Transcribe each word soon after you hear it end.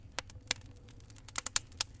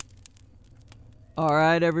All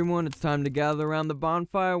right, everyone, it's time to gather around the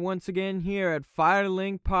bonfire once again here at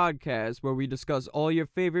Firelink Podcast, where we discuss all your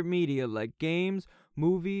favorite media like games,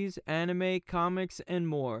 movies, anime, comics, and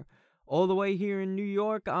more. All the way here in New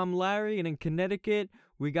York, I'm Larry, and in Connecticut,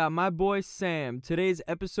 we got my boy Sam. Today's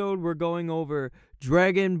episode, we're going over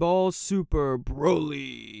Dragon Ball Super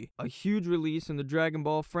Broly, a huge release in the Dragon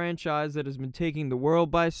Ball franchise that has been taking the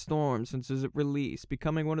world by storm since its release,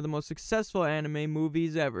 becoming one of the most successful anime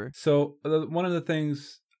movies ever. So, one of the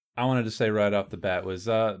things I wanted to say right off the bat was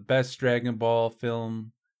best Dragon Ball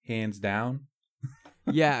film, hands down.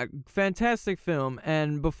 Yeah, fantastic film.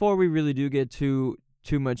 And before we really do get too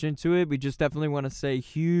much into it, we just definitely want to say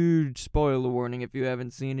huge spoiler warning if you haven't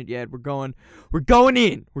seen it yet. We're going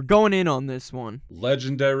in on this one.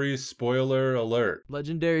 Legendary spoiler alert.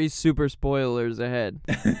 Legendary super spoilers ahead.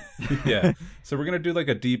 Yeah. So we're going to do like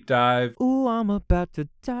a deep dive. Ooh, I'm about to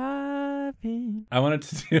dive in. I wanted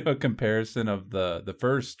to do a comparison of the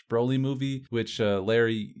first Broly movie, which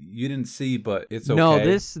Larry, you didn't see, but it's okay. No,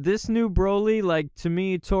 this new Broly, like, to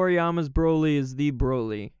me, Toriyama's Broly is the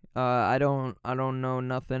Broly. I don't know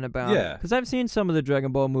nothing about. Yeah. Because I've seen some of the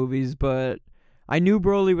Dragon Ball movies, but I knew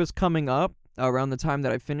Broly was coming up around the time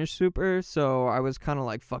that I finished Super, so I was kind of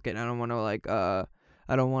like, fuck it, I don't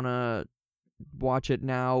want to watch it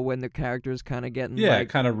now when the character's kind of getting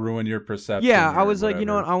kind of ruin your perception. Yeah, I was like, you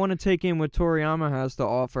know what, I want to take in what Toriyama has to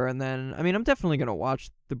offer, and then, I mean, I'm definitely going to watch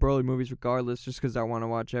the Broly movies regardless, just because I want to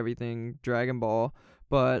watch everything Dragon Ball,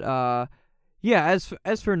 but, yeah,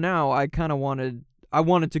 as for now, I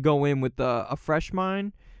wanted to go in with a fresh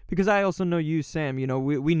mind, because I also know you, Sam, you know,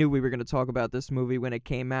 we knew we were going to talk about this movie when it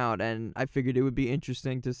came out, and I figured it would be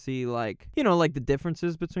interesting to see, like, you know, like the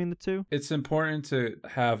differences between the two. It's important to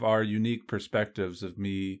have our unique perspectives of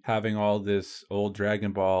me having all this old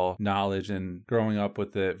Dragon Ball knowledge and growing up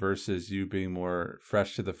with it versus you being more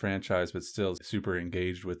fresh to the franchise but still super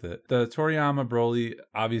engaged with it. The Toriyama Broly,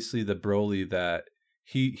 obviously the Broly that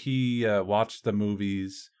he watched the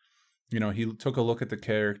movies. You know, he took a look at the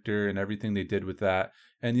character and everything they did with that.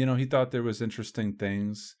 And, you know, he thought there was interesting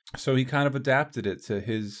things. So he kind of adapted it to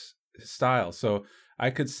his style. So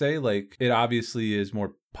I could say, like, it obviously is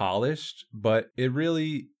more polished, but it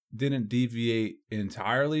really didn't deviate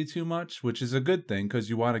entirely too much, which is a good thing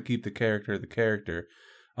because you want to keep the character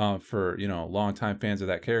for, you know, longtime fans of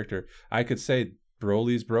that character. I could say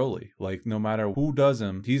Broly's Broly. Like, no matter who does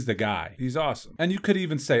him, he's the guy. He's awesome. And you could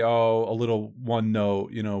even say, oh, a little one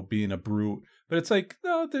note, you know, being a brute. But it's like,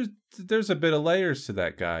 no, there's a bit of layers to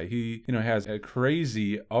that guy. He, you know, has a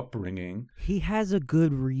crazy upbringing. He has a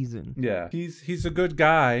good reason. Yeah. He's a good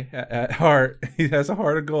guy at heart. He has a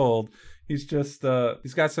heart of gold. He's just,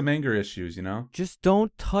 he's got some anger issues, you know? Just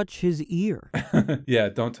don't touch his ear. Yeah,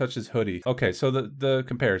 don't touch his hoodie. Okay, so the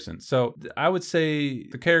comparison. So I would say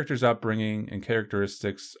the character's upbringing and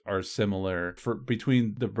characteristics are similar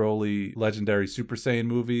between the Broly Legendary Super Saiyan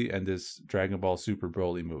movie and this Dragon Ball Super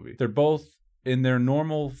Broly movie. They're both in their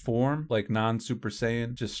normal form, like non-Super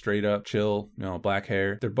Saiyan, just straight up chill, you know, black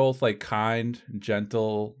hair. They're both like kind,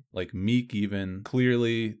 gentle, like meek even.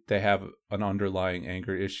 Clearly, they have an underlying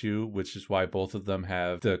anger issue, which is why both of them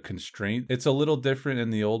have the constraint. It's a little different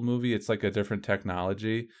in the old movie. It's like a different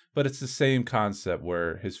technology, but it's the same concept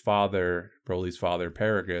where his father, Broly's father,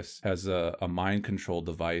 Paragus, has a mind control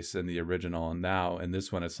device in the original, and now in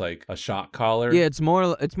this one, it's like a shock collar. Yeah, it's more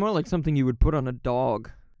like something you would put on a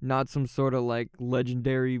dog. Not some sort of, like,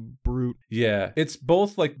 legendary brute. Yeah, it's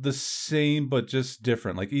both, like, the same, but just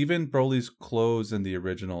different. Like, even Broly's clothes in the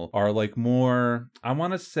original are, like, more, I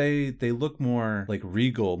want to say they look more, like,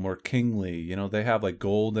 regal, more kingly. You know, they have, like,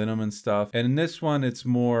 gold in them and stuff. And in this one, it's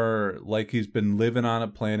more like he's been living on a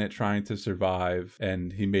planet trying to survive,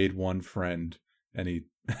 and he made one friend, and he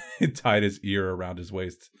tied his ear around his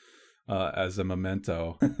waist. As a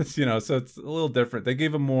memento, you know, so it's a little different. They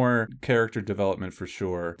gave him more character development for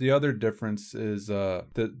sure. The other difference is the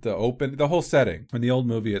whole setting. In the old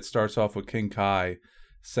movie, it starts off with King Kai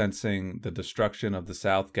sensing the destruction of the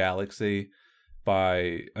South Galaxy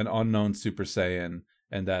by an unknown Super Saiyan,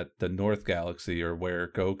 and that the North Galaxy, or where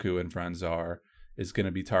Goku and friends are, is going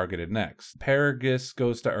to be targeted next. Paragus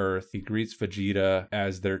goes to Earth. He greets Vegeta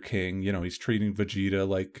as their king. You know, he's treating Vegeta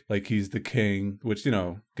like he's the king, which, you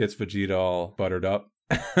know, gets Vegeta all buttered up.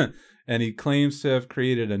 And he claims to have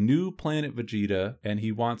created a new planet Vegeta, and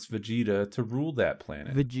he wants Vegeta to rule that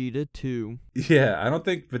planet. Vegeta 2. Yeah, I don't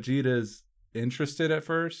think Vegeta's interested at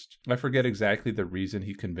first. I forget exactly the reason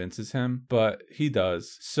he convinces him, but he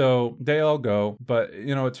does. So they all go, but,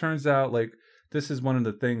 you know, it turns out, like, this is one of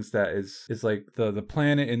the things that is like the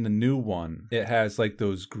planet in the new one. It has like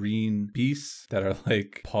those green beasts that are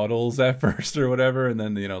like puddles at first or whatever, and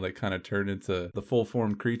then they kind of turn into the full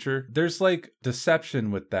formed creature. There's like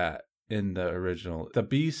deception with that in the original. The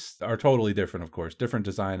beasts are totally different, of course, different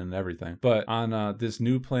design and everything. But on this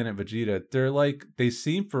new planet Vegeta, they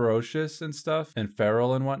seem ferocious and stuff and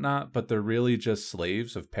feral and whatnot, but they're really just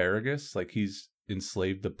slaves of Paragus. Like he's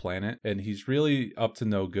enslaved the planet and he's really up to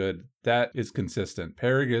no good. That is consistent.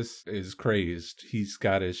 Paragus is crazed. He's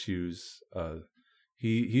got issues.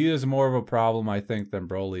 He is more of a problem, I think, than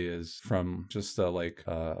Broly is from just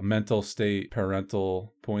a mental state,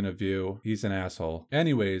 parental point of view. He's an asshole.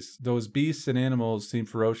 Anyways, those beasts and animals seem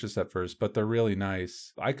ferocious at first, but they're really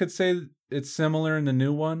nice. I could say it's similar in the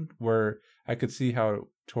new one, where I could see how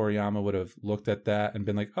Toriyama would have looked at that and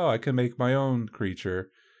been like, oh, I can make my own creature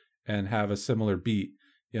and have a similar beat,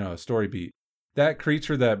 a story beat. That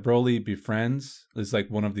creature that Broly befriends is like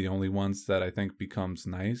one of the only ones that I think becomes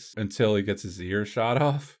nice until he gets his ear shot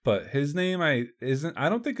off. But his name I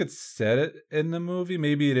don't think it's said it in the movie.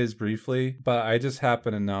 Maybe it is briefly, but I just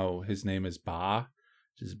happen to know his name is Ba,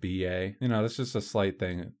 just B-A. That's just a slight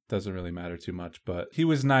thing. It doesn't really matter too much, but he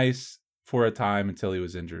was nice for a time until he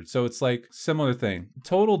was injured. So it's like similar thing.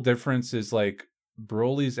 Total difference is like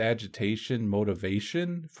Broly's agitation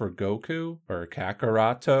motivation for Goku or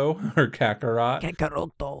Kakaroto or Kakarot.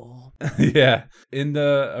 Kakaroto. Yeah. In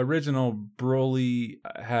the original, Broly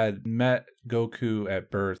had met Goku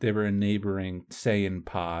at birth. They were in neighboring Saiyan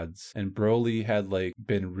pods, and Broly had like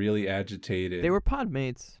been really agitated. They were pod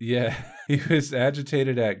mates. Yeah. He was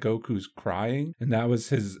agitated at Goku's crying, and that was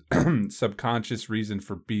his subconscious reason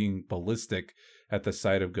for being ballistic at the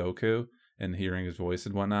sight of Goku and hearing his voice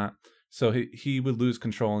and whatnot. So he would lose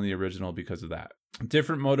control in the original because of that.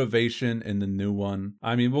 Different motivation in the new one.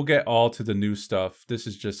 I mean, we'll get all to the new stuff. This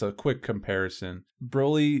is just a quick comparison.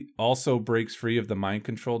 Broly also breaks free of the mind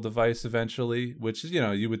control device eventually, which is,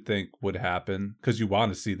 you would think would happen because you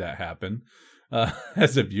want to see that happen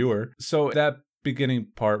as a viewer. So that beginning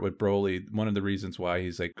part with Broly, one of the reasons why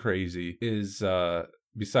he's like crazy is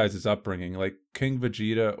besides his upbringing, like King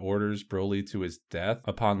Vegeta orders Broly to his death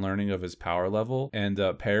upon learning of his power level, and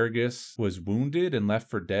Paragus was wounded and left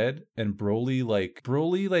for dead, and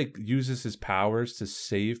Broly uses his powers to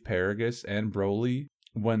save Paragus and Broly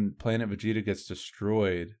when Planet Vegeta gets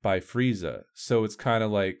destroyed by Frieza. So it's kind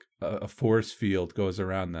of like a force field goes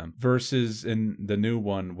around them, versus in the new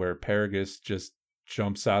one where Paragus just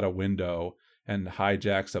jumps out a window and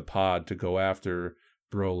hijacks a pod to go after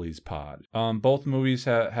Broly's pod. Both movies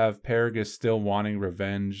have Paragus still wanting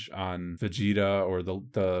revenge on Vegeta or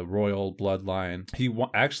the royal bloodline. He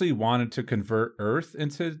actually wanted to convert Earth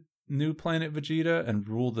into new Planet Vegeta and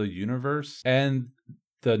rule the universe. And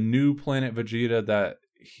the new Planet Vegeta that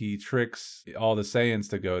he tricks all the Saiyans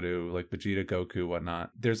to go to, like Vegeta, Goku,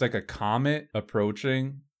 whatnot. There's like a comet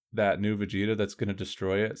approaching that new Vegeta that's going to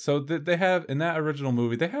destroy it. So they have, in that original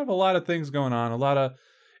movie, they have a lot of things going on,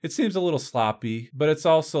 it seems a little sloppy, but it's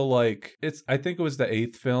also like, I think it was the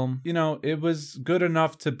 8th film. It was good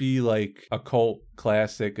enough to be like a cult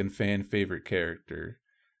classic and fan favorite character.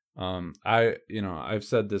 I've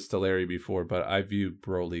said this to Larry before, but I view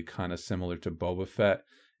Broly kind of similar to Boba Fett,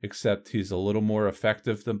 except he's a little more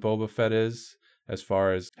effective than Boba Fett is as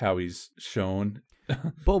far as how he's shown.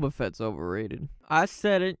 Boba Fett's overrated. I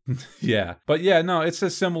said it. Yeah. But yeah, no, it's a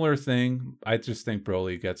similar thing. I just think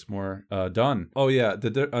Broly gets more done. Oh yeah,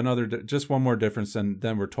 just one more difference, and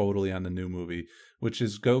then we're totally on the new movie, which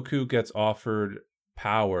is Goku gets offered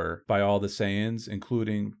power by all the Saiyans,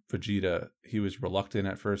 including Vegeta. He was reluctant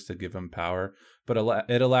at first to give him power, but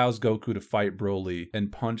it allows Goku to fight Broly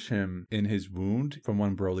and punch him in his wound from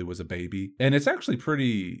when Broly was a baby. And it's actually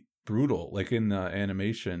pretty brutal. Like in the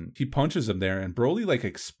animation, he punches him there and Broly like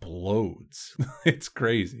explodes. It's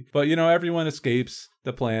crazy. But everyone escapes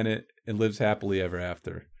the planet and lives happily ever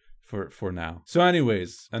after for now. So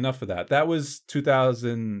anyways, enough of that. That was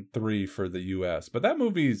 2003 for the US, but that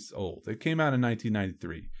movie's old. It came out in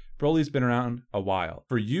 1993. Broly's been around a while.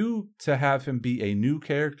 For you to have him be a new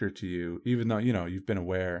character to you, even though, you've been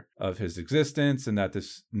aware of his existence and that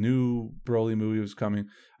this new Broly movie was coming,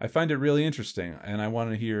 I find it really interesting. And I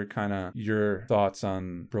want to hear kind of your thoughts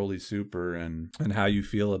on Broly Super and how you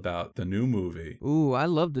feel about the new movie. Ooh, I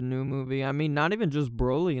love the new movie. I mean, not even just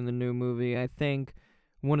Broly in the new movie. I think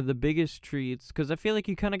one of the biggest treats, because I feel like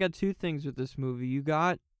you kind of got two things with this movie. You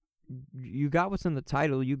got what's in the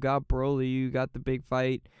title. You got Broly. You got the big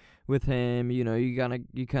fight with him. You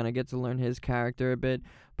kind of get to learn his character a bit.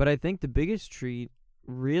 But I think the biggest treat,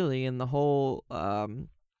 really, in the whole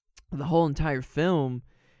entire film,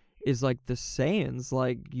 is like the Saiyans.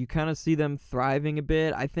 Like you kind of see them thriving a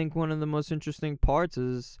bit. I think one of the most interesting parts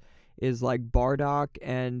is like Bardock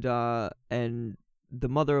and the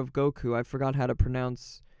mother of Goku. I forgot how to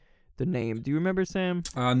pronounce the name. Do you remember, Sam?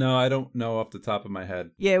 No, I don't know off the top of my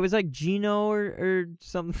head. Yeah, it was like Gino or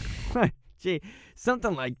something.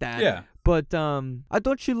 Something like that. Yeah. But I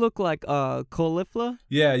thought she looked like Caulifla.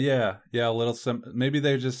 Yeah, a little maybe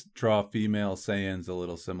they just draw female Saiyans a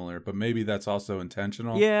little similar, but maybe that's also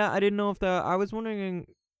intentional. Yeah, I didn't know if that. I was wondering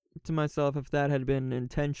to myself if that had been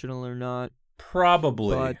intentional or not.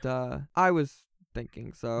 Probably. But I was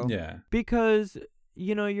thinking so. Yeah. Because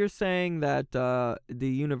you're saying that the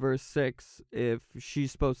Universe 6, if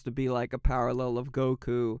she's supposed to be like a parallel of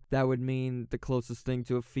Goku, that would mean the closest thing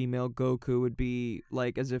to a female Goku would be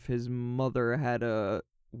like as if his mother had a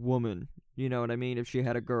woman. You know what I mean? If she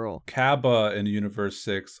had a girl. Cabba in Universe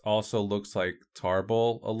 6 also looks like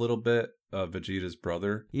Tarbal a little bit, Vegeta's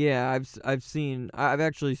brother. Yeah, I've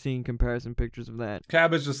actually seen comparison pictures of that.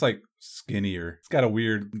 Cabba's just like skinnier. It's got a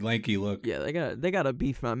weird lanky look. Yeah, they gotta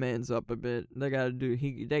beef my man's up a bit. They gotta do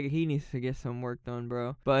he needs to get some work done,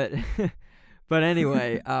 bro. But but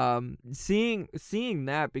anyway, seeing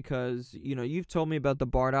that, because you've told me about the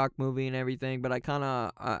Bardock movie and everything, but I kind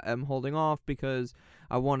of am holding off because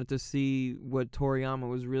I wanted to see what Toriyama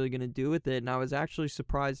was really gonna do with it, and I was actually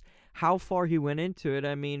surprised how far he went into it.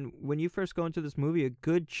 I mean, when you first go into this movie, a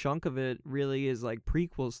good chunk of it really is like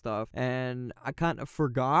prequel stuff, and I kind of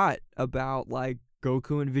forgot about like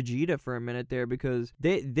Goku and Vegeta for a minute there because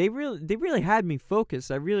they really had me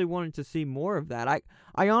focused. I really wanted to see more of that.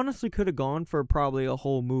 I honestly could have gone for probably a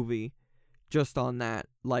whole movie just on that.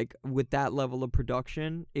 Like with that level of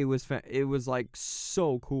production, it was like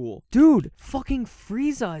so cool. Dude, fucking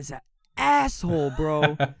Frieza is an asshole,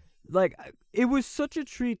 bro. Like, it was such a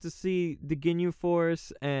treat to see the Ginyu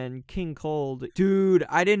Force and King Cold. Dude,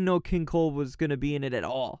 I didn't know King Cold was going to be in it at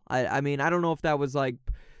all. I mean, I don't know if that was, like,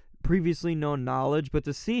 previously known knowledge, but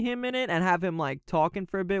to see him in it and have him, like, talking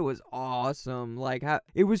for a bit was awesome. Like,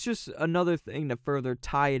 it was just another thing to further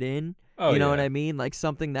tie it in. You know what I mean? Like,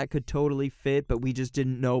 something that could totally fit, but we just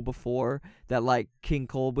didn't know before that, like, King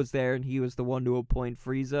Cold was there and he was the one to appoint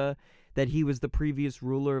Frieza, that he was the previous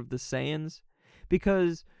ruler of the Saiyans.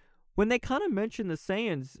 Because when they kind of mention the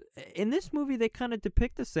Saiyans, in this movie, they kind of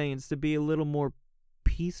depict the Saiyans to be a little more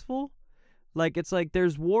peaceful. Like, it's like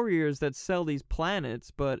there's warriors that sell these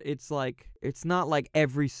planets, but it's like, it's not like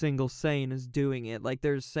every single Saiyan is doing it. Like,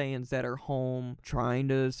 there's Saiyans that are home trying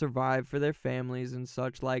to survive for their families and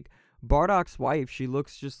such. Like, Bardock's wife, she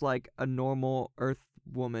looks just like a normal Earth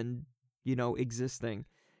woman, existing.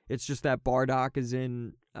 It's just that Bardock is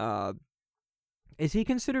in, is he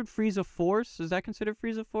considered Frieza Force? Is that considered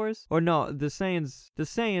Frieza Force? Or no, the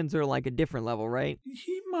Saiyans are like a different level, right?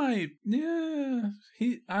 He might, yeah.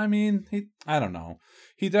 I don't know.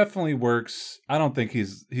 He definitely works. I don't think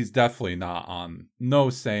he's definitely not on. No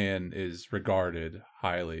Saiyan is regarded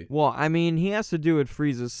highly. Well, I mean, he has to do what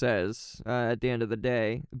Frieza says at the end of the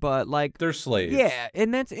day, but like they're slaves. Yeah,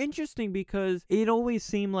 and that's interesting because it always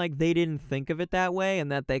seemed like they didn't think of it that way,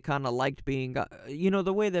 and that they kind of liked being,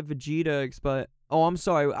 the way that Vegeta Oh, I'm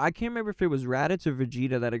sorry. I can't remember if it was Raditz or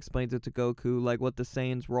Vegeta that explains it to Goku, like what the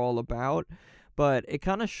Saiyans were all about. But it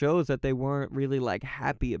kind of shows that they weren't really like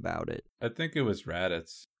happy about it. I think it was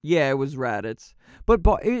Raditz. Yeah, it was Raditz. But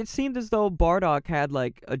it seemed as though Bardock had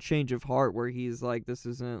like a change of heart where he's like, this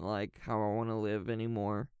isn't like how I want to live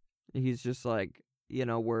anymore. He's just like,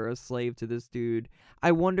 we're a slave to this dude.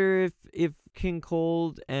 I wonder if King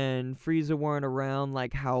Cold and Frieza weren't around,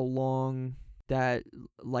 like how long that,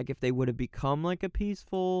 like if they would have become like a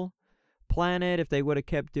peaceful planet, if they would have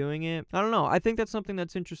kept doing it. I don't know. I think that's something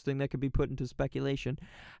that's interesting that could be put into speculation.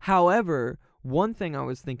 However, one thing I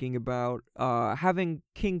was thinking about, having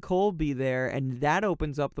King Cold be there, and that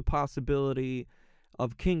opens up the possibility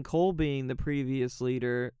of King Cold being the previous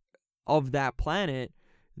leader of that planet.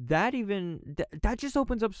 That just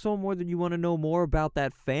opens up so more that you want to know more about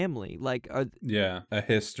that family. Like, a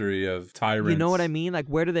history of tyrants. You know what I mean? Like,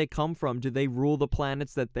 where do they come from? Do they rule the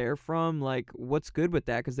planets that they're from? Like, what's good with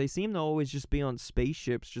that? Because they seem to always just be on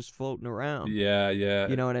spaceships, just floating around. Yeah.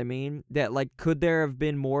 You know what I mean? That, like, could there have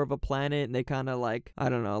been more of a planet and they kind of, like, I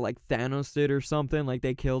don't know, like Thanos did or something? Like,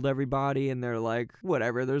 they killed everybody and they're like,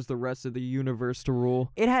 whatever, there's the rest of the universe to rule.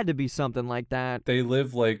 It had to be something like that. They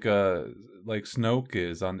live like Snoke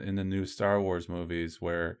is in the new Star Wars movies,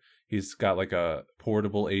 where he's got like a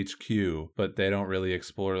portable HQ, but they don't really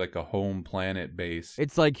explore like a home planet base.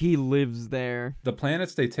 It's like he lives there. The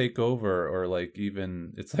planets they take over are like,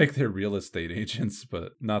 even it's like they're real estate agents,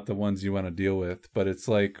 but not the ones you want to deal with. But it's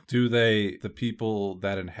like, the people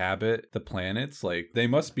that inhabit the planets, like they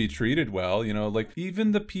must be treated well, like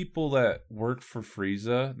even the people that work for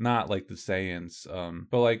Frieza, not like the Saiyans,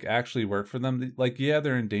 but like actually work for them, like, yeah,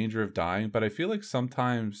 they're in danger of dying, but I feel like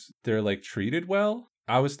sometimes they're like treated well.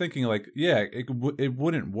 I was thinking like, yeah, it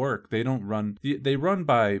wouldn't work. They run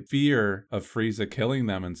by fear of Frieza killing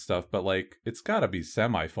them and stuff, but like it's got to be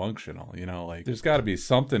semi-functional, like there's got to be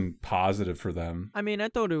something positive for them. I mean, I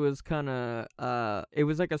thought it was kind of it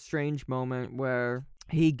was like a strange moment where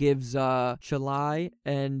he gives Chalai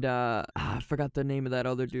and I forgot the name of that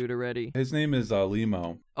other dude already. His name is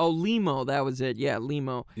Limo. Oh, Limo, that was it. Yeah,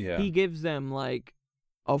 Limo. Yeah. He gives them like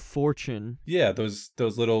a fortune. Yeah, those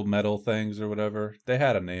little metal things or whatever. They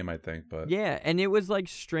had a name, I think, but yeah, and it was like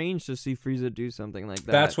strange to see Frieza do something like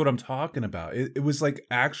that. That's what I'm talking about. It was like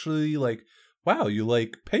actually like, wow, you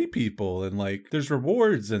like pay people and like there's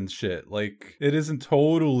rewards and shit. Like it isn't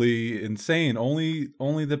totally insane. Only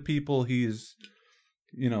the people he's,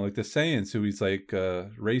 like the Saiyans who he's like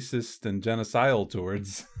racist and genocidal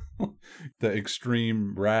towards. The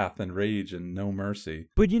extreme wrath and rage and no mercy.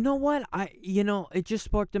 But you know what? It just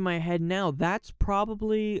sparked in my head now. That's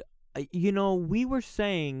probably, we were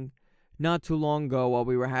saying not too long ago while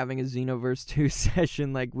we were having a Xenoverse 2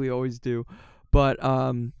 session like we always do. But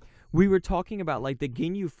we were talking about like the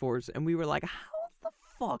Ginyu Force, and we were like, how the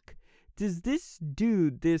fuck does this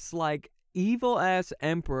dude, this like evil ass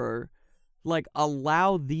emperor, like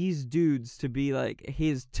allow these dudes to be like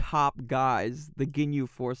his top guys, the Ginyu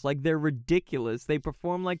Force? Like they're ridiculous. They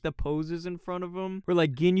perform like the poses in front of him where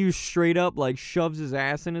like Ginyu straight up like shoves his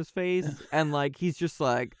ass in his face and like he's just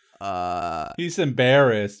like he's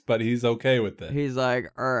embarrassed, but he's okay with it. He's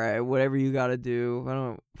like, all right, whatever you gotta do. I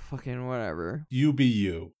don't fucking whatever. You be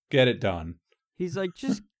you. Get it done. He's like,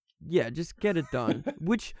 just get it done.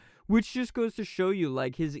 Which just goes to show you,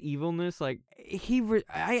 like, his evilness. Like,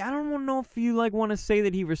 I don't know if you, like, want to say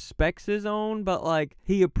that he respects his own, but, like,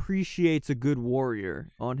 he appreciates a good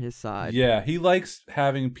warrior on his side. Yeah, he likes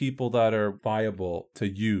having people that are viable to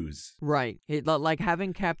use. Right. Like,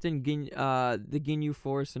 having Captain the Ginyu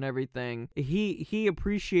Force and everything, he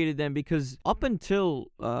appreciated them because up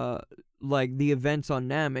until, like, the events on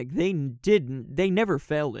Namek, they never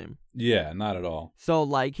failed him. Yeah, not at all. So,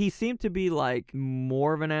 like, he seemed to be, like,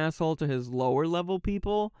 more of an asshole to his lower level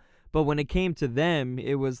people, but when it came to them,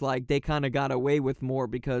 it was like they kind of got away with more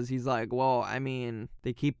because he's like, well, I mean,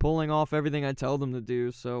 they keep pulling off everything I tell them to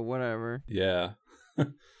do, so whatever. Yeah.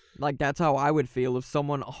 Like, that's how I would feel if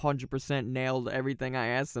someone 100% nailed everything I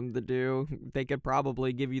asked them to do. They could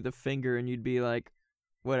probably give you the finger and you'd be like,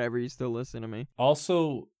 whatever, you still listen to me.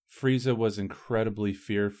 Also, Frieza was incredibly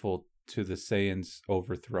fearful to the Saiyans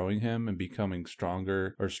overthrowing him and becoming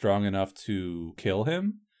stronger or strong enough to kill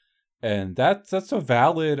him. And that's a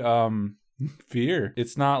valid fear.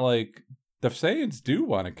 It's not like the Saiyans do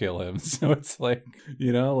want to kill him. So it's like,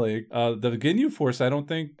 the Ginyu Force, I don't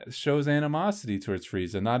think shows animosity towards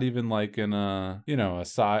Frieza. Not even like in a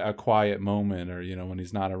quiet moment or, when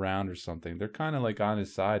he's not around or something. They're kind of like on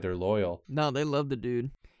his side. They're loyal. No, they love the dude.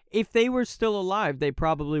 If they were still alive, they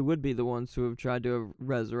probably would be the ones who have tried to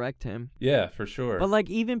resurrect him. Yeah, for sure. But, like,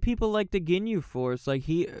 even people like the Ginyu Force, like,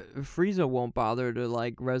 Frieza won't bother to,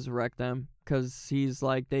 like, resurrect them because he's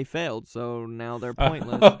like, they failed, so now they're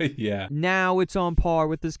pointless. Yeah. Now it's on par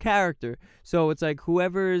with his character. So it's like,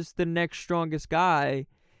 whoever's the next strongest guy,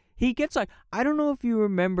 he gets, like, I don't know if you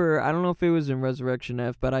remember, I don't know if it was in Resurrection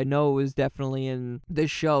F, but I know it was definitely in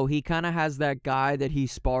this show. He kind of has that guy that he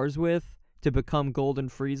spars with to become Golden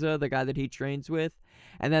Frieza, the guy that he trains with.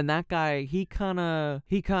 And then that guy, he kind of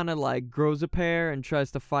like grows a pair and tries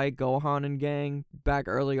to fight Gohan and gang back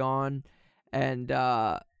early on. And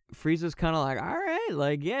Frieza's kind of like, all right,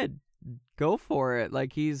 like, yeah, go for it.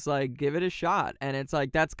 Like, he's like, give it a shot. And it's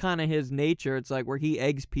like, that's kind of his nature. It's like where he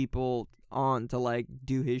eggs people on to like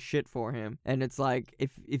do his shit for him. And it's like,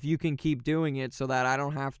 if you can keep doing it so that I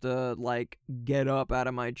don't have to like get up out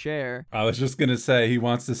of my chair. I was just gonna say, he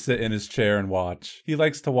wants to sit in his chair and watch. He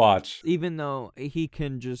likes to watch, even though he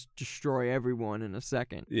can just destroy everyone in a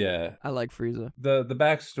second. Yeah, I like Frieza. The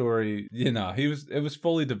backstory, it was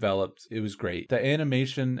fully developed. It was great. The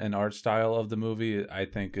animation and art style of the movie, I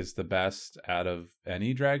think, is the best out of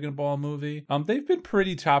any Dragon Ball movie. They've been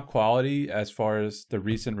pretty top quality as far as the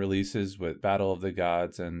recent releases with Battle of the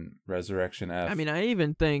Gods and Resurrection F. I mean, I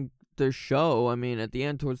even think the show. I mean, at the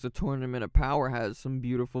end, towards the Tournament of Power, has some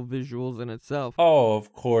beautiful visuals in itself. Oh,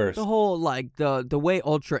 of course. The whole, like, the way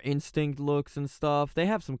Ultra Instinct looks and stuff, they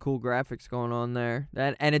have some cool graphics going on there.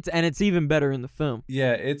 And it's even better in the film.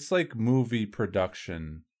 Yeah, it's like movie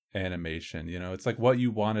production animation, you know? It's like what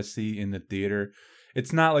you want to see in the theater.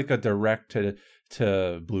 It's not like a direct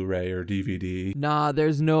to Blu-ray or DVD. Nah,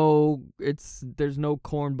 there's no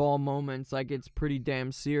cornball moments. Like, it's pretty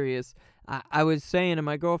damn serious. I was saying to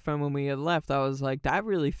my girlfriend when we had left, I was like, that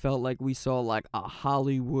really felt like we saw like a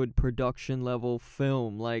Hollywood production level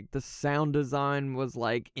film. Like, the sound design was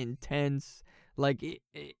like intense. Like,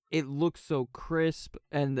 it looks so crisp,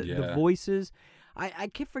 and the voices. I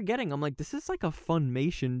keep forgetting. I'm like, this is like a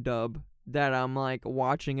Funimation dub that I'm like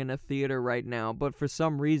watching in a theater right now. But for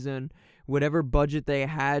some reason, whatever budget they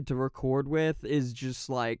had to record with is just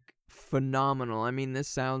like phenomenal. I mean, this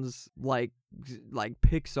sounds like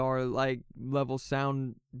Pixar like level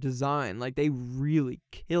sound design. Like, they really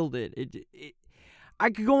killed it. I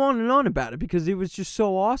could go on and on about it because it was just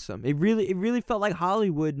so awesome. It really felt like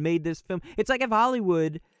Hollywood made this film. It's like if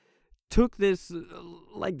Hollywood took this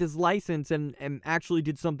license and actually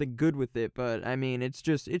did something good with it. But I mean, it's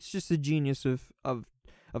just the genius of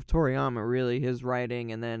Toriyama, really, his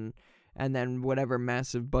writing, and then whatever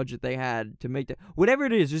massive budget they had to make that. Whatever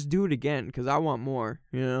it is, just do it again, because I want more,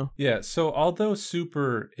 you know? Yeah, so although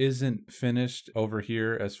Super isn't finished over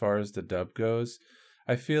here as far as the dub goes,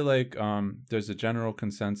 I feel like there's a general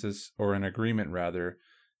consensus, or an agreement rather,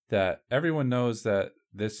 that everyone knows that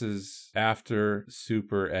this is after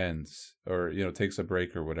Super ends, or, you know, takes a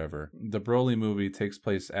break or whatever. The Broly movie takes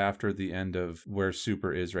place after the end of where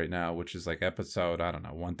Super is right now, which is like episode, I don't know,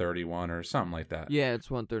 131 or something like that. Yeah,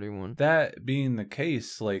 it's 131. That being the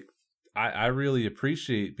case, like, I really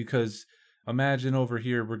appreciate, because imagine over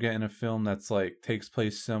here we're getting a film that's like takes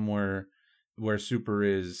place somewhere where Super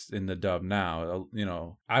is in the dub now. You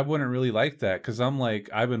know, I wouldn't really like that, because I'm like,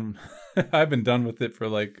 I've been done with it for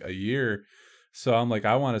like a year. So I'm like,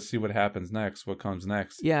 I want to see what happens next, what comes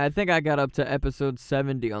next. Yeah, I think I got up to episode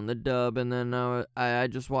 70 on the dub, and then I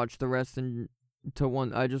just watched the rest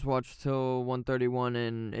I just watched till 131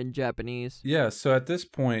 in Japanese. Yeah, so at this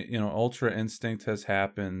point, you know, Ultra Instinct has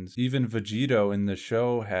happened. Even Vegito in the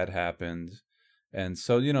show had happened. And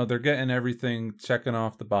so, you know, they're getting everything, checking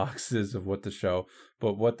off the boxes of what the show,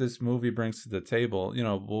 but what this movie brings to the table, you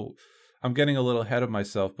know, I'm getting a little ahead of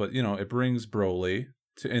myself, but, you know, it brings Broly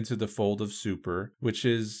into the fold of Super, which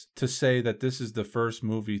is to say that this is the first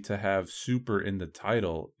movie to have Super in the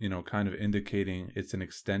title, you know, kind of indicating it's an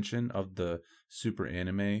extension of the Super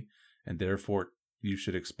anime, and therefore you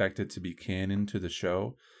should expect it to be canon to the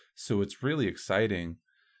show. So it's really exciting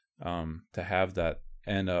to have that.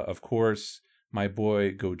 And of course, my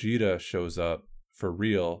boy Gogeta shows up for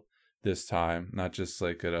real this time, not just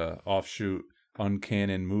like an offshoot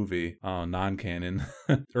uncanon movie, non-canon.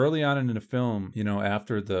 Early on in the film, you know,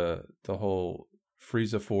 after the whole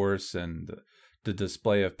Frieza Force and the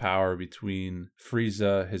display of power between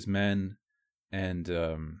Frieza, his men, and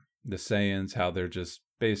the Saiyans, how they're just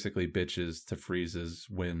basically bitches to Frieza's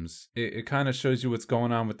whims. It kind of shows you what's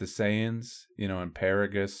going on with the Saiyans, you know, and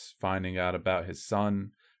Paragus finding out about his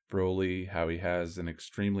son, Broly, how he has an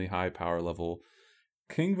extremely high power level.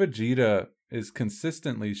 King Vegeta is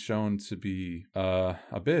consistently shown to be a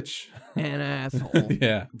bitch. An asshole.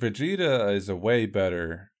 Yeah. Vegeta is a way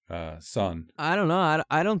better son. I don't know.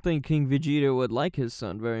 I don't think King Vegeta would like his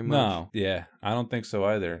son very much. No. Yeah. I don't think so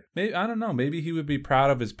either. Maybe, I don't know. Maybe he would be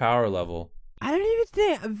proud of his power level. I don't even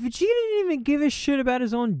think Vegeta didn't even give a shit about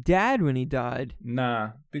his own dad when he died. Nah,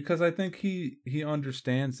 because I think he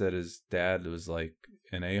understands that his dad was like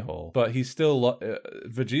an a-hole, but he still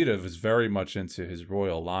Vegeta was very much into his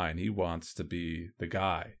royal line. He wants to be the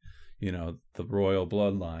guy, you know, the royal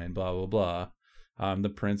bloodline, blah blah blah. I'm the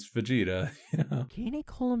Prince Vegeta, you know. Can't he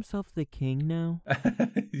call himself the king now?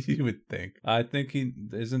 You would think. I think he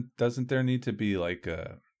isn't. Doesn't there need to be like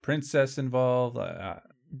a princess involved?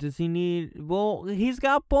 Does he need... Well, he's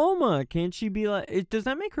got Bulma. Can't she be like... Does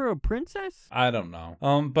that make her a princess? I don't know.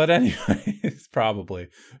 But anyways, probably.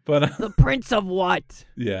 But the prince of what?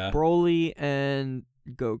 Yeah. Broly and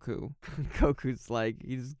Goku. Goku's like,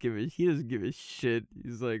 he doesn't give a shit.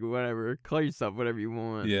 He's like, whatever. Call yourself whatever you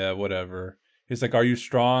want. Yeah, whatever. He's like, are you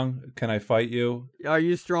strong? Can I fight you? Are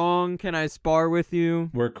you strong? Can I spar with you?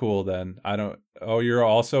 We're cool then. Oh, you're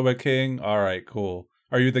also a king? All right, cool.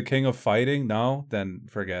 Are you the king of fighting? No? Then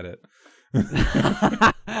forget it.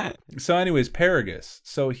 So anyways, Paragus.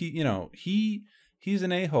 So he, you know, he's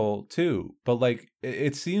an a-hole too. But like,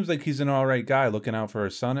 it seems like he's an all right guy looking out for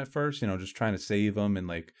his son at first, you know, just trying to save him. And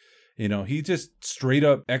like, you know, he just straight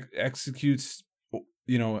up executes,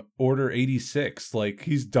 Order 86. Like,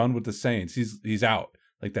 he's done with the Saiyans. He's out.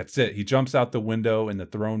 Like, that's it. He jumps out the window in the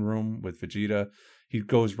throne room with Vegeta. He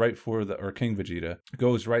goes right or King Vegeta,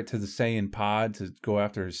 goes right to the Saiyan pod to go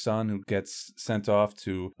after his son, who gets sent off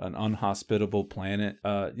to an unhospitable planet.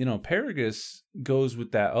 Paragus goes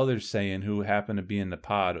with that other Saiyan who happened to be in the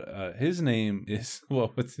pod. His name is,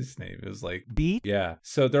 what's his name? It was like... Beat? Yeah.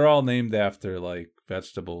 So they're all named after, like,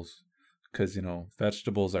 vegetables. Because,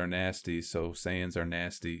 vegetables are nasty, so Saiyans are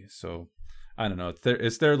nasty. So, I don't know.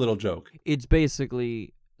 It's their little joke. It's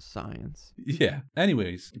basically... science. Yeah.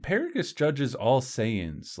 Anyways, Paragus judges all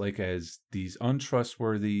Saiyans like as these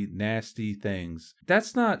untrustworthy, nasty things.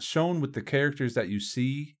 That's not shown with the characters that you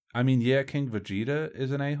see. I mean, yeah, King Vegeta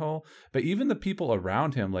is an a-hole, but even the people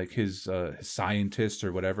around him, like his scientists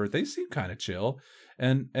or whatever, they seem kind of chill,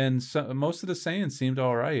 and so, most of the Saiyans seemed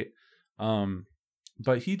all right.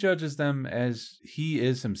 But he judges them as he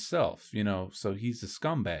is himself, so he's a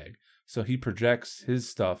scumbag. So he projects his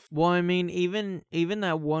stuff. Well, I mean, even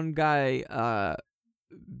that one guy,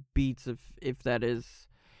 Beats, if that is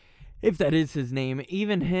his name,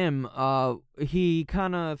 even him, he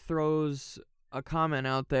kind of throws a comment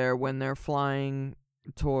out there when they're flying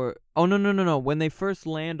toward. Oh no! When they first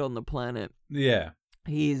land on the planet. Yeah.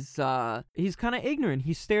 He's kind of ignorant.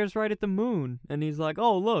 He stares right at the moon, and he's like,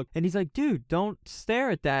 "Oh, look!" And he's like, "Dude, don't stare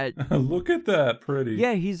at that. Look at that, pretty."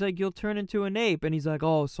 Yeah, he's like, "You'll turn into an ape," and he's like,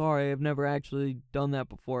 "Oh, sorry, I've never actually done that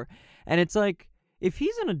before." And it's like, if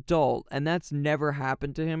he's an adult and that's never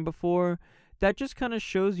happened to him before, that just kind of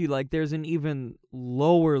shows you like there's an even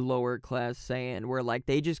lower class Saiyan where like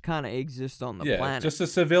they just kind of exist on the planet. Just a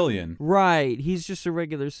civilian. Right. He's just a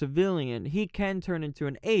regular civilian. He can turn into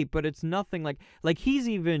an ape, but it's nothing like he's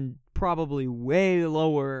even probably way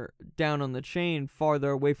lower down on the chain,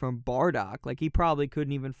 farther away from Bardock. Like he probably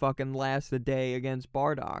couldn't even fucking last a day against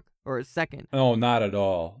Bardock or a second. Oh, not at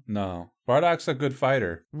all. No. Bardock's a good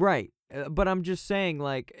fighter. Right. But I'm just saying,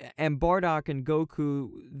 like, and Bardock and Goku,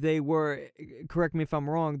 they were, correct me if I'm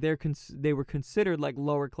wrong, they were considered, like,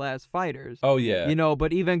 lower-class fighters. Oh, yeah.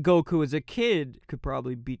 But even Goku as a kid could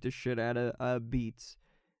probably beat the shit out of Beats.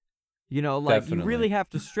 Definitely. You really have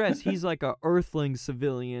to stress, he's like a Earthling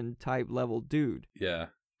civilian type level dude. Yeah.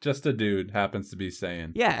 Just a dude happens to be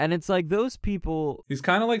Saiyan. Yeah, and it's like those people... He's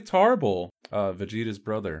kind of like Tarble, Vegeta's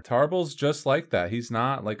brother. Tarble's just like that. He's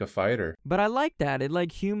not like a fighter. But I like that. It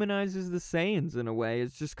like humanizes the Saiyans in a way.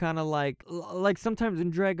 It's just kind of like sometimes in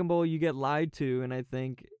Dragon Ball you get lied to, and I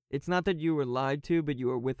think it's not that you were lied to, but you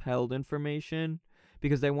were withheld information.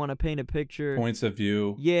 Because they want to paint a picture. Points of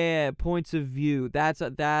view. Yeah, points of view. That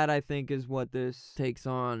I think is what this takes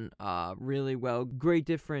on really well. Great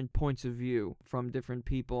different points of view from different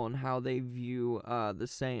people and how they view the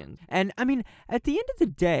Saiyans. And I mean, at the end of the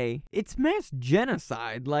day, it's mass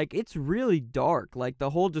genocide. Like it's really dark. Like the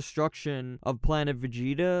whole destruction of Planet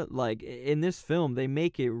Vegeta. Like in this film, they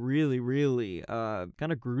make it really, really kind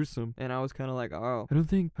of gruesome. And I was kind of like, oh, I don't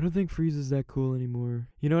think Frieza's that cool anymore.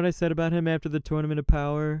 You know what I said about him after the Tournament of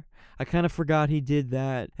Power? I kind of forgot he did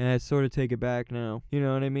that, and I sort of take it back now. You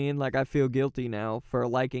know what I mean? Like, I feel guilty now for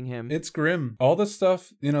liking him. It's grim. All this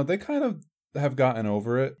stuff, they kind of have gotten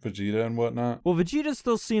over it, Vegeta and whatnot. Well, Vegeta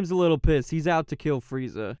still seems a little pissed. He's out to kill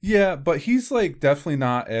Frieza. Yeah, but he's like definitely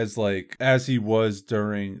not as he was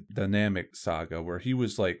during the Namek saga, where he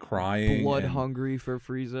was like crying, blood hungry for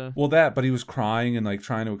Frieza. Well, but he was crying and like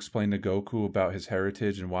trying to explain to Goku about his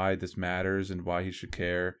heritage and why this matters and why he should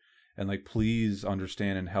care, and like please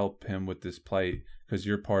understand and help him with this plight because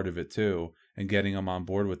you're part of it too, and getting him on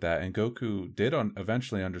board with that. And Goku did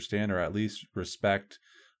eventually understand, or at least respect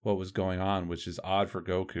what was going on, which is odd for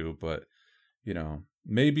Goku, but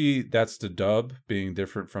maybe that's the dub being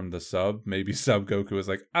different from the sub. Maybe sub Goku was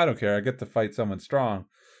like, I don't care, I get to fight someone strong.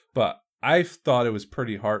 But I thought it was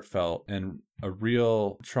pretty heartfelt and a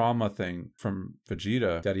real trauma thing from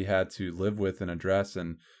Vegeta that he had to live with and address,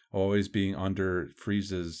 and always being under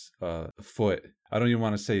Frieza's foot. I don't even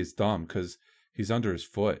want to say he's dumb because he's under his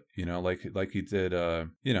foot, like he did,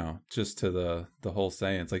 just to the whole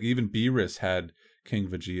Saiyans. Like even Beerus had King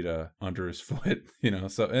Vegeta under his foot,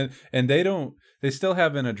 so and they still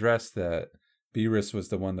haven't addressed that Beerus was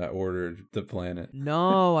the one that ordered the planet.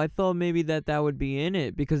 No, I thought maybe that would be in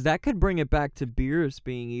it, because that could bring it back to Beerus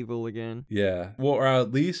being evil again. Yeah. Well, or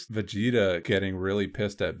at least Vegeta getting really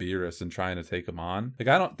pissed at Beerus and trying to take him on.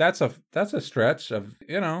 Like, that's a stretch of,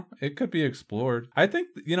 it could be explored. I think,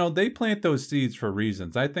 they plant those seeds for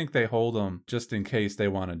reasons. I think they hold them just in case they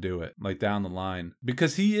want to do it, like down the line.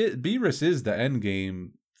 Because Beerus is the end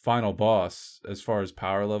game final boss as far as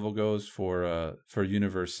power level goes for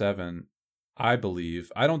Universe 7. I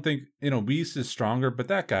believe. I don't think, Whis is stronger, but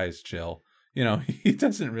that guy's chill. You know, he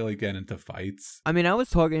doesn't really get into fights. I mean, I was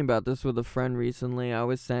talking about this with a friend recently. I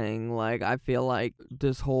was saying, like, I feel like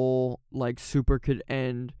this whole, like, Super could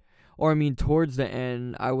end, or I mean, towards the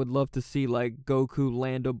end, I would love to see, like, Goku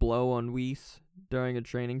land a blow on Whis during a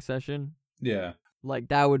training session. Yeah. Like,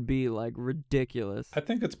 that would be, like, ridiculous. I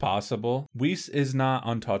think it's possible. Whis is not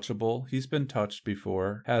untouchable. He's been touched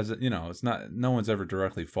before. It's not, no one's ever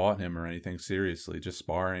directly fought him or anything seriously, just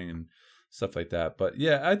sparring and stuff like that. But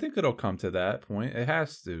yeah, I think it'll come to that point. It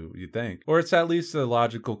has to, you think. Or it's at least a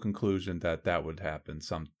logical conclusion that would happen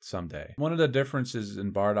someday. One of the differences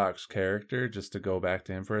in Bardock's character, just to go back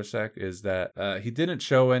to him for a sec, is that he didn't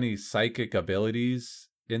show any psychic abilities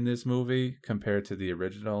in this movie compared to the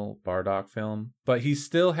original Bardock film, but he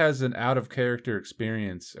still has an out of character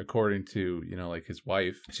experience, according to, you know, like his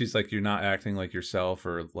wife. She's like, you're not acting like yourself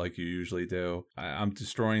or like you usually do. I'm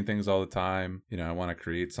destroying things all the time. You know, I want to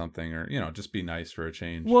create something, or, you know, just be nice for a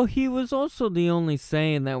change. Well, he was also the only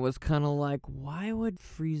Saiyan that was kind of like, why would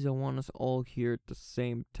Frieza want us all here at the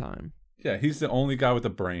same time? Yeah, he's the only guy with a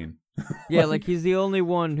brain. Yeah, like he's the only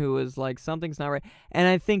one who is like, something's not right. And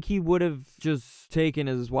I think he would have just taken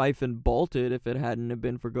his wife and bolted if it hadn't have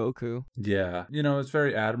been for Goku. Yeah, you know, it's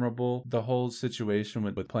very admirable. The whole situation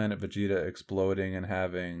with Planet Vegeta exploding and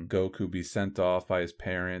having Goku be sent off by his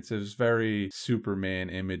parents, it was very Superman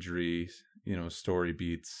imagery, you know, story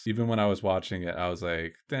beats. Even when I was watching it, I was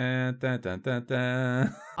like, dun, dun, dun, dun,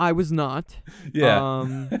 dun. I was not.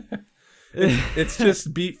 Yeah. It's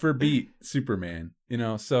just beat for beat Superman, you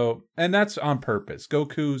know, so, and that's on purpose.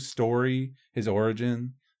 Goku's story, his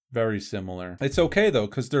origin, very similar. It's okay though,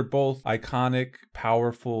 because they're both iconic,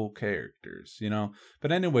 powerful characters, you know.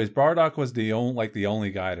 But anyways, Bardock was the only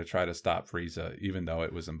guy to try to stop Frieza, even though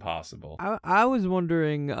it was impossible. I was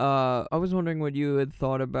wondering what you had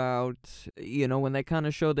thought about, you know, when they kind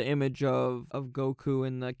of showed the image of Goku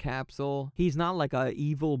in the capsule. He's not like a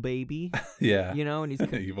evil baby. Yeah. You know, and he's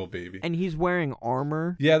evil baby. And he's wearing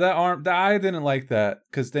armor. Yeah, I didn't like that,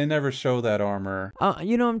 because they never show that armor.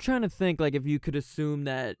 You know, I'm trying to think, like, if you could assume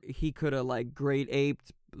that he could have, like, great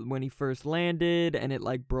aped when he first landed and it,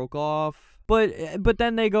 like, broke off. But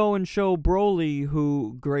then they go and show Broly,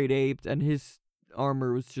 who great aped, and his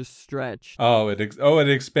armor was just stretched. Oh, it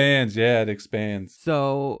expands. Yeah, it expands.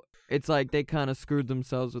 So it's like they kind of screwed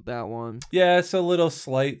themselves with that one. Yeah, it's a little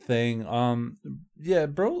slight thing. Yeah,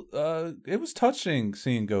 bro, it was touching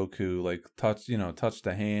seeing Goku like touch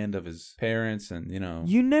the hand of his parents, and, you know.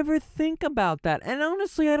 You never think about that. And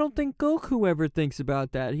honestly, I don't think Goku ever thinks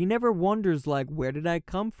about that. He never wonders, like, where did I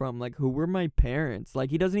come from? Like, who were my parents?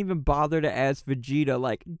 Like, he doesn't even bother to ask Vegeta,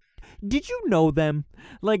 like, did you know them?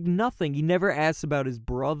 Like, nothing. He never asks about his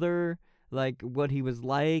brother, like, what he was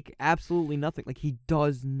like. Absolutely nothing. Like, he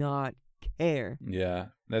does not care. Yeah,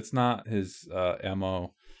 that's not his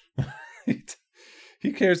MO.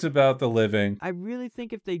 He cares about the living. I really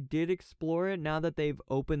think if they did explore it, now that they've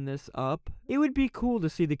opened this up, it would be cool to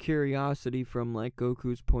see the curiosity from, like,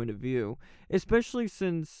 Goku's point of view. Especially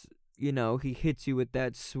since, you know, he hits you with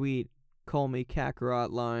that sweet, call me Kakarot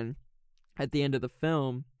line at the end of the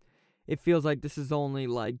film. It feels like this is only,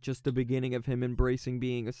 like, just the beginning of him embracing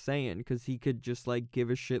being a Saiyan, because he could just, like, give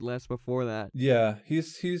a shit less before that. Yeah,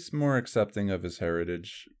 he's more accepting of his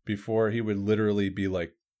heritage. Before, he would literally be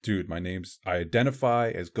like, dude, I identify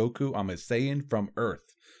as Goku. I'm a Saiyan from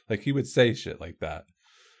Earth. Like, he would say shit like that.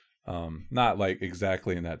 Not, like,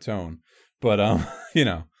 exactly in that tone. But, you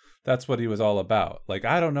know, that's what he was all about. Like,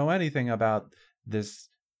 I don't know anything about this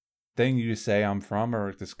thing you say I'm from,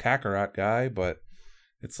 or this Kakarot guy, but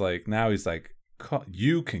it's like, now he's like,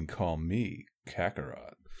 you can call me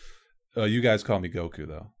Kakarot. Oh, you guys call me Goku,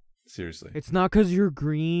 though. Seriously. It's not because you're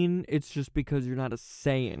green, it's just because you're not a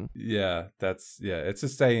Saiyan. Yeah, it's a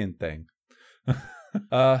Saiyan thing.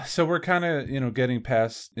 So we're kind of, you know, getting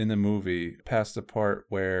past the part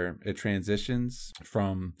where it transitions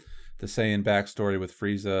from the Saiyan backstory with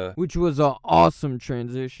Frieza, which was an awesome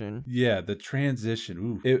transition. Yeah, the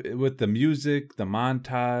transition. Ooh. With the music, the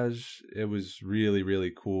montage, it was really, really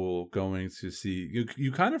cool going to see.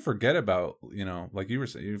 You kind of forget about, you know, like you were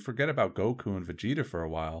saying, you forget about Goku and Vegeta for a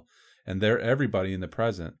while, and they're everybody in the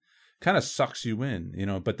present. Kind of sucks you in, you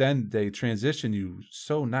know, but then they transition you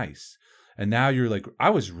so nice. And now you're like, I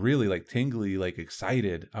was really like tingly, like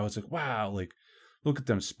excited. I was like, wow, like, look at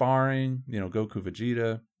them sparring, you know, Goku,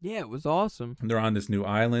 Vegeta. Yeah, it was awesome. And they're on this new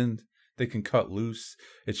island. They can cut loose.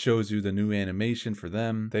 It shows you the new animation for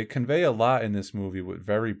them. They convey a lot in this movie with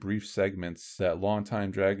very brief segments that longtime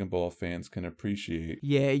Dragon Ball fans can appreciate.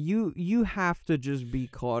 Yeah, you have to just be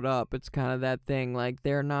caught up. It's kind of that thing, like,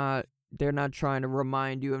 they're not they're not trying to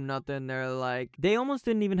remind you of nothing. They're like, they almost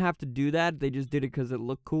didn't even have to do that. They just did it because it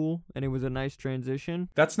looked cool and it was a nice transition.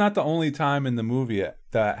 That's not the only time in the movie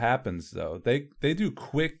that happens, though. They do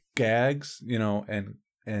quick gags,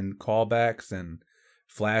 and callbacks and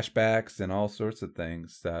flashbacks and all sorts of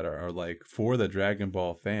things that are like for the Dragon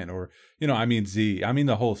Ball fan, or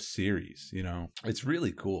the whole series. It's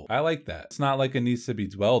really cool. I like that. It's not like it needs to be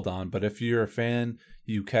dwelled on, but if you're a fan,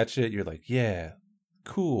 you catch it, you're like, yeah,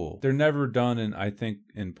 cool. They're never done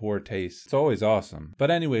in poor taste. It's always awesome. But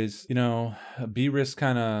anyways,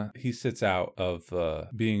 Beerus he sits out of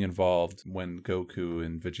being involved when Goku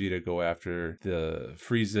and Vegeta go after the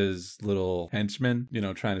Frieza's little henchmen,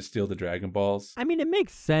 trying to steal the Dragon Balls. I mean, it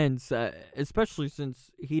makes sense, especially since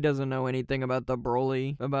he doesn't know anything about the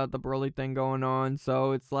Broly thing going on.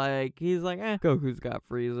 So it's like, he's like, Goku's got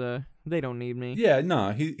Frieza. They don't need me. Yeah,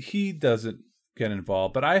 no, he doesn't get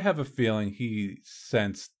involved, but I have a feeling he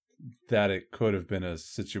sensed that it could have been a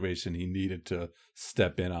situation he needed to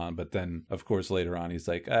step in on, but then of course later on he's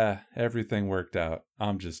like, everything worked out,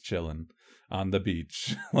 I'm just chilling on the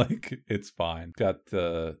beach. Like, it's fine. Got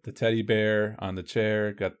the teddy bear on the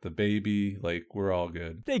chair, got the baby, like, we're all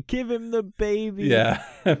good. They give him the baby. Yeah.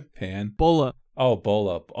 Pan. Bola. Oh,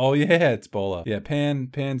 Bola. Oh, yeah, it's Bola. Yeah,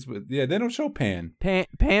 Pan's with... Yeah, they don't show Pan.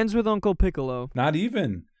 Pan's with Uncle Piccolo. Not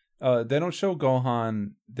even. They don't show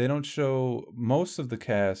Gohan. They don't show most of the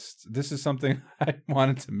cast. This is something I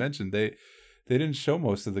wanted to mention. They didn't show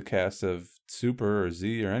most of the cast of Super or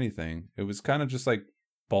Z or anything. It was kind of just like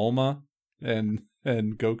Bulma and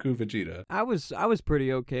Goku, Vegeta. I was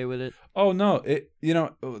pretty okay with it. Oh no,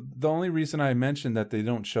 the only reason I mentioned that they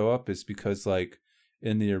don't show up is because, like,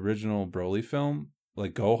 in the original Broly film,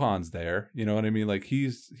 like, Gohan's there. You know what I mean? Like,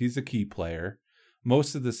 he's a key player.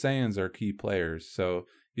 Most of the Saiyans are key players. So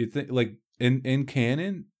you think, like, in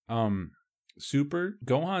canon, Super,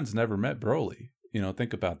 Gohan's never met Broly.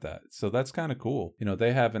 Think about that. So that's kind of cool.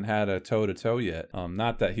 They haven't had a toe-to-toe yet.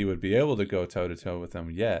 Not that he would be able to go toe-to-toe with them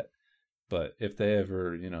yet. But if they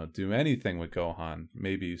ever, do anything with Gohan,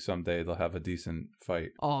 maybe someday they'll have a decent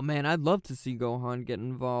fight. Oh, man, I'd love to see Gohan get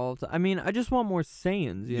involved. I mean, I just want more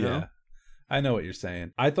Saiyans, you know? I know what you're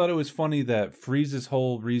saying. I thought it was funny that Frieza's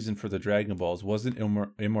whole reason for the Dragon Balls wasn't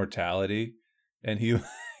immortality. And he,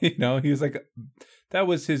 he was like, that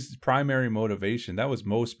was his primary motivation. That was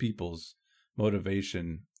most people's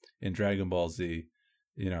motivation in Dragon Ball Z.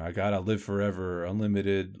 I gotta live forever,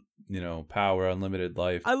 unlimited, power, unlimited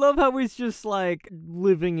life. I love how he's just like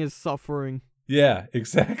living his suffering. Yeah,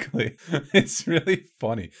 exactly. It's really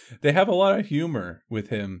funny. They have a lot of humor with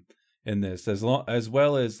him in this, as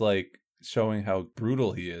well as like showing how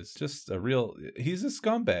brutal he is. He's a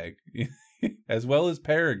scumbag. As well as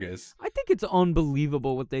Paragus. I think it's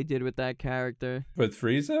unbelievable what they did with that character. With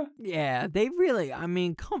Frieza? Yeah, they really, I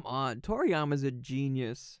mean, come on. Toriyama's a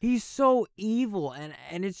genius. He's so evil,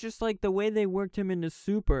 and it's just like the way they worked him into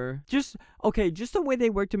Super. Just the way they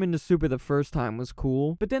worked him into Super the first time was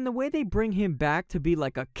cool. But then the way they bring him back to be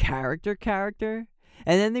like a character,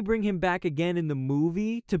 and then they bring him back again in the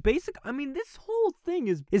movie to this whole thing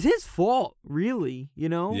is his fault, really,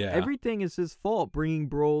 Yeah. Everything is his fault, bringing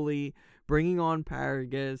Broly, bringing on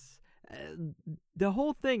Paragus. The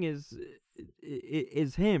whole thing is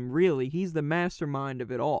him, really. He's the mastermind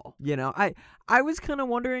of it all. I was kind of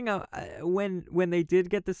wondering when they did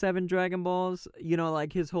get the 7 Dragon Balls,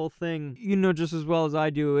 like his whole thing, just as well as I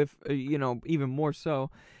do, if even more so,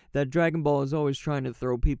 that Dragon Ball is always trying to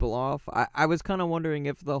throw people off. I was kind of wondering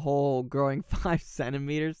if the whole growing 5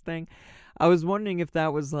 centimeters thing, I was wondering if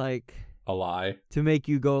that was like a lie to make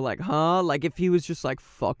you go like, huh? Like if he was just like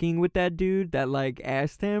fucking with that dude that like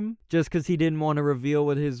asked him just because he didn't want to reveal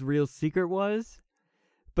what his real secret was.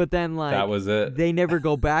 But then like that was it. They never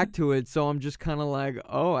go back to it, so I'm just kind of like,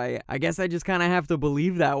 oh, I guess I just kind of have to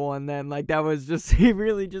believe that one then. Like that was just, he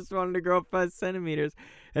really just wanted to grow up 5 centimeters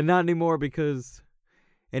and not anymore, because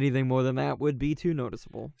anything more than that would be too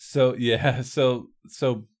noticeable. So yeah, so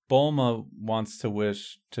Bulma wants to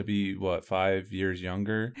wish to be 5 years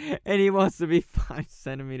younger, and he wants to be 5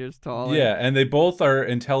 centimeters taller. Yeah, and they both are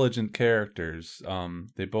intelligent characters.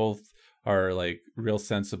 They both are like real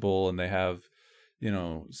sensible, and they have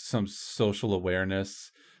some social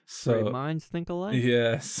awareness. So great minds think alike.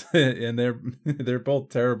 Yes, and they're both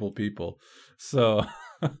terrible people. So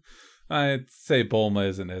I'd say Bulma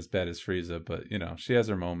isn't as bad as Frieza, but she has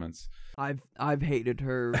her moments. I've hated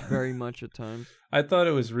her very much at times. I thought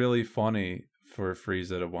it was really funny for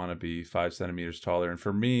Frieza to want to be 5 centimeters taller, and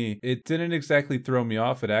for me, it didn't exactly throw me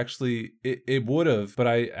off. It would have, but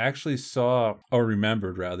I actually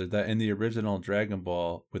remembered rather, that in the original Dragon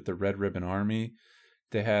Ball with the Red Ribbon Army,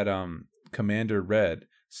 they had Commander Red.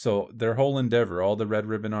 So their whole endeavor, all the Red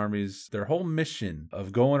Ribbon armies, their whole mission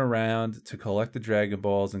of going around to collect the Dragon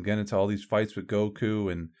Balls and get into all these fights with Goku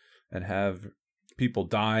and have people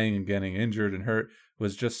dying and getting injured and hurt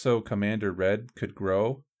was just so Commander Red could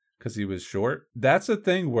grow because he was short. That's a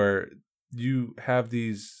thing where you have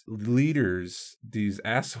these leaders, these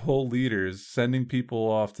asshole leaders, sending people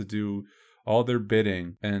off to do all their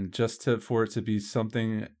bidding, and just for it to be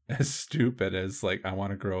something as stupid as like, I want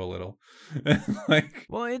to grow a little. Like,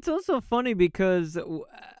 well, it's also funny because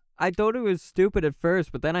I thought it was stupid at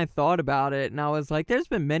first, but then I thought about it and I was like, there's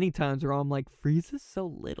been many times where I'm like, Frieza's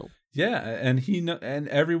so little. Yeah, and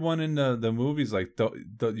everyone in the movies like,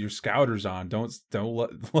 your scouter's on, don't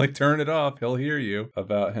like turn it off, he'll hear you,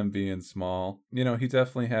 about him being small. You know, he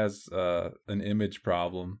definitely has an image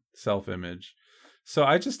problem, self-image. So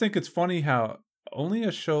I just think it's funny how only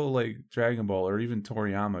a show like Dragon Ball or even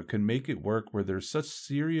Toriyama can make it work where there's such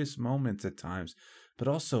serious moments at times, but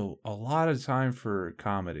also a lot of time for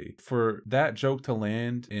comedy. For that joke to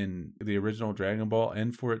land in the original Dragon Ball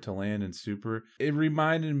and for it to land in Super, it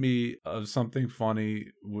reminded me of something funny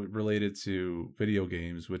related to video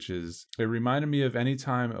games, which is, it reminded me of any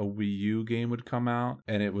time a Wii U game would come out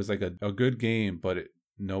and it was like a good game, but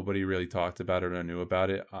nobody really talked about it or knew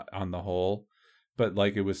about it on the whole. But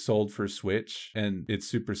like it was sold for Switch and it's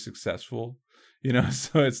super successful, you know,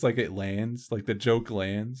 so it's like it lands, like the joke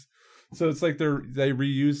lands. So it's like they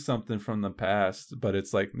reuse something from the past, but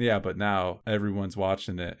it's like, yeah, but now everyone's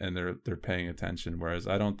watching it and they're paying attention. Whereas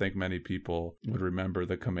I don't think many people would remember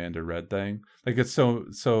the Commander Red thing. Like it's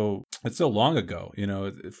so long ago, you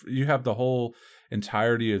know. If you have the whole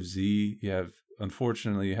entirety of Z,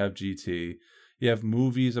 unfortunately you have GT. You have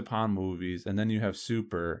movies upon movies, and then you have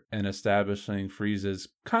Super, and establishing Frieza's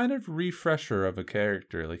kind of refresher of a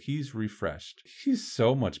character. Like, he's refreshed. He's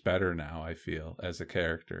so much better now, I feel, as a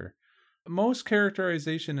character. Most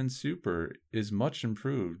characterization in Super is much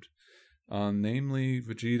improved, namely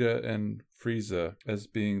Vegeta and Frieza as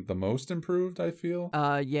being the most improved, I feel.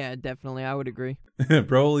 Yeah, definitely, I would agree.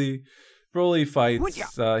 Broly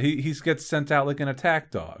fights, he gets sent out like an attack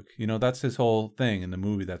dog. You know, that's his whole thing in the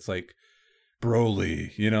movie. That's like,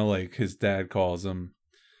 Broly, you know, like his dad calls him,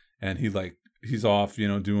 and he's off, you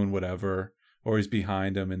know, doing whatever, or he's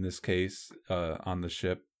behind him in this case, on the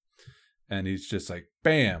ship, and he's just like,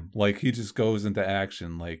 bam, like he just goes into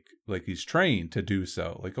action, like he's trained to do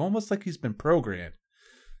so, like almost like he's been programmed,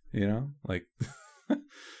 you know, like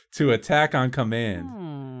to attack on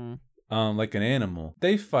command, like an animal.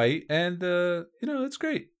 They fight, and you know, it's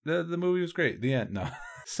great. The movie was great. The end, no.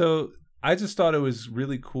 So I just thought it was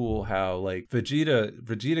really cool how like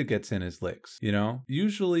Vegeta gets in his licks, you know?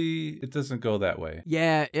 Usually it doesn't go that way.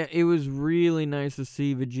 Yeah, it was really nice to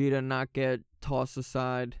see Vegeta not get tossed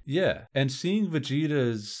aside. Yeah, and seeing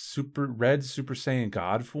Vegeta's Super Saiyan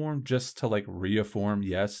God form just to like reaffirm,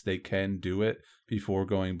 yes, they can do it before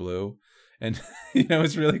going blue. And, you know,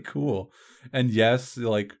 it's really cool. And yes,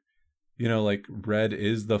 like, you know, like red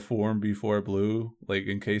is the form before blue, like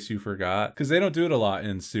in case you forgot. Because they don't do it a lot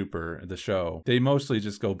in Super, the show. They mostly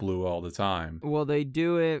just go blue all the time. Well, they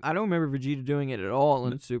do it. I don't remember Vegeta doing it at all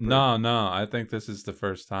in Super. No, I think this is the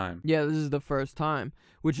first time. Yeah, this is the first time,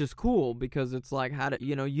 which is cool because it's like,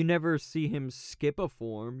 you never see him skip a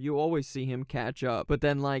form. You always see him catch up. But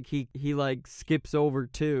then like he like skips over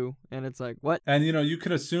two, and it's like, what? And you know, you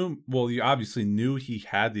can assume, well, you obviously knew he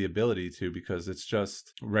had the ability to because it's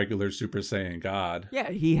just regular Super Saiyan God. Yeah,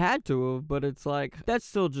 he had to have, but it's like, that's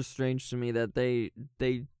still just strange to me that they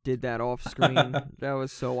did that off screen. That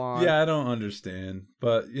was so odd. Yeah, I don't understand,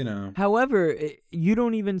 but you know. However, you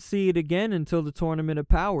don't even see it again until the Tournament of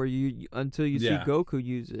Power. Until you see Goku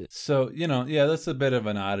use it. So, you know, yeah, that's a bit of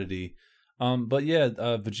an oddity. But yeah,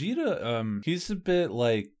 Vegeta, he's a bit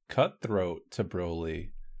like cutthroat to Broly.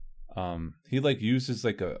 He like uses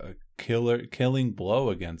like a killing blow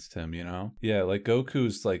against him, you know? Yeah, like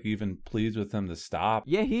Goku's like even pleased with him to stop.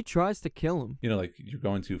 Yeah, he tries to kill him. You know, like you're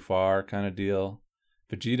going too far kind of deal.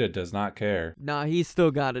 Vegeta does not care. Nah, he's still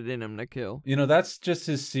got it in him to kill. You know, that's just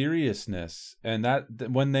his seriousness. And that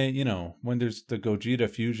when they, you know, when there's the Gogeta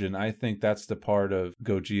fusion, I think that's the part of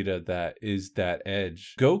Gogeta that is that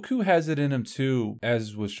edge. Goku has it in him too,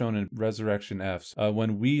 as was shown in Resurrection F's.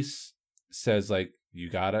 When Whis says like, you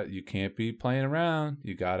can't be playing around.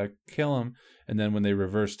 You gotta kill him. And then when they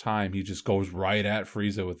reverse time, he just goes right at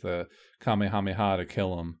Frieza with a Kamehameha to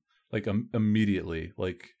kill him. Like immediately.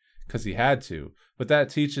 Like, because he had to. But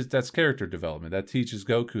that's character development. That teaches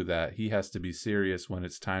Goku that he has to be serious when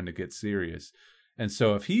it's time to get serious. And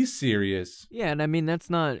so if he's serious... Yeah, and I mean, it's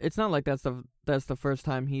not like that's the first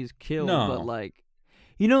time he's killed, but like...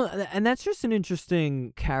 You know, and that's just an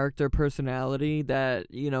interesting character personality that,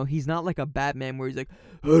 he's not like a Batman where he's like,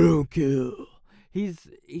 I don't kill.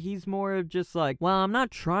 He's more of just like, well, I'm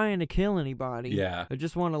not trying to kill anybody. Yeah. I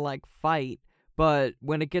just want to like fight. But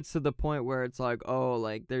when it gets to the point where it's like, oh,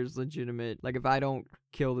 like there's legitimate, like if I don't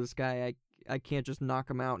kill this guy, I can't just knock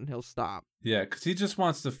him out and he'll stop. Yeah, because he just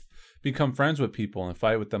wants to become friends with people and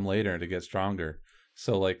fight with them later to get stronger.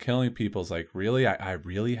 So, like, killing people's like, really? I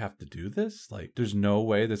really have to do this? Like, there's no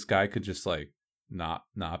way this guy could just, like, not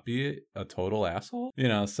be a total asshole?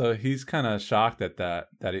 So he's kind of shocked at that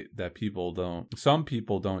some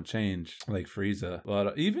people don't change, like Frieza.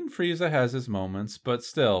 But even Frieza has his moments, but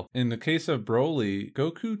still, in the case of Broly,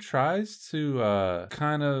 Goku tries to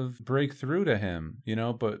kind of break through to him,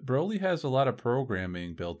 but Broly has a lot of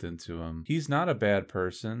programming built into him. He's not a bad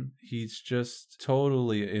person. He's just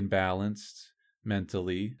totally imbalanced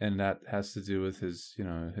mentally, and that has to do with his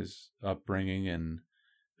upbringing and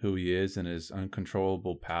who he is and his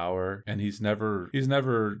uncontrollable power. And he's never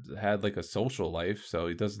had like a social life, so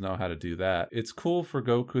he doesn't know how to do that. It's cool for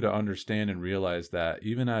Goku to understand and realize that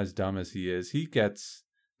even as dumb as he is, he gets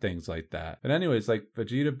things like that. But anyways, like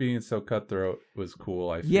Vegeta being so cutthroat was cool,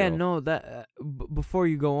 I feel. Yeah, no, that before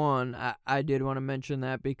you go on, I did want to mention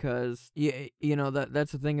that because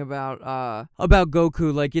that's the thing about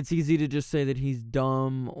Goku. Like, it's easy to just say that he's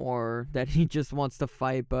dumb or that he just wants to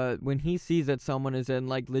fight, but when he sees that someone is in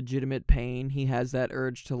like legitimate pain, he has that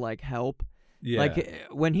urge to like help. Yeah. Like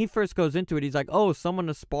when he first goes into it, he's like, oh, someone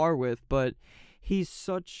to spar with, but he's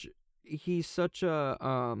such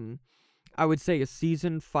a I would say a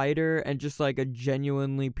seasoned fighter and just like a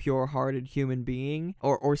genuinely pure-hearted human being,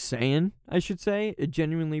 or Saiyan, I should say, a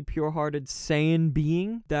genuinely pure-hearted Saiyan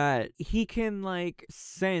being, that he can like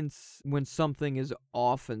sense when something is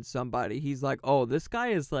off in somebody. He's like, oh, this guy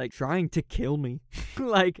is like trying to kill me.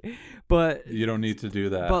 Like, but you don't need to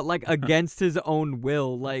do that. But like against his own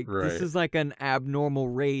will, like right. This is like an abnormal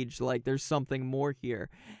rage, like there's something more here.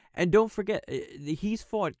 And don't forget, he's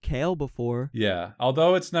fought Kale before. Yeah,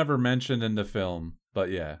 although it's never mentioned in the film,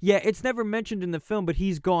 but yeah. Yeah, it's never mentioned in the film, but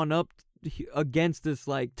he's gone up against this,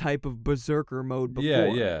 like, type of berserker mode before.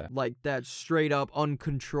 Yeah. Like, that straight up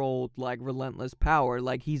uncontrolled, like, relentless power.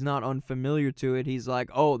 Like, he's not unfamiliar to it. He's like,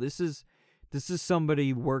 oh, this is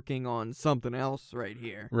somebody working on something else right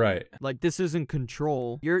here. Right. Like, this isn't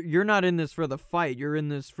control. You're not in this for the fight. You're in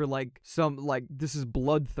this for this is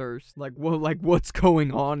bloodthirst. Like, what's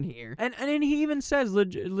going on here? And then he even says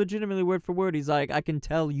legitimately word for word, he's like, I can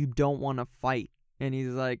tell you don't want to fight. And he's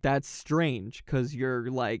like, that's strange because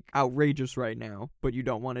you're like outrageous right now, but you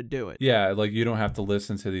don't want to do it. Yeah, like you don't have to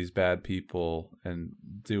listen to these bad people and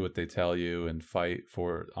do what they tell you and fight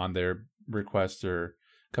on their request or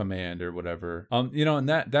command or whatever. And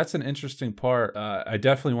that's an interesting part I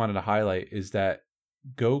definitely wanted to highlight, is that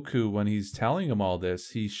Goku, when he's telling him all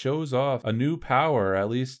this, he shows off a new power. At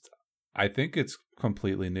least I think it's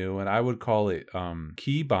completely new, and I would call it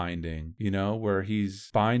key binding, where he's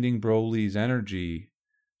binding Broly's energy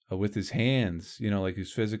with his hands, like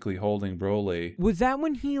he's physically holding Broly. Was that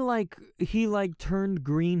when he turned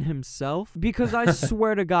green himself? Because I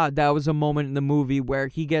swear to God, that was a moment in the movie where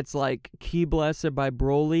he gets like key blasted by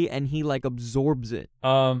Broly and he like absorbs it.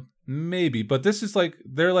 Maybe, but this is like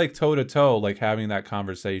they're like toe to toe, like having that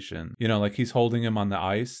conversation. Like he's holding him on the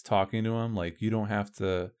ice, talking to him, like you don't have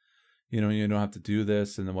to do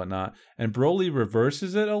this and whatnot. And Broly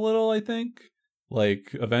reverses it a little, I think. Like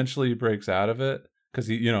eventually he breaks out of it. Because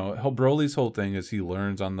Broly's whole thing is he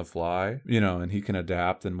learns on the fly, and he can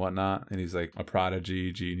adapt and whatnot. And he's like a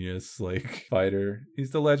prodigy, genius, like fighter.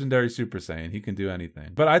 He's the legendary Super Saiyan. He can do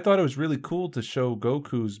anything. But I thought it was really cool to show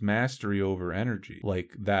Goku's mastery over energy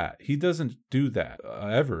like that. He doesn't do that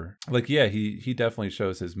ever. Like, yeah, he definitely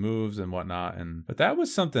shows his moves and whatnot. But that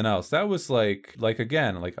was something else. That was like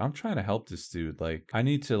again, like I'm trying to help this dude. Like I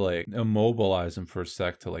need to like immobilize him for a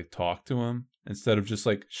sec to like talk to him. Instead of just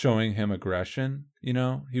like showing him aggression,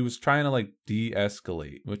 he was trying to like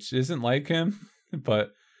de-escalate, which isn't like him,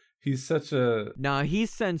 but he's such a... Nah, he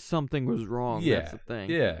sensed something was wrong. Yeah, that's the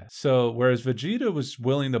thing. Yeah. So whereas Vegeta was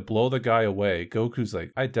willing to blow the guy away, Goku's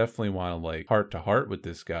like, I definitely want to like heart to heart with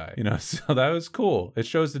this guy, so that was cool. It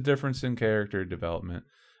shows the difference in character development.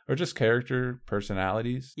 Or just character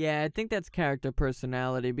personalities. Yeah, I think that's character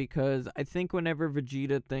personality, because I think whenever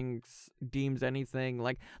Vegeta deems anything,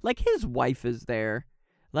 like his wife is there.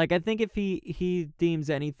 Like, I think if he deems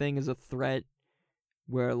anything as a threat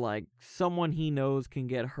where, like, someone he knows can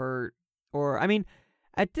get hurt, or, I mean,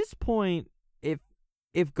 at this point, if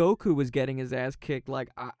Goku was getting his ass kicked, like,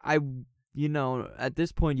 I at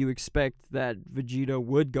this point you expect that Vegeta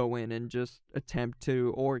would go in and just attempt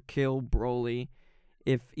to, or kill Broly,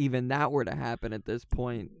 if even that were to happen at this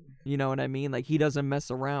point. You know what I mean? Like, he doesn't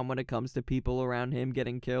mess around when it comes to people around him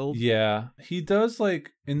getting killed. Yeah, he does,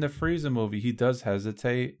 like, in the Frieza movie, he does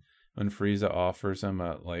hesitate when Frieza offers him,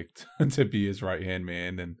 to be his right-hand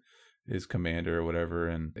man and his commander or whatever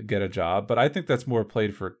and get a job. But I think that's more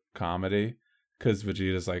played for comedy. Because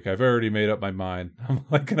Vegeta's like, I've already made up my mind. I'm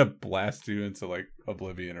like gonna blast you into like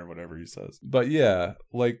oblivion or whatever he says. But yeah,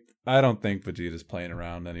 like I don't think Vegeta's playing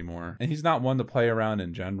around anymore. And he's not one to play around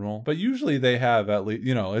in general. But usually they have at least,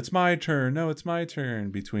 it's my turn. No, it's my turn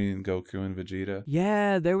between Goku and Vegeta.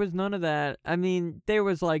 Yeah, there was none of that. I mean, there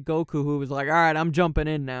was like Goku who was like, all right, I'm jumping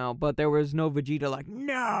in now. But there was no Vegeta like,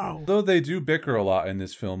 no. Though they do bicker a lot in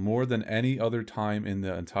this film, more than any other time in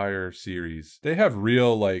the entire series. They have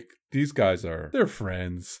real these guys they're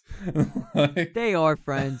friends. They are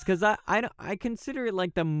friends, because I consider it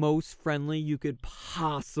like the most friendly you could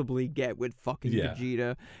possibly get with fucking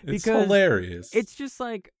Vegeta. It's hilarious. It's just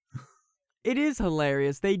like, it is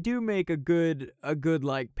hilarious. They do make a good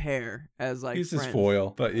like pair as like he's friends. His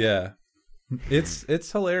foil, but yeah.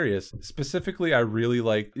 It's hilarious. Specifically, I really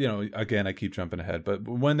like, again, I keep jumping ahead, but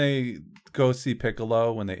when they go see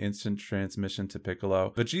Piccolo, when they instant transmission to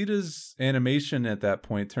Piccolo, Vegeta's animation at that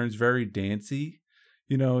point turns very dancey.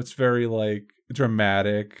 It's very like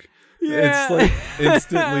dramatic. Yeah. It's like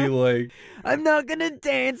instantly like, I'm not gonna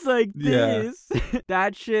dance like this. Yeah.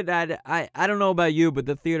 That shit, I don't know about you, but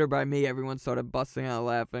the theater by me, everyone started busting out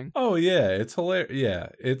laughing. Oh yeah, it's hilarious. Yeah,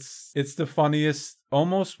 it's the funniest.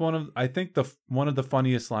 Almost one of the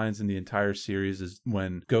funniest lines in the entire series is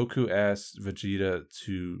when Goku asks Vegeta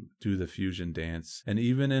to do the fusion dance, and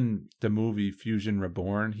even in the movie Fusion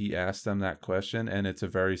Reborn, he asked them that question, and it's a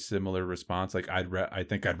very similar response. Like I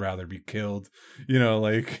think I'd rather be killed.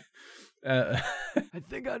 I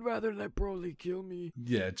think I'd rather let Broly kill me.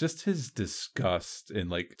 Yeah, just his disgust and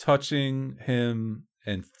like touching him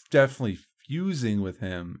and definitely fusing with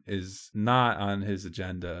him is not on his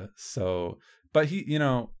agenda. So. But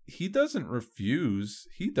he doesn't refuse.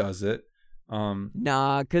 He does it.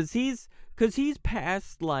 Nah, cause he's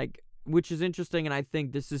past which is interesting, and I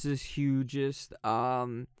think this is his hugest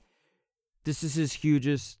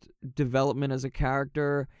development as a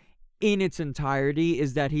character in its entirety,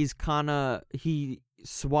 is that he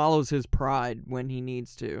swallows his pride when he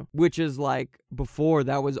needs to, which is like before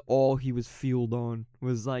that was all he was fueled on,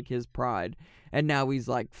 was like his pride. And now he's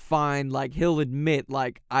like, fine, like he'll admit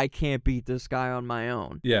like, I can't beat this guy on my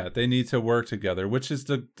own. Yeah, they need to work together, which is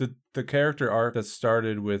the character arc that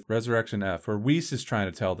started with Resurrection F, where Whis is trying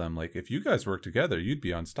to tell them, like, if you guys work together, you'd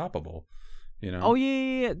be unstoppable. Oh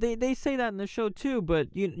yeah. They say that in the show too, but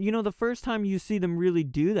the first time you see them really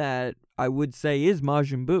do that, I would say, is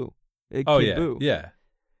Majin Buu. Kid Buu. Yeah.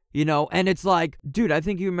 And it's like, dude, I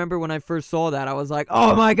think you remember when I first saw that, I was like,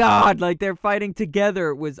 oh my god, like they're fighting together.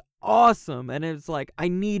 It was awesome. And it's like, I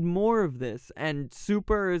need more of this. And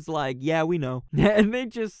Super is like, yeah, we know. And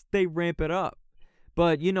they ramp it up.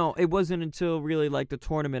 But, it wasn't until really like the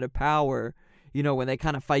Tournament of Power, when they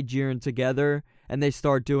kind of fight Jiren together and they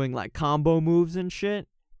start doing like combo moves and shit.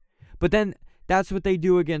 But then that's what they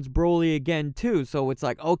do against Broly again too. So it's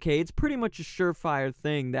like, okay, it's pretty much a surefire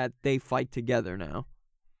thing that they fight together now.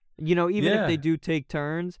 Even if they do take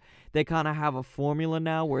turns, they kind of have a formula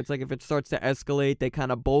now where it's like if it starts to escalate, they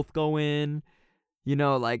kind of both go in.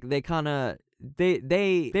 Like they kind of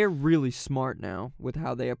they're really smart now with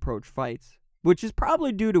how they approach fights, which is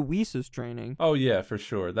probably due to Whis' training. Oh yeah, for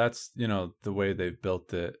sure. That's the way they've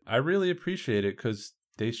built it. I really appreciate it because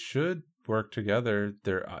they should work together.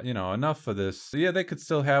 They're enough of this. So yeah, they could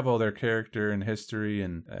still have all their character and history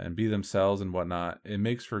and be themselves and whatnot. It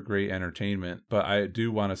makes for great entertainment, but I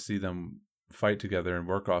do want to see them fight together and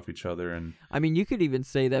work off each other. And I mean, you could even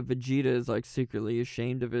say that Vegeta is like secretly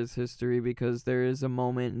ashamed of his history, because there is a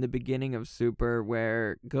moment in the beginning of Super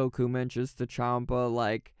where Goku mentions to Champa,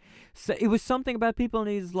 like, so it was something about people, and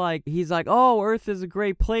he's like, oh, Earth is a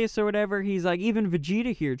great place or whatever. He's like, even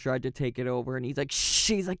Vegeta here tried to take it over, and he's like, shh,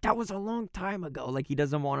 he's like, that was a long time ago. Like, he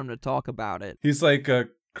doesn't want him to talk about it. He's like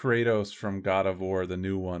Kratos from God of War, the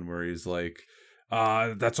new one, where he's like,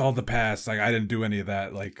 that's all the past. Like, I didn't do any of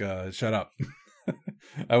that. Like, shut up.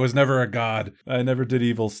 I was never a god. I never did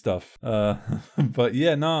evil stuff. But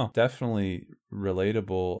yeah, no, definitely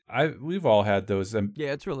relatable. We've all had those.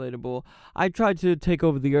 Yeah, it's relatable. I tried to take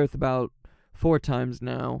over the Earth about 4 times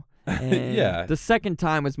now. And yeah. The second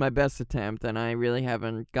time was my best attempt, and I really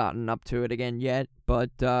haven't gotten up to it again yet. But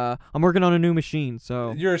I'm working on a new machine,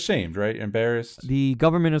 so... You're ashamed, right? Embarrassed? The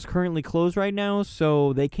government is currently closed right now,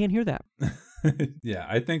 so they can't hear that. Yeah,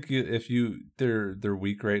 I think if they're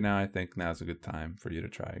weak right now, I think now's a good time for you to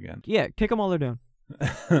try again. Yeah, kick them while they're down.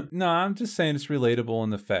 No, I'm just saying it's relatable in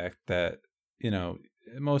the fact that,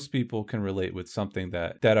 most people can relate with something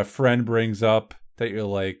that a friend brings up that you're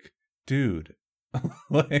like, dude,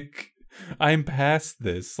 like, I'm past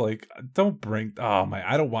this. Like, don't bring,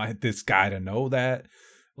 I don't want this guy to know that.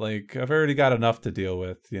 Like, I've already got enough to deal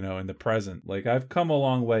with, in the present. Like, I've come a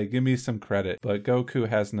long way. Give me some credit. But Goku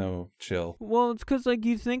has no chill. Well, it's because, like,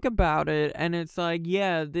 you think about it, and it's like,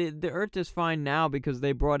 yeah, the Earth is fine now because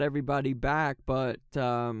they brought everybody back, but,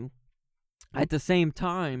 at the same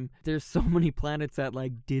time, there's so many planets that,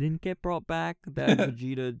 like, didn't get brought back that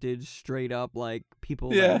Vegeta did straight up, like, people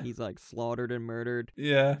that he's, like, slaughtered and murdered.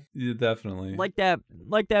 Yeah, definitely. Like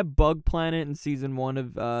that bug planet in season 1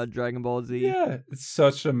 of Dragon Ball Z. Yeah, it's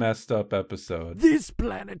such a messed up episode. This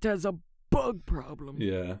planet has a bug problem.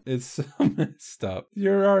 Yeah, it's so messed up.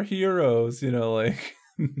 You're our heroes, like,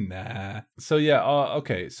 nah. So, yeah,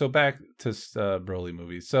 okay, so back to Broly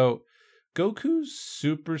movie. So, Goku's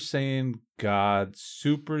Super Saiyan God,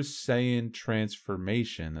 Super Saiyan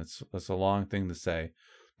transformation. That's a long thing to say.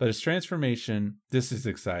 But his transformation, this is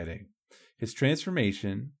exciting. His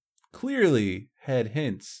transformation clearly had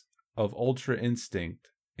hints of Ultra Instinct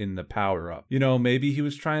in the power-up. Maybe he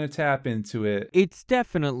was trying to tap into it. It's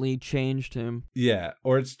definitely changed him. Yeah,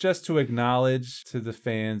 or it's just to acknowledge to the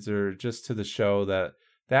fans or just to the show that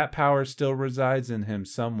power still resides in him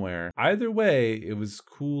somewhere. Either way, it was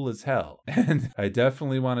cool as hell. And I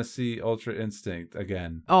definitely want to see Ultra Instinct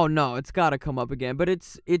again. Oh no, it's got to come up again. But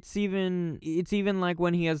it's even like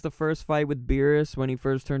when he has the first fight with Beerus when he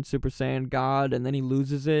first turns Super Saiyan God and then he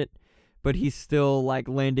loses it, but he's still like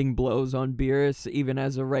landing blows on Beerus even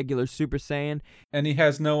as a regular Super Saiyan. And he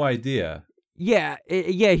has no idea. Yeah,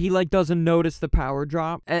 he like doesn't notice the power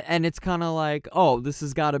drop, and it's kind of like, oh, this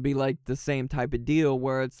has got to be like the same type of deal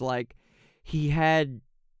where it's like he had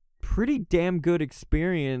pretty damn good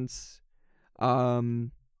experience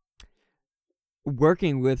working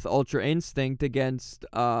with Ultra Instinct against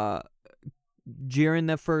Jiren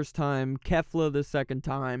the first time, Kefla the second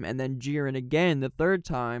time, and then Jiren again the third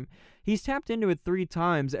time. He's tapped into it 3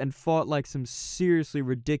 times and fought like some seriously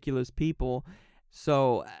ridiculous people.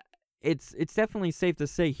 So it's definitely safe to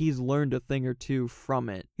say he's learned a thing or two from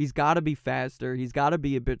it. He's got to be faster. He's got to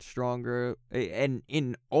be a bit stronger, and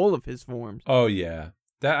in all of his forms. Oh yeah,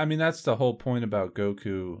 that's the whole point about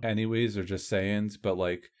Goku. Anyways, or just Saiyans, but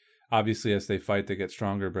like obviously as they fight, they get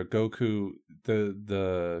stronger. But Goku,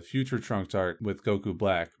 the Future Trunks arc with Goku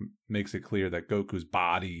Black makes it clear that Goku's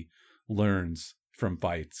body learns from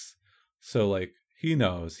fights. So like, he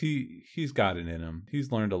knows. He's got it in him.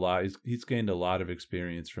 He's learned a lot. He's gained a lot of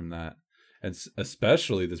experience from that. And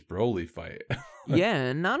especially this Broly fight. Yeah,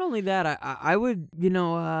 and not only that, I would,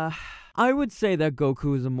 I would say that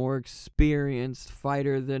Goku is a more experienced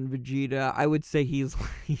fighter than Vegeta. I would say he's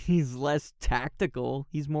less tactical.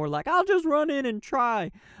 He's more like, I'll just run in and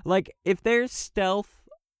try. Like, if there's stealth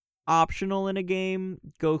optional in a game,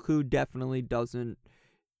 Goku definitely doesn't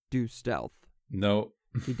do stealth. No.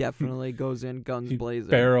 He definitely goes in guns blazing.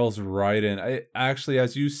 Barrels right in. I actually,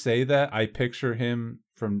 as you say that, I picture him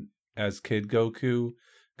as Kid Goku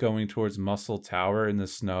going towards Muscle Tower in the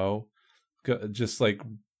snow, just like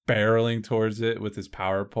barreling towards it with his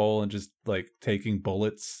power pole and just like taking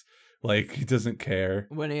bullets. Like, he doesn't care.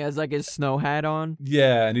 When he has like his snow hat on?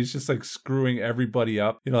 Yeah, and he's just like screwing everybody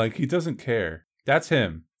up. Like, he doesn't care. That's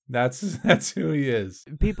him. That's who he is.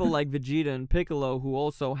 People like Vegeta and Piccolo, who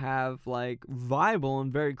also have like viable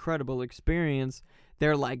and very credible experience,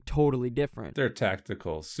 they're like totally different. They're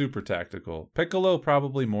tactical, super tactical. Piccolo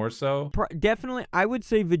probably more so. Definitely, I would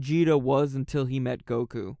say Vegeta was until he met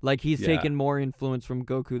Goku. Like, he's taken more influence from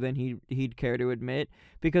Goku than he'd care to admit.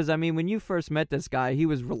 Because I mean, when you first met this guy, he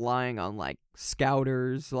was relying on like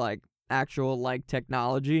scouters, like actual like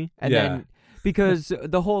technology, and then because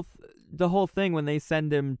the whole thing when they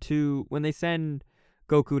send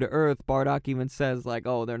Goku to Earth, Bardock even says like,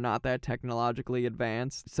 oh, they're not that technologically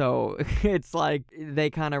advanced. So it's like they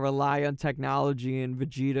kind of rely on technology, and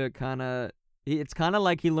Vegeta it's kind of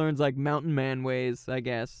like he learns like mountain man ways, I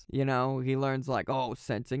guess. He learns like, oh,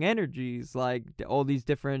 sensing energies, like all these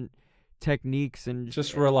different techniques and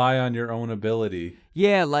just rely on your own ability.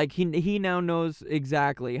 Yeah, like he now knows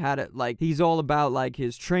exactly how to, like, he's all about like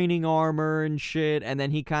his training armor and shit, and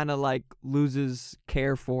then he kind of like loses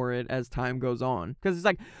care for it as time goes on, because it's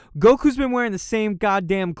like Goku's been wearing the same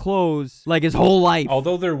goddamn clothes like his whole life,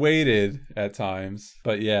 although they're weighted at times.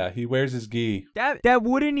 But yeah, he wears his gi. That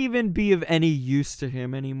wouldn't even be of any use to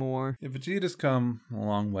him anymore. Yeah, Vegeta's come a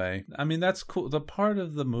long way. I mean, that's cool. The part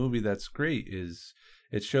of the movie that's great is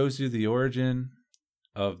it shows you the origin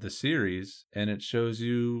of the series, and it shows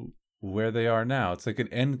you where they are now. It's like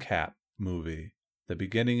an end cap movie the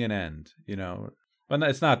beginning and end, you know. But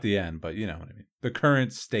it's not the end, but you know what I mean. The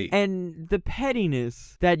current state. And the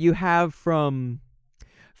pettiness that you have from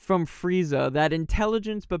Frieza, that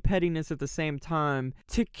intelligence but pettiness at the same time,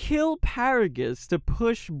 to kill Paragus, to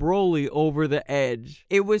push Broly over the edge.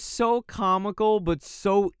 It was so comical but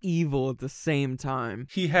so evil at the same time.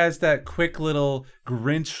 He has that quick little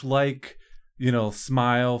Grinch-like, you know,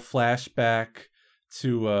 smile flashback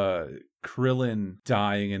to Krillin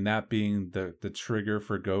dying and that being the trigger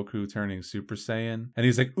for Goku turning Super Saiyan. And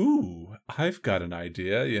he's like, ooh, I've got an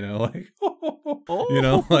idea, you know, like, you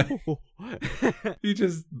know, like he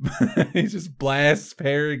just blasts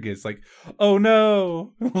Paragus like, oh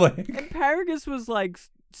no. Like, and Paragus was like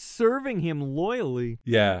serving him loyally.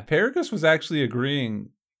 Yeah, Paragus was actually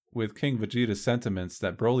agreeing with King Vegeta's sentiments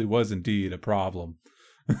that Broly was indeed a problem.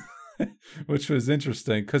 Which was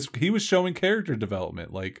interesting because he was showing character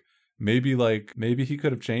development. Maybe he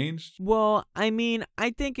could have changed. Well, I mean, I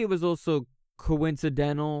think it was also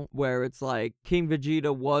coincidental where it's like King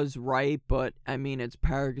Vegeta was right, but I mean, it's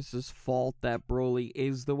Paragus's fault that Broly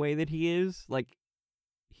is the way that he is. Like,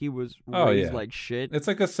 he was raised like shit. It's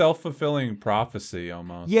like a self-fulfilling prophecy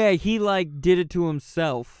almost. Yeah, he like did it to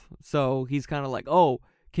himself. So he's kind of like, oh,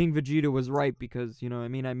 King Vegeta was right because, you know, I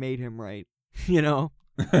mean, I made him right, you know?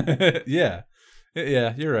 Yeah,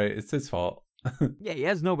 you're right. It's his fault. Yeah, he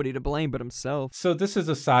has nobody to blame but himself. So this is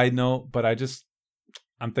a side note, but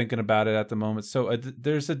I'm thinking about it at the moment. So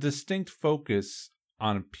there's a distinct focus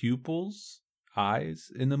on pupils'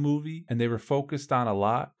 eyes in the movie, and they were focused on a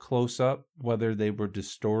lot close up, whether they were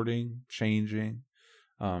distorting, changing,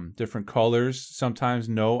 different colors, sometimes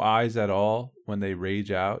no eyes at all when they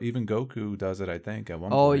rage out. Even Goku does it, I think, at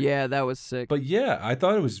one point. Oh, yeah, that was sick. But yeah, I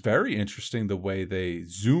thought it was very interesting the way they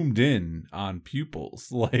zoomed in on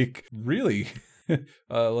pupils. Like, really,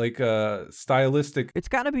 stylistic. It's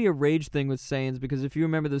got to be a rage thing with Saiyans, because if you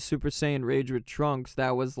remember the Super Saiyan rage with Trunks,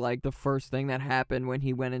 that was like the first thing that happened when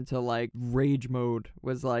he went into like rage mode,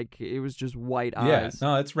 was like, it was just white eyes. Yeah,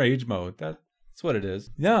 no, it's rage mode. That's what it is.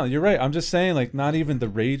 No, you're right. I'm just saying, like, not even the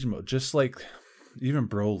rage mode, just like even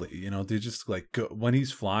Broly, you know, they just like go, when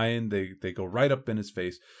he's flying, they go right up in his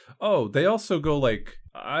face. Oh, they also go like,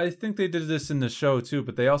 I think they did this in the show too,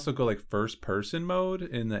 but they also go like first person mode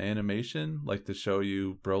in the animation, like to show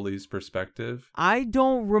you Broly's perspective. I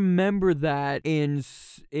don't remember that in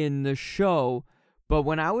the show, but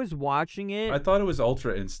when I was watching it, I thought it was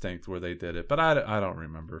Ultra Instinct where they did it, but I don't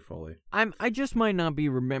remember fully. I just might not be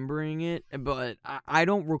remembering it, but I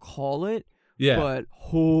don't recall it. Yeah. But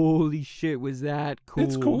holy shit, was that cool,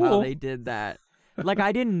 it's cool how they did that. Like,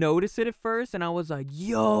 I didn't notice it at first, and I was like,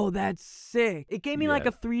 yo, that's sick. It gave me like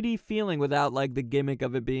a 3D feeling without like the gimmick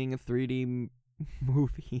of it being a 3D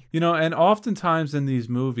movie. You know, and oftentimes in these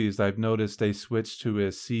movies, I've noticed they switch to a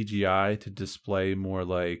CGI to display more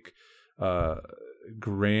like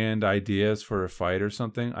grand ideas for a fight or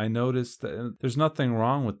something. I noticed that there's nothing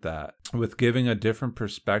wrong with that, with giving a different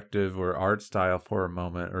perspective or art style for a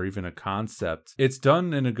moment, or even a concept. It's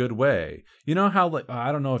done in a good way. You know how, like,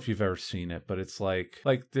 I don't know if you've ever seen it, but it's like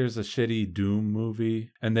there's a shitty Doom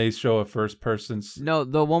movie and they show a first person's. No,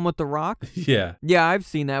 the one with The Rock? Yeah. Yeah, I've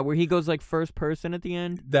seen that, where he goes like first person at the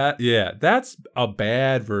end. That's a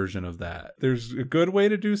bad version of that. There's a good way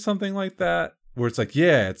to do something like that, where it's like,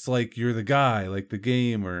 yeah, it's like you're the guy, like the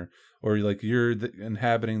game, or like you're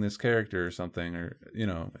inhabiting this character or something, or, you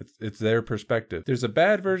know, it's their perspective. There's a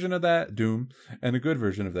bad version of that, Doom, and a good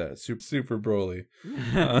version of that, Super Broly.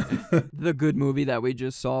 The good movie that we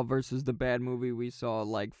just saw versus the bad movie we saw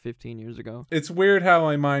like 15 years ago. It's weird how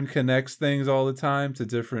my mind connects things all the time to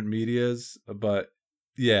different medias, but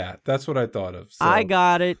yeah, that's what I thought of. So, I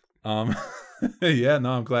got it. Yeah,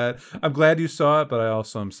 no, I'm glad you saw it, but I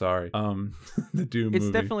also am sorry. The Doom movie.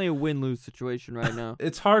 It's definitely a win-lose situation right now.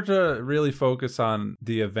 It's hard to really focus on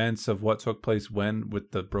the events of what took place when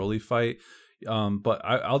with the Broly fight. But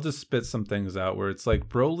I'll just spit some things out where it's like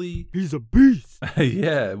Broly, he's a beast.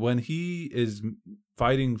 Yeah, when he is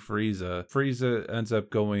fighting Frieza ends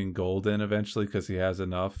up going golden eventually because he has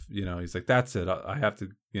enough. You know, he's like, that's it. I have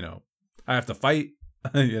to fight.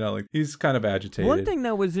 You know, like, he's kind of agitated. One thing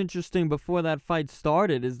that was interesting before that fight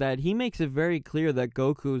started is that he makes it very clear that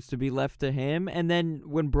Goku is to be left to him, and then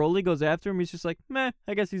when Broly goes after him, he's just like, meh,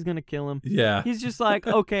 I guess he's gonna kill him. Yeah. He's just like,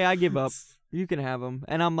 okay, I give up. You can have him.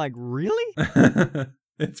 And I'm like, really?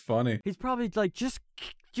 It's funny. He's probably like, just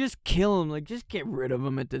kill him. Like, just get rid of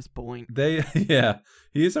him at this point.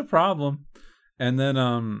 He's a problem. And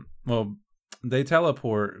then, they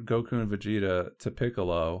teleport Goku and Vegeta to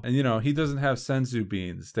Piccolo. And, you know, he doesn't have Senzu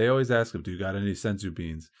beans. They always ask him, do you got any Senzu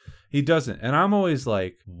beans? He doesn't. And I'm always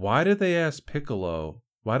like, why did they ask Piccolo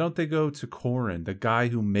Why don't they go to Korin, the guy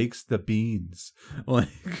who makes the beans?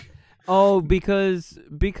 Like, Oh, because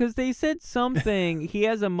they said something. He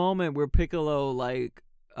has a moment where Piccolo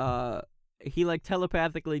he like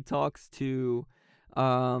telepathically talks to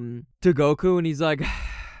Goku, and he's like,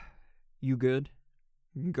 "You good?"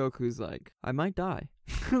 And Goku's like, "I might die."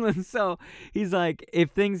 And so he's like,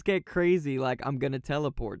 "If things get crazy, like I'm gonna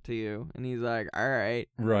teleport to you." And he's like, "All right."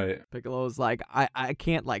 right. Piccolo's like, I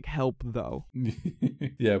can't like help though.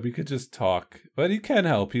 Yeah, we could just talk. But he can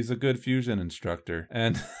help. He's a good fusion instructor.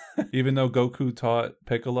 And even though Goku taught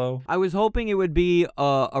Piccolo, I was hoping it would be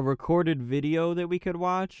a recorded video that we could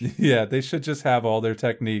watch. yeah, they should just have all their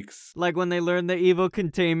techniques. Like when they learn the evil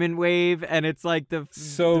containment wave, and it's like the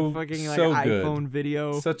fucking like so iPhone good.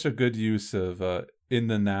 video. Such a good use of in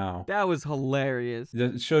the now. That was hilarious.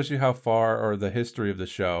 It shows you how far, or the history of the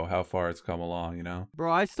show, how far it's come along, you know?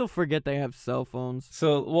 Bro, I still forget they have cell phones.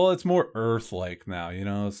 So, well, it's more Earth-like now, you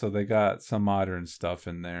know? So they got some modern stuff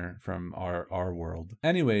in there from our world.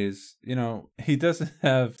 Anyways, you know, he doesn't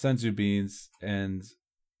have senzu beans, and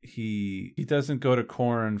he doesn't go to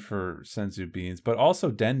Korin for senzu beans, but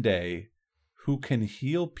also Dende, who can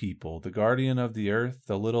heal people, the guardian of the earth,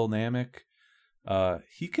 the little Namek,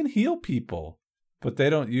 he can heal people. But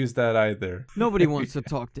they don't use that either. Nobody wants to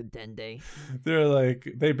talk to Dende. They're like,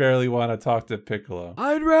 they barely want to talk to Piccolo.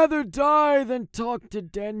 I'd rather die than talk to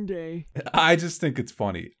Dende. I just think it's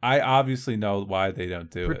funny. I obviously know why they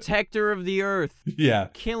don't do Protector of the earth. it. Yeah.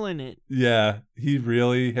 Killing it. Yeah. He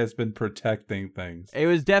really has been protecting things. It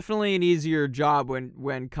was definitely an easier job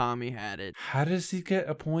when Kami had it. How does he get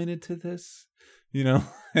appointed to this? You know,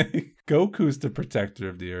 Goku's the protector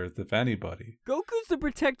of the earth, if anybody. Goku's the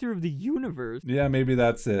protector of the universe. Yeah, maybe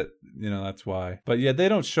that's it. You know, that's why. But yeah, they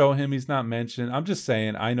don't show him. He's not mentioned. I'm just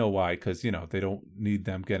saying, I know why, because, you know, they don't need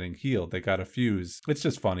them getting healed. They got a fuse. It's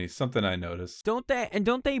just funny. Something I noticed. Don't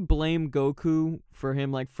they blame Goku for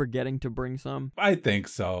him, like, forgetting to bring some? I think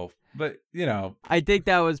so. But, you know. I think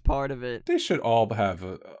that was part of it. They should all have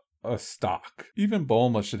a stock. Even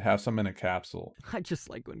Bulma should have some in a capsule. I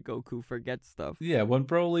just like when Goku forgets stuff. Yeah, when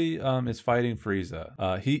Broly is fighting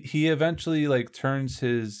Frieza, he eventually like turns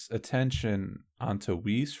his attention onto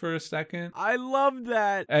Whis for a second. I love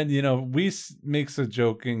that. And you know, Whis makes a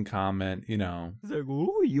joking comment, you know. He's like,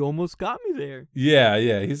 "Ooh, you almost got me there."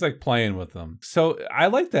 Yeah, he's like playing with them. So I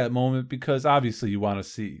like that moment because obviously you want to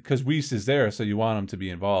see, because Whis is there, so you want him to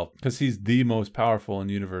be involved because he's the most powerful in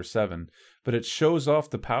Universe 7. But it shows off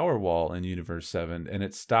the power wall in Universe 7, and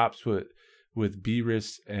it stops with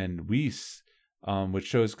Beerus and Whis, which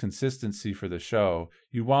shows consistency for the show.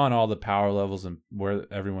 You want all the power levels and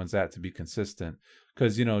where everyone's at to be consistent.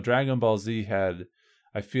 Because, you know, Dragon Ball Z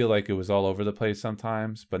I feel like it was all over the place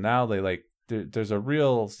sometimes, but now they like, there's a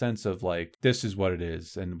real sense of like, this is what it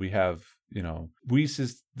is. And we have, you know, Whis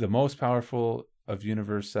is the most powerful of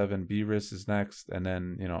Universe 7, Beerus is next, and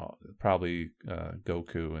then, you know, probably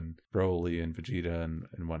Goku and Broly and Vegeta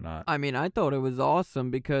and whatnot. I mean, I thought it was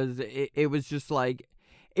awesome because it was just like,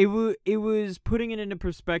 it was putting it into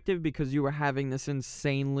perspective because you were having this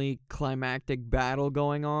insanely climactic battle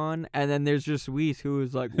going on, and then there's just Whis who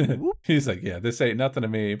is like, whoop. He's like, yeah, this ain't nothing to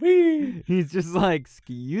me. Whee! He's just like,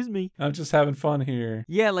 excuse me. I'm just having fun here.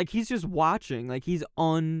 Yeah, like he's just watching, like he's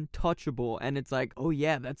untouchable, and it's like, oh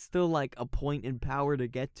yeah, that's still like a point in power to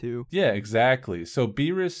get to. Yeah, exactly. So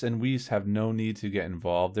Beerus and Whis have no need to get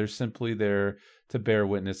involved. They're simply there to bear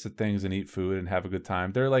witness to things and eat food and have a good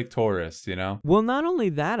time. They're like tourists, you know? Well, not only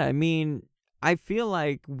that, I mean, I feel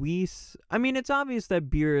like Whis, I mean, it's obvious that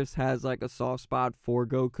Beerus has like a soft spot for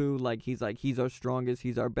Goku. Like he's our strongest,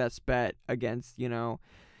 he's our best bet against, you know,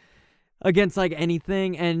 against like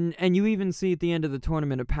anything. And you even see at the end of the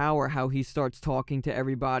Tournament of Power how he starts talking to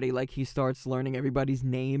everybody, like he starts learning everybody's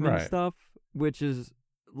name and stuff, which is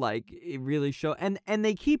like, it really show, and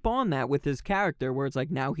they keep on that with his character where it's like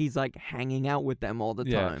now he's like hanging out with them all the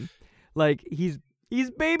time. Like he's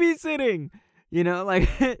babysitting, you know, like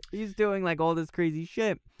he's doing like all this crazy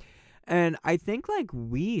shit. And I think like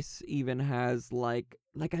Whis even has like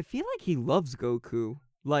I feel like he loves Goku.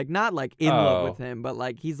 Like, not like in love with him, but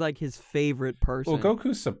like he's like his favorite person. Well,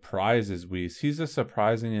 Goku surprises Whis. He's a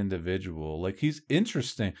surprising individual. Like, he's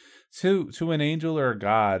interesting to an angel or a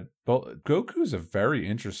god. But Goku's a very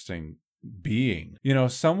interesting being. You know,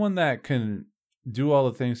 someone that can do all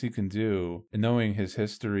the things he can do, and knowing his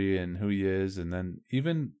history and who he is, and then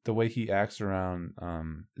even the way he acts around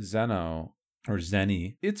Zeno. Or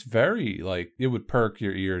Zenny, it's very, like, it would perk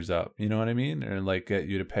your ears up, you know what I mean? Or, like, get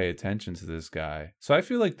you to pay attention to this guy. So I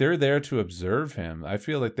feel like they're there to observe him. I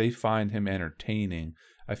feel like they find him entertaining.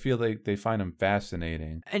 I feel like they find him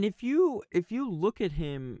fascinating. And if you look at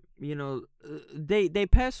him, they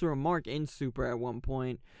pass a remark in Super at one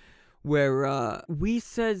point where Whis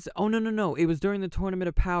says, oh no, it was during the Tournament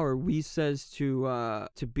of Power. Whis says to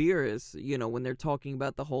Beerus, when they're talking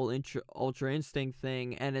about the whole Ultra Instinct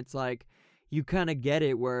thing, and it's like you kind of get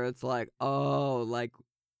it where it's like, oh, like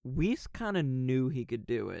Whis kind of knew he could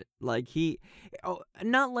do it. Like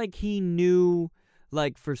not like he knew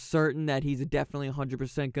like for certain that he's definitely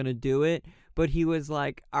 100% gonna do it, but he was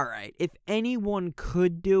like, all right, if anyone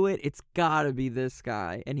could do it, it's gotta be this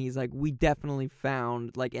guy. And he's like, we definitely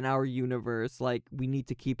found, like, in our universe, like, we need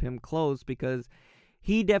to keep him close because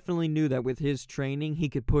he definitely knew that with his training, he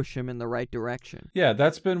could push him in the right direction. Yeah,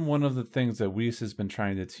 that's been one of the things that Whis has been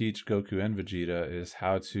trying to teach Goku and Vegeta, is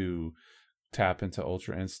how to tap into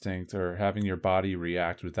Ultra Instinct, or having your body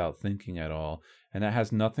react without thinking at all. And that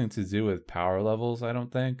has nothing to do with power levels, I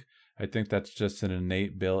don't think. I think that's just an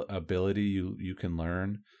innate ability you can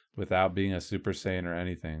learn without being a Super Saiyan or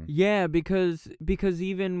anything. Yeah, because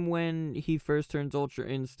even when he first turns Ultra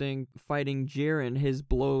Instinct fighting Jiren, his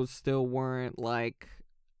blows still weren't like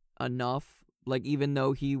enough. Like, even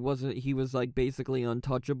though he was like basically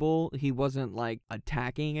untouchable, he wasn't like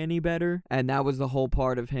attacking any better, and that was the whole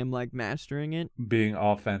part of him like mastering it, being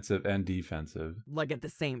offensive and defensive, like at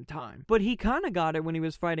the same time. But he kind of got it when he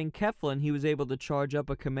was fighting Kefla, and he was able to charge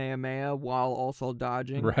up a Kamehameha while also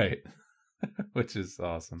dodging. Right. Which is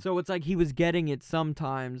awesome. So it's like he was getting it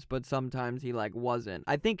sometimes, but sometimes he like wasn't.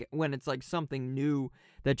 I think when it's like something new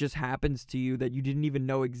that just happens to you that you didn't even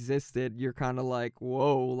know existed, you're kind of like,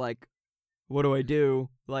 whoa, like, what do I do?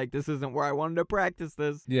 Like, this isn't where I wanted to practice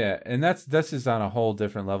this. Yeah, and this is on a whole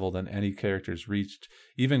different level than any character's reached.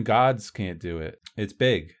 Even gods can't do it. It's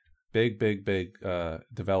big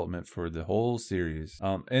development for the whole series.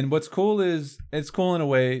 And what's cool is, it's cool in a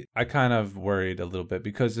way. I kind of worried a little bit,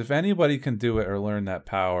 because if anybody can do it or learn that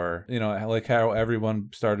power, like how everyone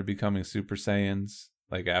started becoming Super Saiyans,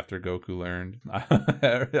 like after Goku learned,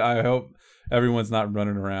 I hope everyone's not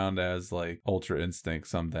running around as like Ultra Instinct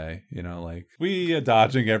someday, like we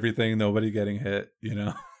dodging everything, nobody getting hit,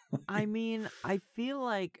 I mean, I feel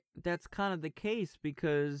like that's kind of the case,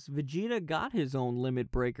 because Vegeta got his own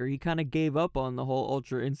limit breaker. He kind of gave up on the whole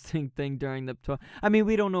Ultra Instinct thing during the... I mean,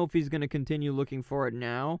 we don't know if he's going to continue looking for it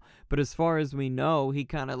now, but as far as we know, he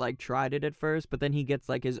kind of like tried it at first, but then he gets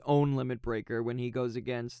like his own limit breaker when he goes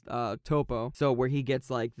against Toppo. So where he gets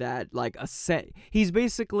like that, like he's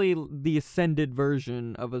basically the ascended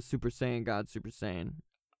version of a Super Saiyan God, Super Saiyan.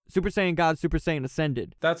 Super Saiyan God, Super Saiyan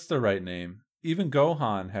Ascended. That's the right name. Even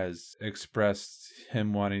Gohan has expressed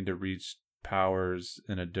him wanting to reach powers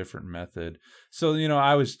in a different method. So,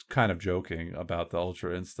 I was kind of joking about the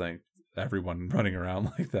Ultra Instinct, everyone running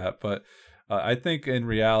around like that. But I think in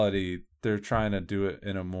reality, they're trying to do it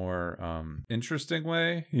in a more interesting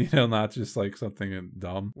way, not just like something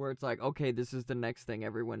dumb. Where it's like, okay, this is the next thing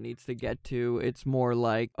everyone needs to get to. It's more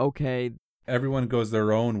like, okay, everyone goes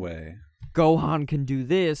their own way. Gohan can do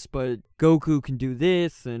this, but Goku can do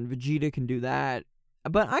this, and Vegeta can do that.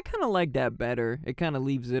 But I kind of like that better. It kind of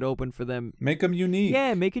leaves it open for them. Make them unique.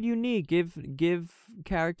 Yeah, make it unique. Give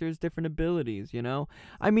characters different abilities,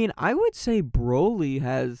 I mean, I would say Broly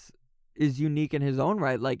is unique in his own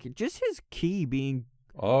right. Like, just his ki being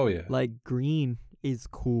like green is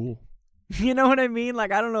cool. You know what I mean?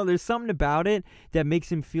 Like, I don't know, there's something about it that makes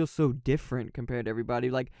him feel so different compared to everybody.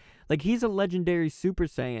 Like he's a legendary Super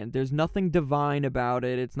Saiyan. There's nothing divine about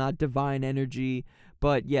it. It's not divine energy,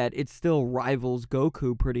 but yet it still rivals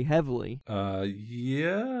Goku pretty heavily.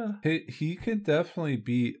 Yeah. He can definitely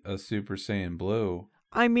beat a Super Saiyan Blue.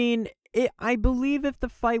 I mean, I believe if the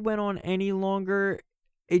fight went on any longer,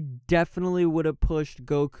 it definitely would have pushed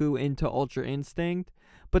Goku into Ultra Instinct.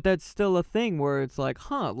 But that's still a thing where it's like,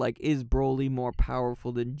 like, is Broly more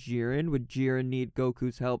powerful than Jiren? Would Jiren need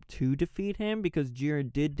Goku's help to defeat him? Because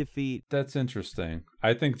Jiren did defeat... That's interesting.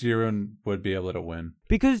 I think Jiren would be able to win.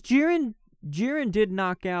 Because Jiren did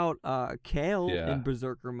knock out Kale in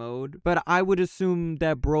Berserker mode, but I would assume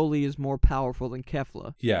that Broly is more powerful than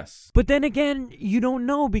Kefla. Yes. But then again, you don't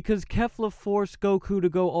know, because Kefla forced Goku to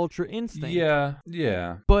go Ultra Instinct.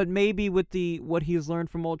 Yeah. But maybe with what he's learned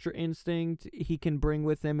from Ultra Instinct, he can bring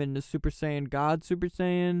with him into Super Saiyan God, Super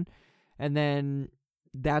Saiyan, and then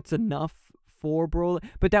that's enough for Broly.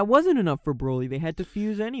 But that wasn't enough for Broly. They had to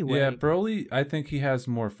fuse anyway. Yeah, Broly, I think he has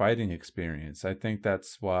more fighting experience. I think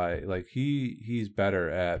that's why, like, he's better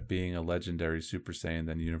at being a legendary Super Saiyan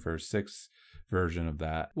than Universe 6 version of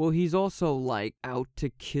that. Well, he's also, like, out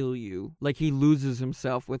to kill you. Like, he loses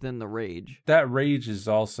himself within the rage. That rage is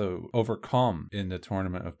also overcome in the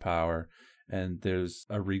Tournament of Power. and there's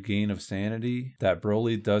a regain of sanity that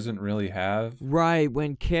Broly doesn't really have. Right,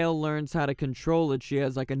 when Kale learns how to control it, she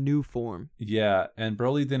has like a new form. Yeah, and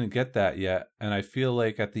Broly didn't get that yet, and I feel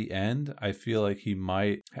like at the end, I feel like he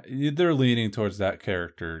might. They're leaning towards that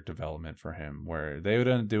character development for him, where they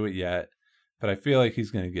wouldn't do it yet, but I feel like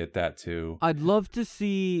he's going to get that too. I'd love to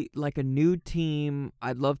see like a new team.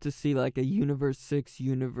 I'd love to see like a Universe 6,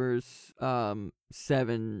 Universe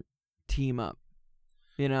 7 team up.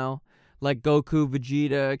 You know? Like Goku,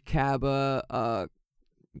 Vegeta, Kappa,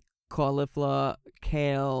 Caulifla,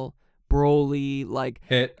 Kale, Broly, like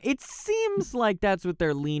Hit. it seems like that's what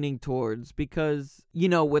they're leaning towards because, you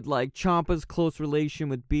know, with like Champa's close relation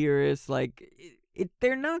with Beerus, like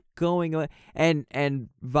they're not going away. And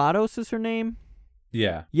Vados is her name?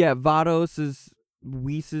 Yeah. Yeah, Vados is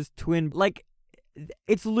Whis' twin. Like,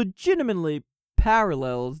 it's legitimately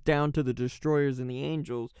parallels down to the Destroyers and the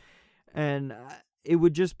Angels. And it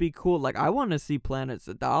would just be cool. Like, I want to see Planet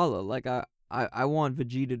Sadala. Like, I want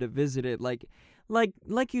Vegeta to visit it.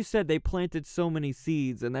 Like you said, they planted so many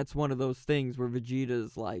seeds, and that's one of those things where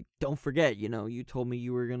Vegeta's like, don't forget, you know, you told me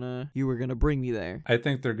you were gonna bring me there. I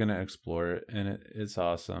think they're gonna explore it, and it's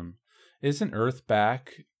awesome. Isn't Earth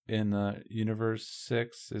back in Universe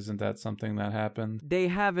 6? Isn't that something that happened? They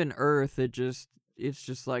have an Earth. It's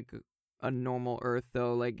just like a normal Earth,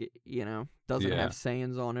 though. Like, you know, doesn't have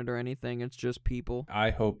Saiyans on it or anything. It's just people. I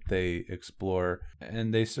hope they explore,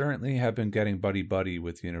 and they certainly have been getting buddy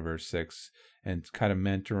with Universe 6 and kind of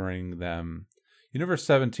mentoring them. Universe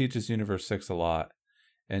 7 teaches Universe 6 a lot,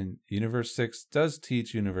 and Universe 6 does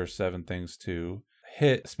teach Universe 7 things too.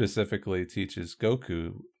 Hit specifically teaches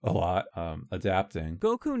Goku a lot, adapting.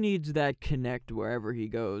 Goku needs that connect wherever he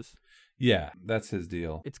goes. Yeah, that's his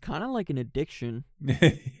deal. It's kind of like an addiction.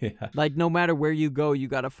 Yeah. Like, no matter where you go, you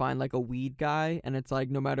got to find, like, a weed guy. And it's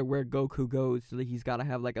like, no matter where Goku goes, he's got to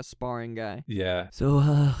have, like, a sparring guy. Yeah. So,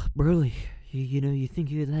 Broly, you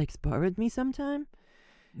think you'd, like, spar with me sometime?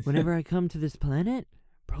 Whenever I come to this planet?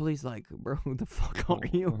 Broly's like, bro, who the fuck are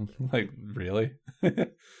you? Like, really?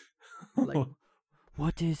 Like,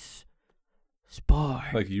 what is spar?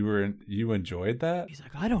 Like, you enjoyed that? He's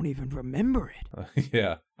like, I don't even remember it.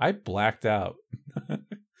 Yeah, I blacked out.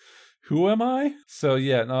 Who am I? So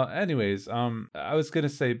yeah, no, anyways, I was gonna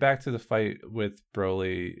say, back to the fight with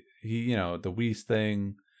Broly. He, you know, the Whis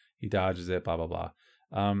thing, he dodges it, blah blah blah.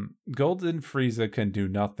 Golden Frieza can do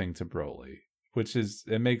nothing to Broly, which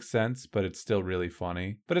it makes sense, but it's still really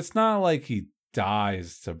funny. But it's not like he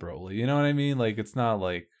dies to Broly, you know what I mean? Like, it's not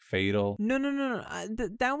like fatal. No.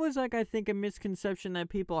 That was, like, I think a misconception that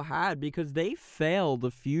people had because they failed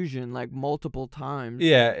the fusion, like, multiple times.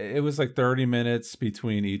 Yeah, it was like 30 minutes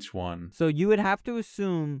between each one. So you would have to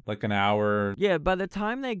assume... Like an hour. Yeah, by the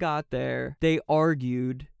time they got there, they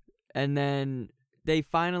argued, and then they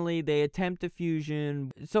attempt a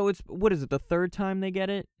fusion. So it's, what is it, the third time they get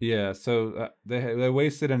it? Yeah, so they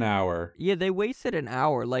wasted an hour. Yeah, they wasted an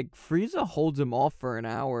hour. Like, Frieza holds him off for an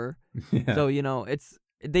hour. Yeah. So, you know,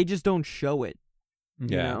 they just don't show it. Yeah.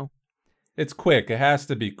 You know? It's quick. It has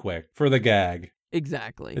to be quick for the gag.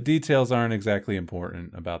 Exactly. The details aren't exactly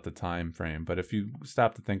important about the time frame, but if you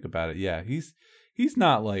stop to think about it, yeah, he's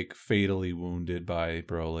not like fatally wounded by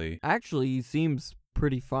Broly. Actually, he seems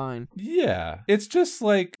pretty fine. Yeah. It's just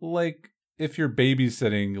like if you're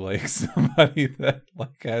babysitting like somebody that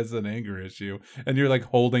like has an anger issue and you're like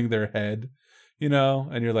holding their head, you know,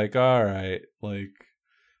 and you're like, all right, like,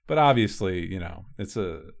 but obviously, you know,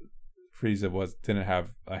 Frieza didn't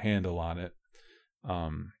have a handle on it.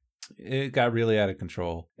 It got really out of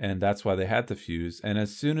control, and that's why they had to fuse. And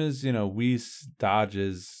as soon as, you know, Whis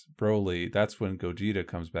dodges Broly, that's when Gogeta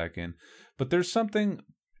comes back in. But there's something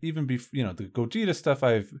even before, you know, the Gogeta stuff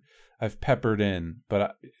I've peppered in,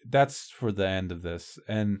 but that's for the end of this.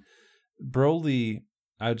 And Broly,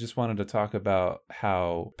 I just wanted to talk about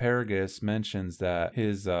how Paragus mentions that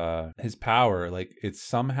his power, like, it's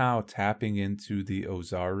somehow tapping into the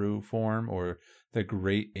Ozaru form or the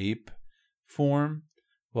Great Ape form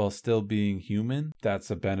while still being human.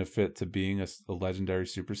 That's a benefit to being a legendary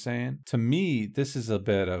Super Saiyan. To me, this is a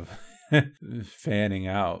bit of fanning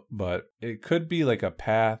out, but it could be like a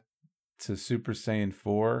path to Super Saiyan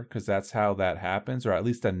 4, because that's how that happens, or at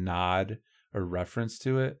least a nod or reference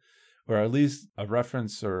to it, or at least a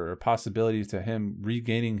reference or a possibility to him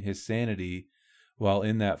regaining his sanity while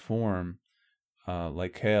in that form,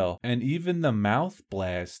 like Kale. And even the mouth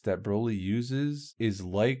blast that Broly uses is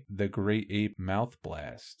like the Great Ape mouth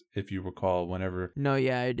blast, if you recall, whenever... No,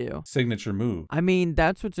 yeah, I do. Signature move. I mean,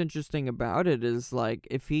 that's what's interesting about it is, like,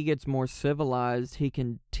 if he gets more civilized, he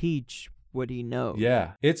can teach what he knows.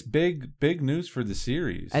 Yeah, it's big news for the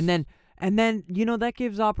series. And And then, that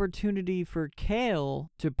gives opportunity for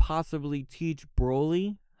Kale to possibly teach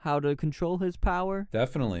Broly how to control his power.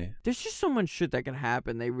 Definitely. There's just so much shit that can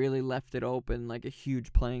happen. They really left it open, like a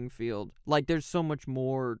huge playing field. Like, there's so much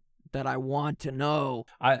more that I want to know.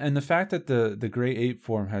 And the fact that the Great Ape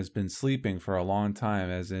form has been sleeping for a long time,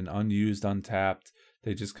 as in unused, untapped,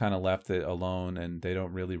 they just kind of left it alone and they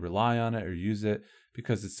don't really rely on it or use it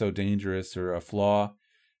because it's so dangerous or a flaw.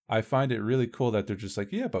 I find it really cool that they're just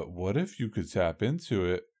like, yeah, but what if you could tap into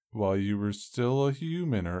it while you were still a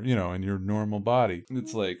human or, in your normal body?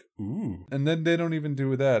 It's like, ooh. And then they don't even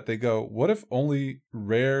do that. They go, what if only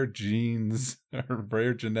rare genes or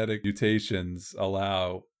rare genetic mutations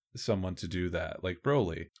allow someone to do that, like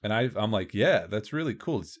Broly? And I'm like, yeah, that's really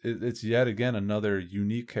cool. It's yet again another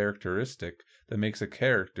unique characteristic that makes a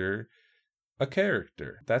character.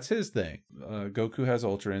 That's his thing. Goku has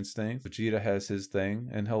Ultra Instinct. Vegeta has his thing,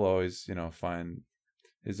 and he'll always, find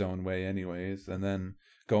his own way anyways. And then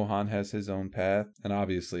Gohan has his own path, and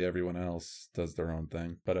obviously everyone else does their own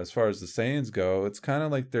thing. But as far as the Saiyans go, it's kind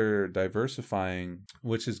of like they're diversifying,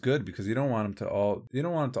 which is good because you don't want them to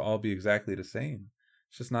all be exactly the same.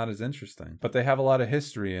 It's just not as interesting. But they have a lot of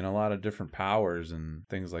history and a lot of different powers and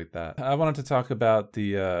things like that. I wanted to talk about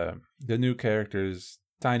the new characters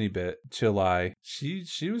tiny bit. Chilai.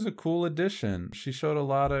 She was a cool addition. She showed a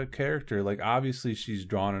lot of character. Like, obviously she's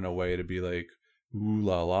drawn in a way to be like, ooh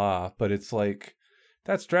la la, but it's like,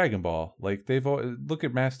 that's Dragon Ball. Like, look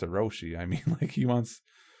at Master Roshi. I mean, like, he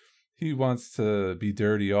wants to be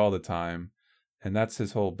dirty all the time, and that's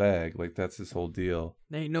his whole bag. Like, that's his whole deal.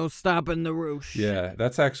 Ain't no stopping the Roshi. Yeah,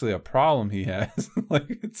 that's actually a problem he has.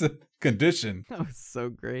 Like, it's a condition. That was so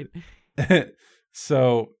great.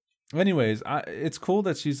 So anyways, it's cool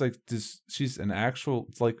that she's like this. She's an actual,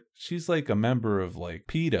 it's like, she's like a member of like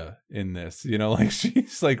PETA in this, like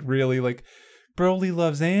she's like really like, Broly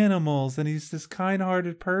loves animals and he's this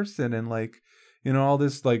kind-hearted person and like, all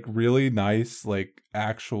this like really nice, like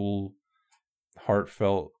actual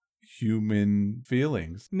heartfelt human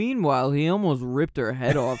feelings. Meanwhile, he almost ripped her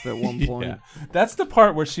head off at one point. Yeah. That's the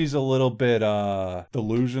part where she's a little bit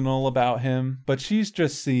delusional about him, but she's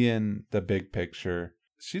just seeing the big picture.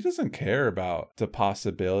 She doesn't care about the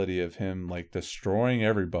possibility of him like destroying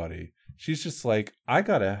everybody. She's just like, I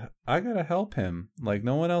gotta help him. Like,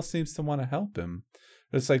 no one else seems to want to help him.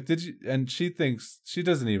 It's like, and she thinks, she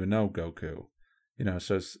doesn't even know Goku,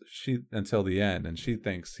 so she, until the end, and she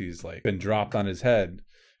thinks he's like been dropped on his head,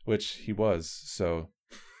 which he was. So,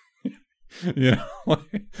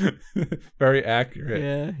 like, very accurate.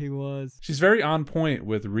 Yeah, he was. She's very on point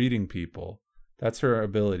with reading people. That's her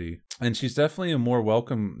ability. And she's definitely a more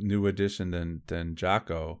welcome new addition than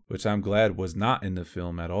Jocko, which I'm glad was not in the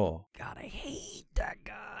film at all. God, I hate that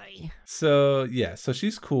guy. So, yeah, so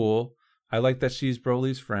she's cool. I like that she's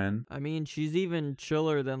Broly's friend. I mean, she's even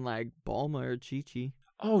chiller than, like, Bulma or Chi-Chi.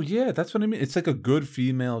 Oh, yeah, that's what I mean. It's like a good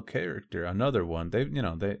female character. Another one.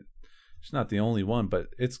 She's not the only one, but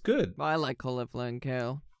it's good. I like Caulifla and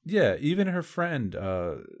Kale. Yeah, even her friend,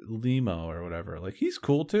 Limo or whatever, like, he's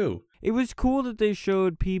cool too. It was cool that they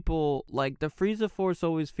showed people, like, the Frieza Force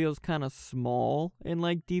always feels kind of small in,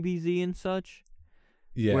 like, DBZ and such.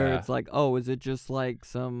 Yeah. Where it's like, oh, is it just, like,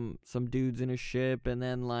 some dudes in a ship and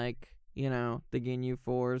then, like, the Ginyu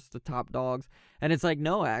Force, the top dogs. And it's like,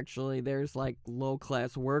 no, actually, there's, like,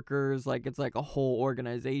 low-class workers. Like, it's like a whole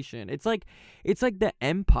organization. It's like the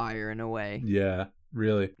Empire in a way. Yeah.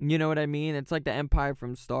 Really? You know what I mean? It's like the Empire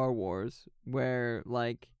from Star Wars, where,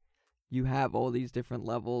 like, you have all these different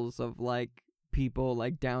levels of, like, people,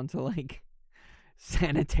 like, down to, like,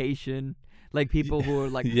 sanitation. Like, people who are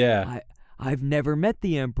like, yeah, I've never met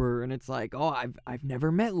the Emperor. And it's like, oh, I've never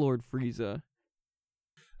met Lord Frieza.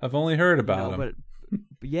 I've only heard about him.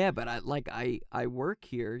 But I work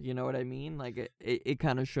here. You know what I mean? Like, it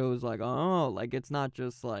kind of shows, like, oh, like, it's not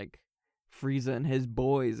just, like, Frieza and his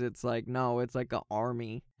boys. It's like, no, it's like an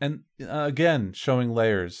army. And again, showing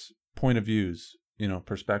layers, point of views,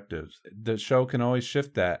 perspectives. The show can always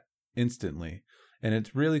shift that instantly, and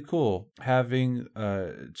it's really cool having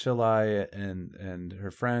Chilai and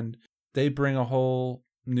her friend. They bring a whole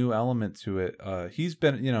new element to it. He's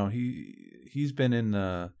been he's been in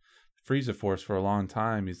the Frieza Force for a long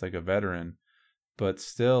time. He's like a veteran, but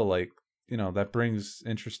still, like, that brings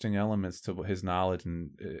interesting elements to his knowledge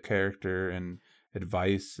and character and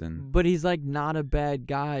advice. But he's, like, not a bad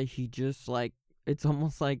guy. He just, like, it's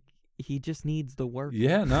almost like he just needs the work.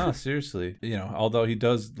 Yeah, no, seriously. Although he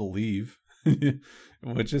does leave,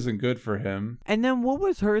 which isn't good for him. And then what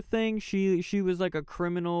was her thing? She was, like, a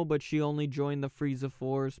criminal, but she only joined the Frieza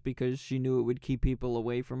Force because she knew it would keep people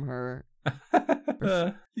away from her.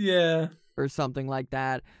 Yeah. or something like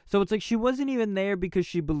that. So it's like she wasn't even there because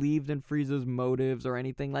she believed in Frieza's motives or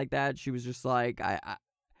anything like that. She was just like,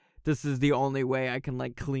 this is the only way I can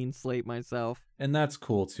like clean slate myself. And that's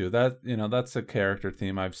cool too. That, that's a character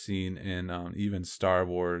theme I've seen in even Star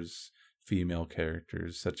Wars female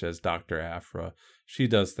characters such as Dr. Aphra. She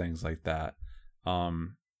does things like that.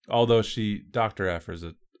 Although Dr. Aphra is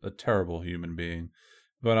a terrible human being.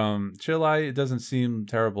 But Chilai doesn't seem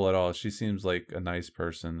terrible at all. She seems like a nice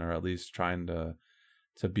person, or at least trying to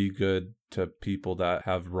be good to people that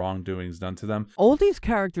have wrongdoings done to them. All these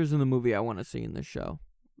characters in the movie I want to see in this show.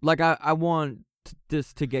 Like, I want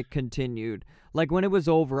this to get continued. Like, when it was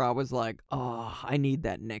over, I was like, oh, I need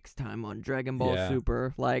that next time on Dragon Ball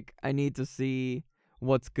Super. Like, I need to see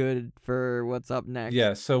what's good for what's up next.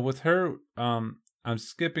 Yeah, so with her, I'm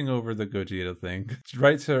skipping over the Gogeta thing.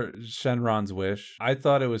 Right to Shenron's wish. I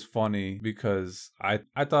thought it was funny because I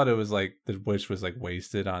thought it was like the wish was like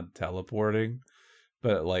wasted on teleporting.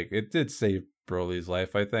 But like it did save Broly's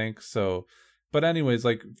life, I think. So, but anyways,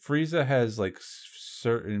 like Frieza has like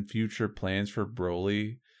certain future plans for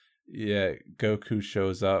Broly. Yeah, Goku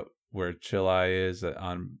shows up where Chilai is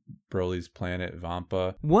on Broly's planet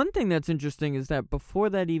Vampa. One thing that's interesting is that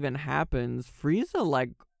before that even happens, Frieza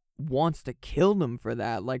like wants to kill them for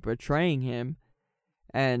that, like betraying him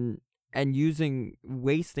and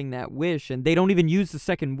wasting that wish, and they don't even use the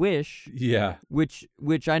second wish. Yeah. Which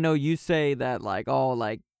I know you say that like, oh,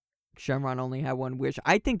 like Shenron only had one wish.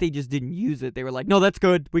 I think they just didn't use it. They were like, no, that's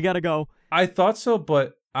good. We gotta go. I thought so,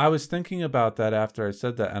 but I was thinking about that after I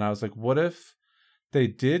said that, and I was like, what if they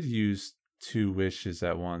did use two wishes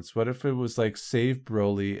at once? What if it was like save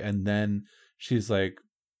Broly and then she's like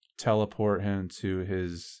teleport him to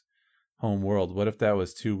his home world? What if that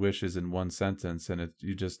was two wishes in one sentence and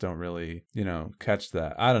you just don't really, catch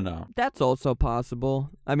that? I don't know. That's also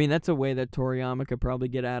possible. I mean, that's a way that Toriyama could probably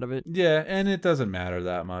get out of it. Yeah, and it doesn't matter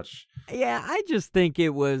that much. Yeah, I just think it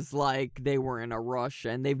was like they were in a rush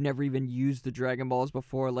and they've never even used the Dragon Balls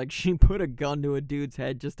before. Like she put a gun to a dude's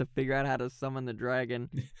head just to figure out how to summon the dragon.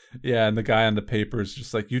 Yeah, and the guy on the paper is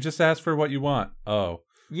just like, you just asked for what you want. Oh.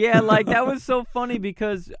 Yeah, like that was so funny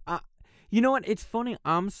because you know what? It's funny.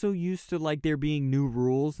 I'm so used to like there being new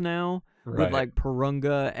rules now with like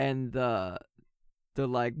Purunga and the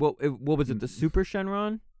like what was it? The Super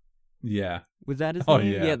Shenron? Yeah. Was that his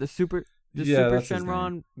name? Yeah. Yeah, the Super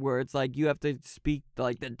Shenron, where it's like you have to speak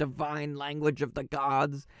like the divine language of the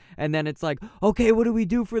gods, and then it's like, okay, what do we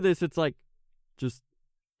do for this? It's like, just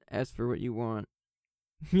ask for what you want.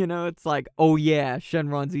 It's like, oh yeah,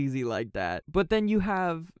 Shenron's easy like that. But then you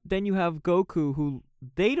have Goku, who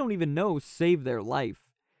they don't even know saved their life,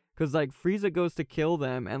 because like Frieza goes to kill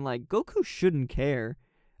them, and like Goku shouldn't care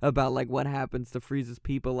about like what happens to Frieza's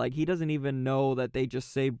people. Like he doesn't even know that they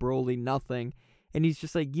just saved Broly nothing, and he's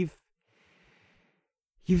just like, you've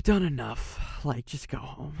done enough. Like just go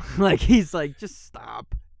home. Like he's like, just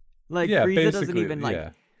stop. Like Frieza doesn't even like. Yeah.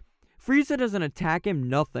 Frieza doesn't attack him,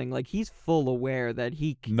 nothing. Like, he's full aware that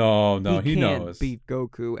he can't knows. Beat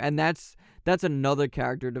Goku. And that's another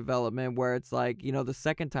character development where it's like, the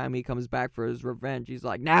second time he comes back for his revenge, he's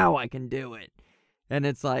like, now I can do it. And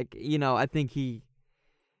it's like, I think he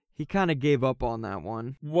kind of gave up on that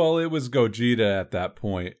one. Well, it was Gogeta at that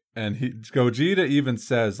point, and Gogeta even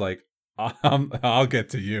says, like, I'll get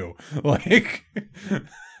to you. Like,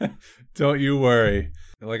 don't you worry.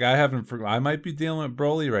 Like, I might be dealing with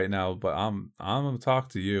Broly right now, but I'm gonna talk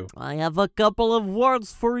to you. I have a couple of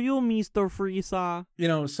words for you, Mr. Frieza.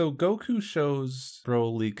 So Goku shows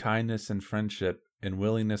Broly kindness and friendship and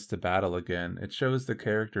willingness to battle again. It shows the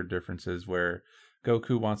character differences where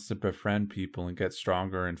Goku wants to befriend people and get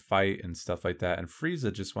stronger and fight and stuff like that. And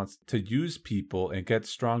Frieza just wants to use people and get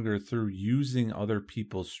stronger through using other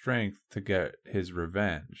people's strength to get his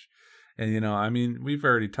revenge. And, I mean, we've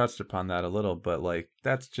already touched upon that a little, but like,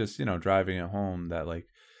 that's just, driving it home that like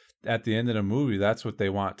at the end of the movie, that's what they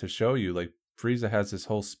want to show you. Like Frieza has this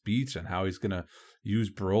whole speech on how he's going to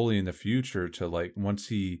use Broly in the future to like, once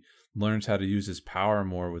he learns how to use his power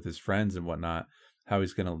more with his friends and whatnot, how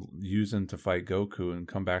he's going to use him to fight Goku and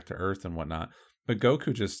come back to Earth and whatnot. But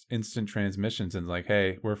Goku just instant transmissions and like,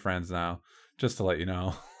 hey, we're friends now, just to let you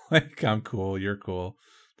know. Like, I'm cool, you're cool.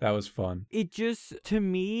 That was fun. It just, to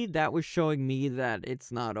me, that was showing me that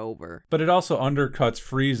it's not over. But it also undercuts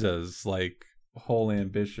Frieza's like whole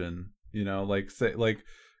ambition, like say like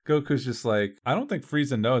Goku's just like, I don't think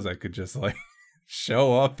Frieza knows I could just like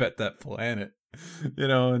show up at that planet.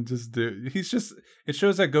 And just it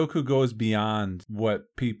shows that Goku goes beyond what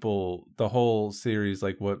the whole series,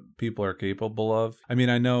 like what people are capable of. I mean,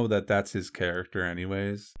 I know that that's his character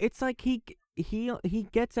anyways. It's like he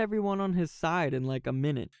gets everyone on his side in like a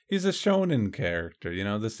minute. He's a shonen character, you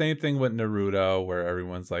know, the same thing with Naruto, where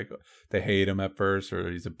everyone's like, they hate him at first,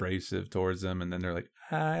 or he's abrasive towards them, and then they're like,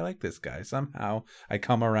 I like this guy. Somehow I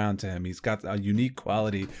come around to him. He's got a unique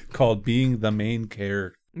quality called being the main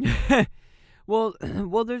character. Well,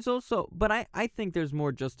 there's also, but I think there's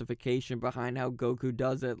more justification behind how Goku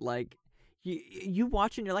does it. Like, you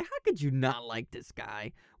watch it and you're like, how could you not like this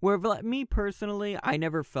guy? Where, like, me personally, I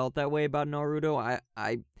never felt that way about Naruto.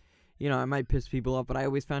 I might piss people off, but I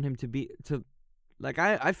always found him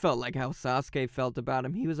I felt like how Sasuke felt about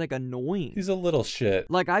him. He was like annoying. He's a little shit.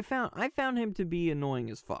 Like I found him to be annoying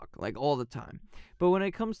as fuck, like all the time. But when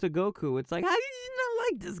it comes to Goku, it's like, how did you not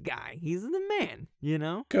like this guy? He's the man, you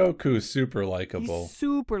know? Goku's super likable. He's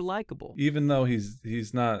super likable. Even though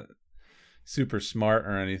he's not super smart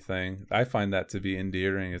or anything, I find that to be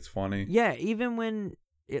endearing. It's funny. Yeah, even when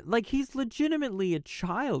like he's legitimately a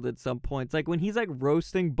child at some points. Like when he's like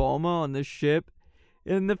roasting Bulma on the ship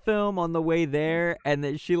in the film on the way there, and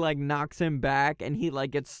then she like knocks him back and he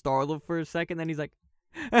like gets startled for a second, then he's like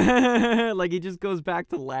like he just goes back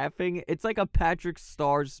to laughing. It's like a Patrick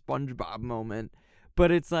Star SpongeBob moment,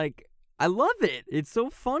 but it's like, I love it. It's so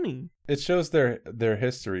funny. It shows their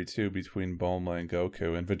history too between Bulma and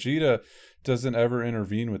Goku, and Vegeta doesn't ever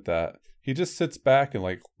intervene with that. He just sits back and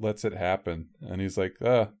like lets it happen, and he's like,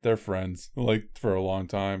 they're friends, like for a long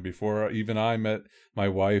time before even I met my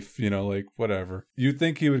wife, you know, like whatever. You'd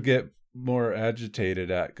think he would get more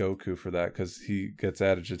agitated at Goku for that, because he gets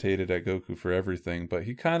agitated at Goku for everything, but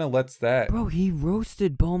he kind of lets that. Bro, he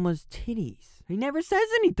roasted Bulma's titties. He never says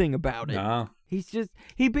anything about it. Nah.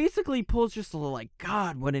 He basically pulls just a little like,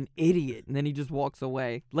 God, what an idiot, and then he just walks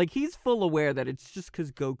away. Like, he's full aware that it's just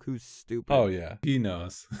because Goku's stupid. Oh yeah, he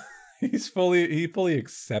knows. He fully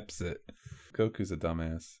accepts it. Goku's a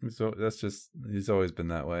dumbass. So he's always been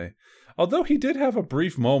that way. Although he did have a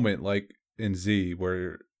brief moment, like in Z,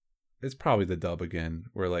 where it's probably the dub again,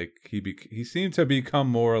 where like he seemed to become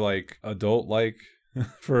more like adult like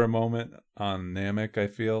for a moment on Namek, I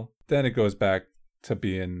feel. Then it goes back to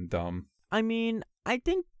being dumb. I mean, I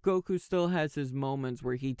think Goku still has his moments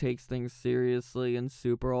where he takes things seriously in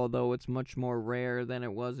Super, although it's much more rare than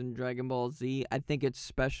it was in Dragon Ball Z. I think it's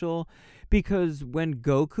special because when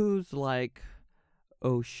Goku's like,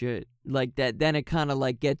 oh shit, like that, then it kind of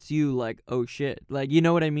like gets you like, oh shit. Like, you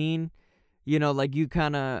know what I mean? You know, like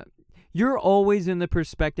you're always in the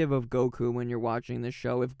perspective of Goku when you're watching this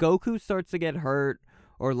show. If Goku starts to get hurt,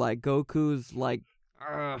 or like Goku's like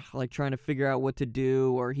trying to figure out what to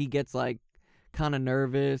do, or he gets like kind of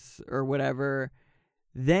nervous or whatever,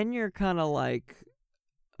 then you're kind of like,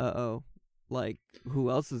 uh-oh, like who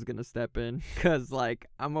else is gonna step in? Because like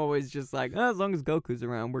I'm always just like, as long as Goku's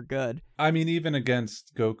around, we're good. I mean, even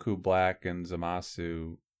against Goku Black and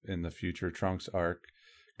Zamasu in the future Trunks arc,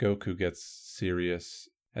 Goku gets serious.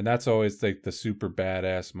 And that's always like the super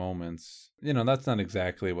badass moments. You know, that's not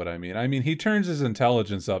exactly what I mean. I mean, he turns his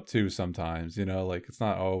intelligence up too sometimes, you know, like it's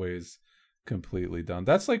not always completely done.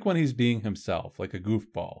 That's like when he's being himself, like a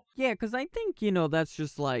goofball. Yeah, because I think, you know, that's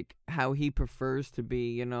just like how he prefers to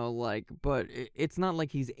be, you know, like, but it's not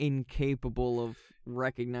like he's incapable of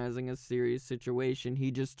recognizing a serious situation. He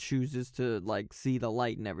just chooses to like see the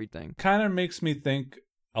light and everything. Kind of makes me think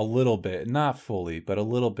a little bit, not fully, but a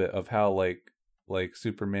little bit of how like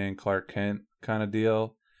Superman Clark Kent kind of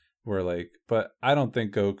deal, where like, but I don't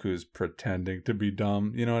think Goku's pretending to be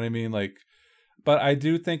dumb, you know what I mean? Like, but I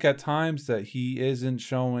do think at times that he isn't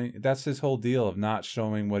showing, that's his whole deal of not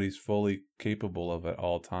showing what he's fully capable of at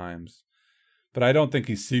all times. But I don't think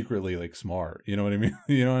he's secretly like smart, you know what I mean?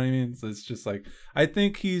 You know what I mean? So it's just like, I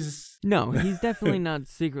think he's he's definitely not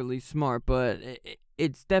secretly smart, but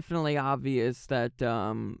it's definitely obvious that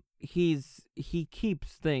he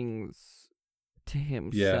keeps things to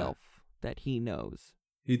himself that he knows.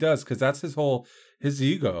 He does, because that's his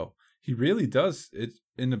ego. He really does. It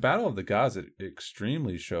in the Battle of the Gods, it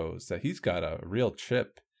extremely shows that he's got a real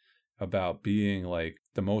chip about being like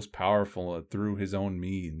the most powerful through his own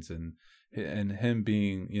means, and him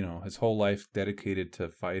being, you know, his whole life dedicated to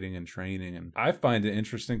fighting and training. And I find it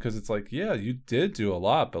interesting because it's like, yeah, you did do a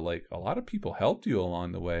lot, but like a lot of people helped you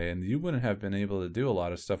along the way, and you wouldn't have been able to do a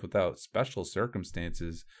lot of stuff without special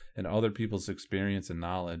circumstances and other people's experience and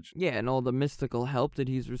knowledge. Yeah, and all the mystical help that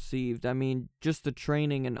he's received. I mean, just the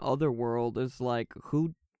training in Otherworld is like,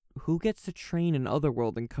 who gets to train in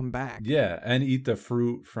Otherworld and come back? Yeah, and eat the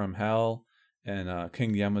fruit from hell, and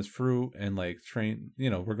King Yama's fruit, and like train, you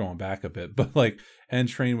know, we're going back a bit, but like, and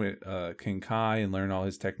train with King Kai and learn all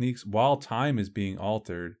his techniques while time is being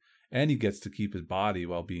altered, and he gets to keep his body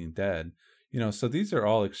while being dead. So these are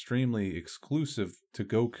all extremely exclusive to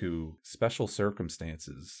Goku special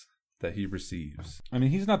circumstances that he receives. I mean,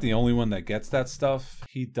 he's not the only one that gets that stuff.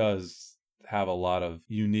 He does have a lot of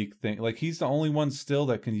unique things. Like, he's the only one still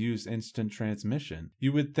that can use instant transmission.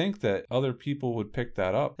 You would think that other people would pick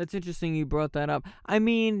that up. That's interesting you brought that up. I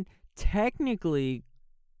mean, technically,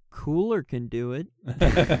 Cooler can do it.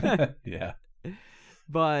 Yeah.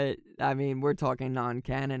 But, I mean, we're talking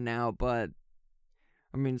non-canon now, but,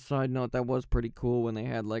 I mean, side note, that was pretty cool when they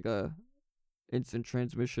had, like, a instant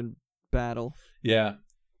transmission battle. Yeah.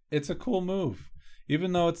 It's a cool move.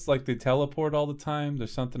 Even though it's like they teleport all the time,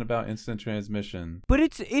 there's something about instant transmission. But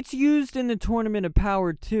it's used in the Tournament of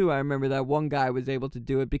Power, too. I remember that one guy was able to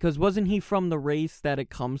do it, because wasn't he from the race that it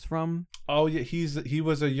comes from? Oh, yeah, he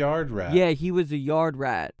was a yard rat. Yeah, he was a yard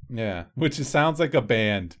rat. Yeah, which sounds like a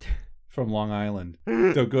band from Long Island.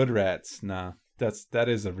 The Good Rats. Nah, that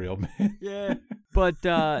is a real band. Yeah. But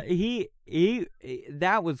he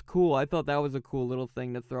that was cool. I thought that was a cool little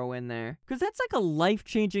thing to throw in there. Because that's like a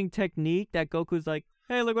life-changing technique that Goku's like,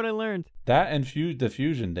 hey, look what I learned. That and the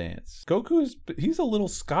fusion dance. He's a little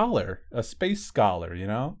scholar, a space scholar,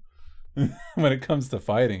 when it comes to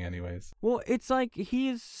fighting anyways. Well, it's like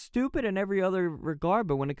he's stupid in every other regard,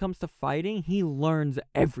 but when it comes to fighting, he learns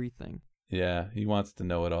everything. Yeah, he wants to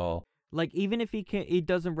know it all. Like, even if he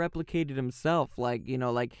doesn't replicate it himself, like,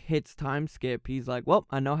 like hits time skip, he's like, well,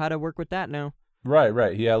 I know how to work with that now.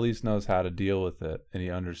 Right. He at least knows how to deal with it, and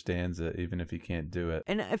he understands it, even if he can't do it.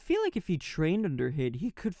 And I feel like if he trained under Hid,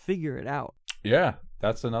 he could figure it out. Yeah,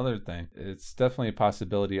 that's another thing. It's definitely a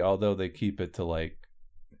possibility, although they keep it to, like,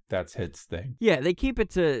 that's Hid's thing. Yeah, they keep it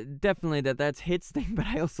to definitely that's Hid's thing, but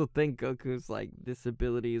I also think Goku's like, this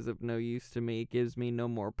ability is of no use to me. It gives me no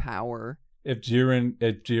more power. If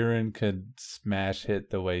Jiren could smash Hit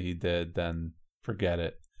the way he did, then forget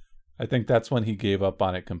it. I think that's when he gave up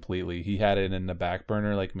on it completely. He had it in the back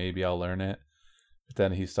burner, like, maybe I'll learn it. But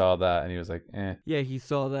then he saw that and he was like, eh. Yeah, he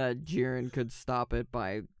saw that Jiren could stop it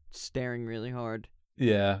by staring really hard.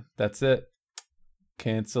 Yeah, that's it.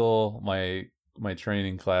 Cancel my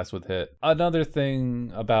training class with Hit. Another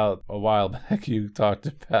thing about a while back, you talked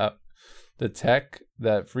about the tech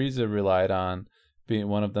that Frieza relied on,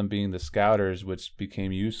 one of them being the Scouters, which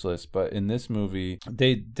became useless. But in this movie,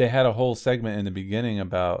 they had a whole segment in the beginning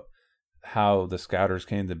about how the Scouters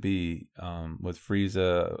came to be, with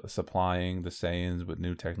Frieza supplying the Saiyans with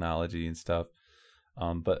new technology and stuff.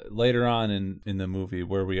 But later on in the movie,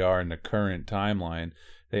 where we are in the current timeline,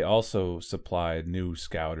 they also supplied new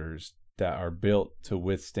Scouters that are built to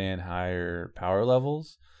withstand higher power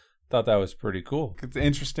levels. Thought that was pretty cool. It's an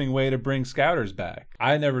interesting way to bring Scouters back.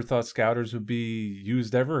 I never thought Scouters would be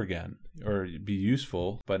used ever again or be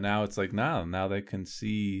useful, but now it's like, now they can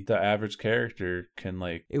see the average character can,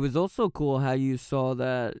 like... It was also cool how you saw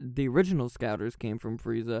that the original Scouters came from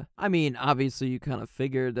Frieza. I mean, obviously you kind of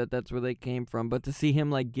figured that that's where they came from, but to see him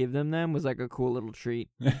like give them was like a cool little treat.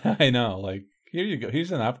 I know, like, here you go.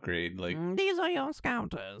 Here's an upgrade. Like, these are your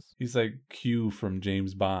Scouters. He's like Q from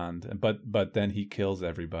James Bond, but then he kills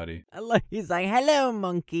everybody. He's like, hello,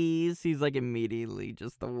 monkeys. He's like immediately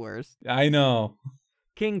just the worst. I know.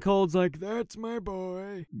 King Cold's like, that's my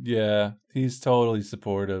boy. Yeah, he's totally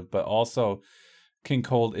supportive, but also King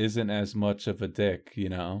Cold isn't as much of a dick,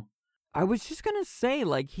 I was just gonna say,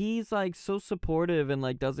 like, he's like so supportive and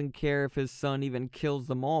like doesn't care if his son even kills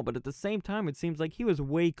them all, but at the same time it seems like he was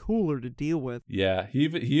way cooler to deal with. Yeah, he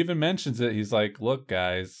even mentions it. He's like, look,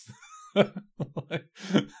 guys,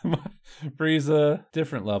 Frieza,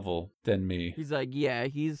 different level than me. He's like, yeah,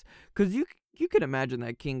 because you could imagine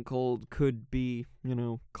that King Cold could be,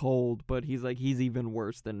 cold, but he's like, he's even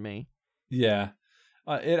worse than me. Yeah,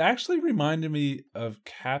 it actually reminded me of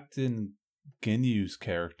Captain Ginyu's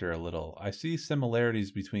character a little. I see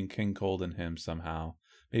similarities between King Cold and him somehow.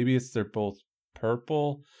 Maybe it's they're both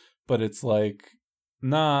purple, but it's like,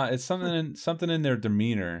 nah, it's something in their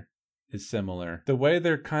demeanor is similar. The way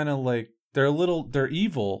they're kind of like, they're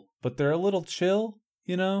evil, but they're a little chill,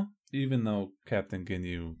 even though Captain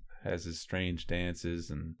Ginyu has his strange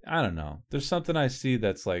dances, and I don't know. There's something I see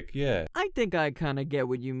that's like, yeah. I think I kind of get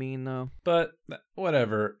what you mean, though. But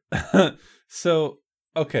whatever.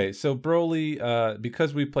 Okay, so Broly,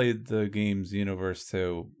 because we played the games Universe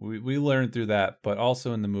 2, we learned through that, but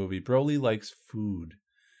also in the movie, Broly likes food.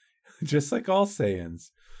 Just like all Saiyans.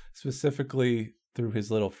 Specifically, through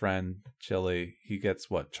his little friend, Chili, he gets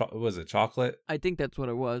what? Was it chocolate? I think that's what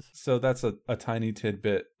it was. So that's a tiny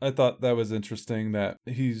tidbit. I thought that was interesting that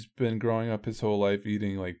he's been growing up his whole life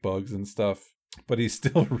eating like bugs and stuff, but he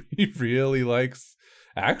still really likes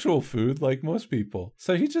actual food like most people.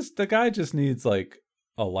 So the guy just needs like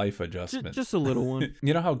a life adjustment. Just a little one.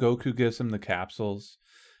 You know how Goku gives him the capsules?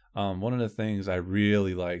 One of the things I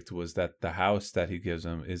really liked was that the house that he gives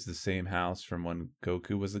him is the same house from when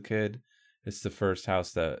Goku was a kid. It's the first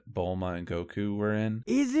house that Bulma and Goku were in.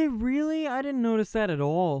 Is it really? I didn't notice that at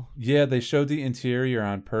all. Yeah, they showed the interior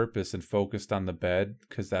on purpose and focused on the bed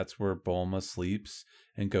because that's where Bulma sleeps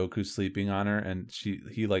and Goku's sleeping on her, and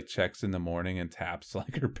he like checks in the morning and taps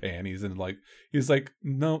like her panties and like he's like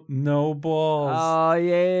no balls. Oh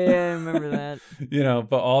yeah, I remember that. You know,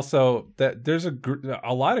 but also that there's a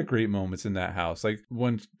lot of great moments in that house, like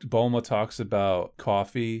when Bulma talks about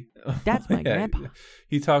coffee. That's my grandpa.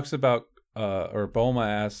 He talks about or Bulma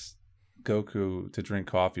asks Goku to drink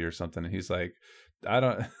coffee or something, and he's like, I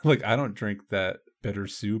don't drink that bitter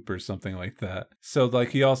soup or something like that. So like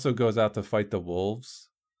he also goes out to fight the wolves,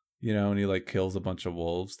 you know, and he like kills a bunch of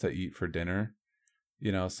wolves to eat for dinner,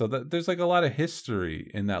 you know. So there's like a lot of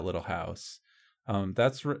history in that little house.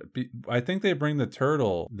 I think they bring the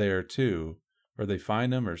turtle there too, or they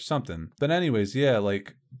find him or something. But anyways, yeah,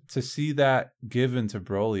 like to see that given to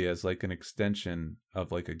Broly as like an extension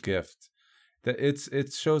of like a gift, that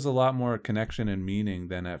it shows a lot more connection and meaning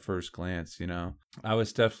than at first glance, you know. I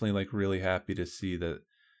was definitely like really happy to see that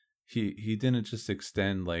he didn't just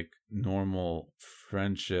extend like normal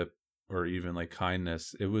friendship or even like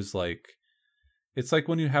kindness. It was like, it's like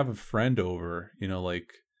when you have a friend over, you know,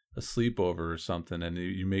 like a sleepover or something, and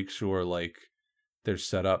you make sure like they're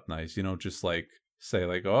set up nice. You don't just like say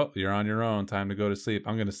like, oh, you're on your own, time to go to sleep.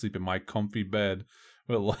 I'm gonna sleep in my comfy bed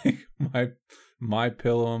with like my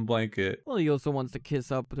pillow and blanket. Well, he also wants to kiss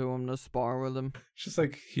up to him, to spar with him. It's just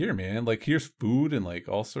like, here, man, like here's food and like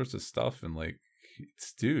all sorts of stuff, and like,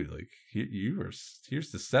 dude, like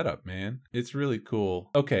here's the setup, man. It's really cool.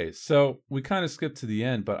 Okay, so we kind of skipped to the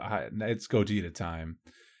end, but it's Gogeta time.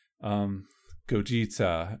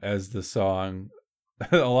 Gogeta as the song.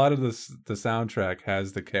 A lot of the soundtrack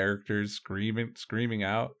has the characters screaming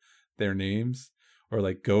out their names, or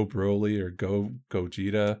like go Broly or go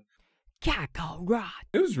Gogeta. Kakarot.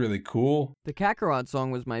 It was really cool. The Kakarot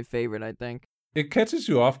song was my favorite, I think. It catches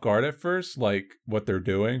you off guard at first, like what they're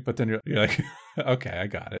doing, but then you're like, okay, I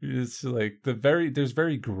got it. It's like there's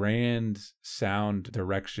very grand sound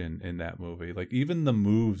direction in that movie. Like even the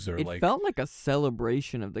moves are it felt like a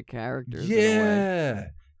celebration of the characters. In a way. Yeah,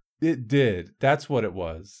 it did. That's what it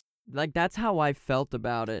was. Like that's how I felt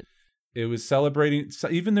about it. It was celebrating.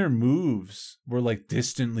 Even their moves were like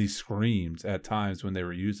distantly screamed at times when they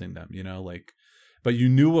were using them, you know, like, but you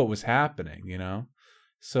knew what was happening, you know?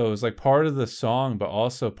 So it was like part of the song, but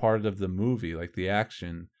also part of the movie. Like the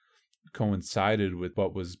action coincided with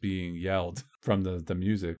what was being yelled from the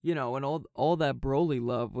music. You know, and all that Broly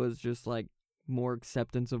love was just like more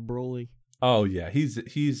acceptance of Broly. Oh yeah,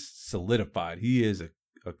 he's solidified. He is a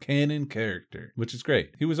canon character, which is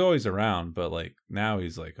great. He was always around, but like now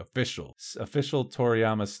he's like official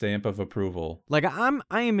Toriyama stamp of approval. Like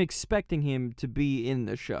I am expecting him to be in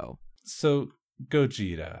the show. So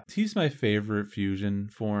Gogeta, he's my favorite fusion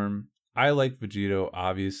form. I like Vegito,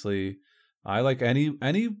 obviously. I like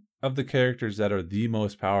any of the characters that are the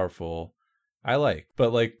most powerful. I like,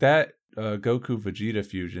 but like that Goku Vegeta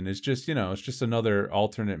fusion is just, you know, it's just another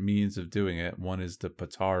alternate means of doing it. One is the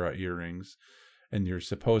Potara earrings, and you're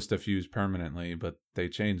supposed to fuse permanently, but they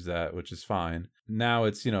changed that, which is fine. Now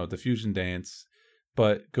it's, you know, the fusion dance,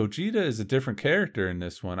 but Gogeta is a different character in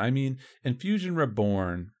this one. I mean, in Fusion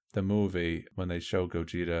Reborn, the movie, when they show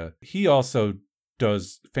Gogeta, he also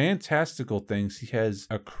does fantastical things. He has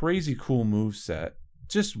a crazy cool moveset,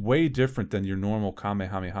 just way different than your normal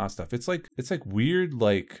Kamehameha stuff. It's like weird,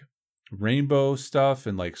 like rainbow stuff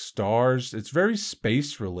and like stars. It's very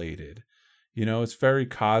space related. You know, it's very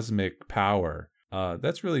cosmic power.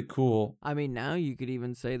 That's really cool. I mean, now you could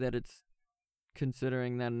even say that it's,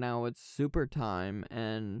 considering that now it's super time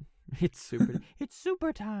and it's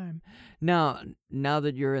super time. Now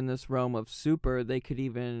that you're in this realm of super, they could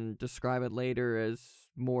even describe it later as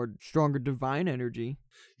more stronger divine energy.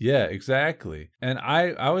 Yeah, exactly. And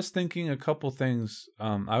I was thinking a couple things.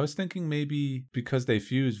 I was thinking maybe because they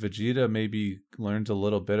fused, Vegeta maybe learned a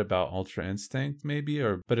little bit about Ultra Instinct, maybe,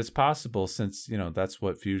 but it's possible since, you know, that's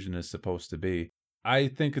what fusion is supposed to be. I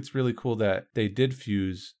think it's really cool that they did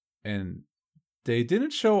fuse, and they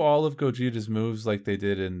didn't show all of Gogeta's moves like they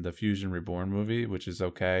did in the Fusion Reborn movie, which is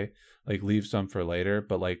okay. Like, leave some for later,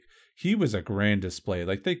 but like, he was a grand display.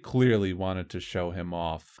 Like, they clearly wanted to show him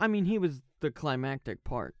off. I mean, he was the climactic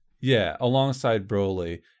part. Yeah, alongside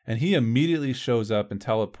Broly. And he immediately shows up and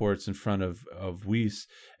teleports in front of Whis.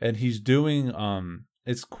 And he's doing,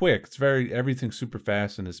 it's quick. It's everything's super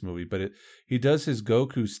fast in this movie. But he does his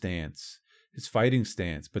Goku stance. his fighting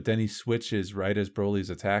stance, but then he switches right as Broly's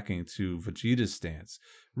attacking to Vegeta's stance.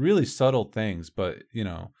 Really subtle things, but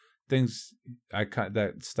things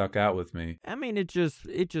that stuck out with me. I mean, it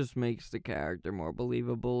just makes the character more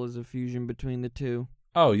believable as a fusion between the two.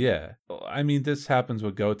 Oh yeah, I mean this happens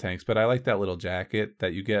with Gotenks, but I like that little jacket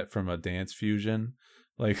that you get from a dance fusion.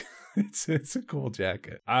 Like it's a cool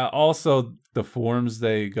jacket. Also, the forms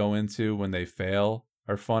they go into when they fail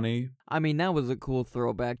are funny. I mean, that was a cool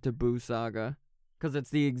throwback to Buu Saga, because it's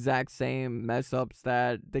the exact same mess ups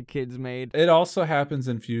that the kids made. It also happens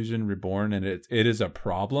in Fusion Reborn, and it is a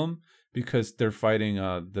problem because they're fighting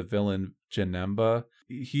the villain Janemba.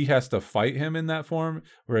 He has to fight him in that form,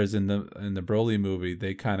 whereas in the Broly movie,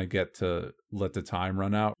 they kind of get to let the time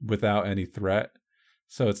run out without any threat.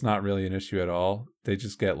 So it's not really an issue at all. They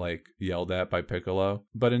just get like yelled at by Piccolo.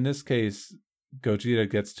 But in this case, Gogeta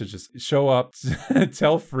gets to just show up,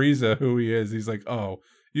 tell Frieza who he is. He's like, "Oh,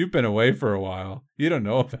 you've been away for a while. You don't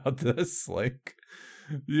know about this. Like,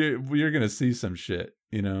 you're gonna see some shit,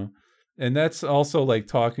 And that's also like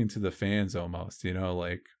talking to the fans almost,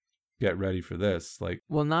 like, get ready for this. Like,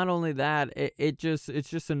 well, not only that, it's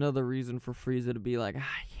just another reason for Frieza to be like,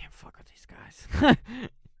 I can't fuck with these guys.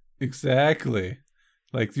 Exactly.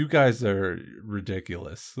 Like, you guys are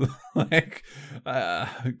ridiculous. Like,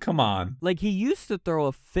 come on. Like, he used to throw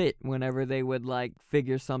a fit whenever they would, like,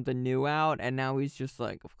 figure something new out, and now he's just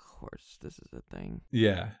like, of course, this is a thing.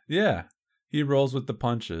 Yeah. He rolls with the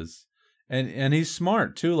punches. And he's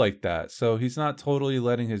smart, too, like that. So he's not totally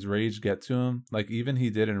letting his rage get to him. Like, even he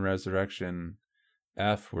did in Resurrection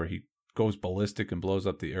F, where he goes ballistic and blows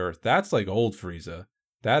up the earth. That's like old Frieza.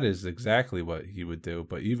 That is exactly what he would do,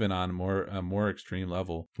 but even on a more extreme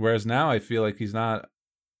level. Whereas now I feel like he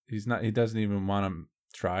doesn't even want to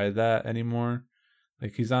try that anymore.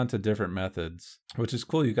 Like, he's on to different methods, which is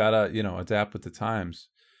cool. You gotta, adapt with the times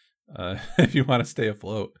if you want to stay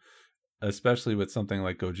afloat, especially with something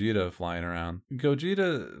like Gogeta flying around.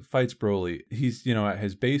 Gogeta fights Broly. He's, at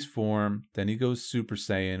his base form, then he goes Super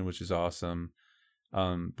Saiyan, which is awesome.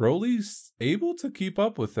 Broly's able to keep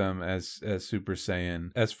up with them as Super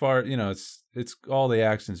Saiyan. As far, it's all the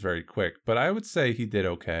action's very quick, but I would say he did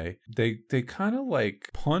okay. They kind of like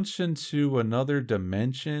punch into another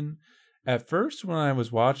dimension. At first, when I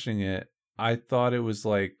was watching it, I thought it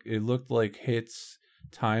looked like Hit's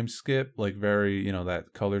time skip, like very,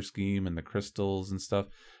 that color scheme and the crystals and stuff.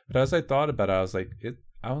 But as I thought about it, I was like,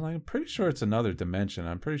 I'm pretty sure it's another dimension.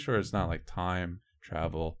 I'm pretty sure it's not like time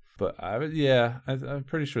travel. But I'm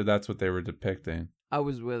pretty sure that's what they were depicting. I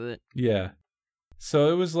was with it. Yeah.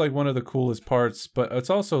 So it was like one of the coolest parts, but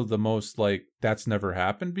it's also the most like that's never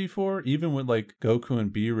happened before. Even with like Goku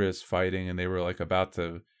and Beerus fighting, and they were like about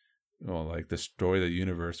to, like destroy the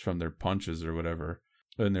universe from their punches or whatever,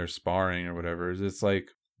 and their sparring or whatever. It's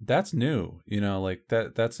like that's new, like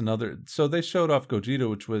that's another. So they showed off Gogeta,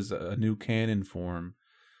 which was a new canon form.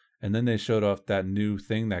 And then they showed off that new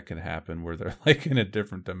thing that can happen where they're like in a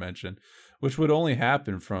different dimension, which would only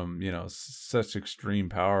happen from, such extreme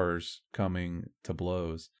powers coming to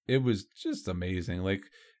blows. It was just amazing. Like,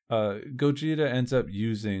 Gogeta ends up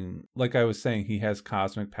using, like I was saying, he has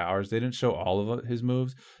cosmic powers. They didn't show all of his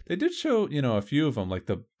moves. They did show, a few of them, like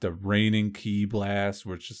the raining ki blast,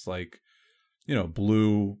 where it's just like,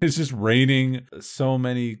 blue. It's just raining so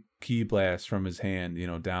many ki blasts from his hand,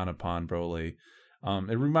 down upon Broly.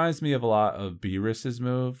 It reminds me of a lot of Beerus's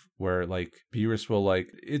move, where like Beerus will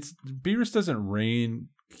Beerus doesn't rain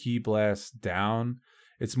ki blasts down.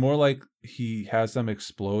 It's more like he has them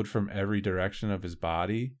explode from every direction of his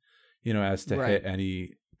body, as to hit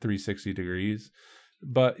any 360 degrees.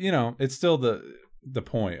 But it's still the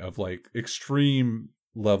point of like extreme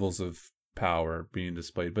levels of power being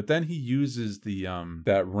displayed. But then he uses the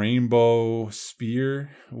that rainbow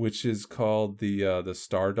spear, which is called the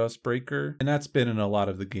Stardust Breaker, and that's been in a lot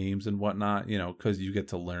of the games and whatnot, because you get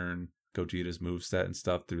to learn Gogeta's moveset and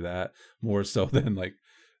stuff through that, more so than like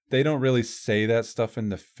they don't really say that stuff in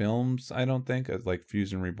the films, I don't think, as like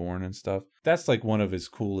Fusion Reborn and stuff. That's like one of his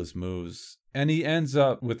coolest moves, and he ends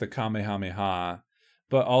up with the Kamehameha,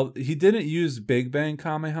 but he didn't use Big Bang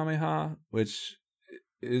Kamehameha, which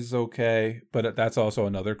is okay, but that's also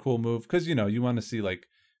another cool move, because you want to see like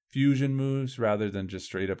fusion moves rather than just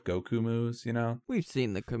straight up Goku moves. We've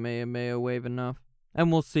seen the Kamehameha wave enough,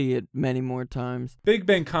 and we'll see it many more times. Big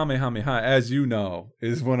Bang Kamehameha, as you know,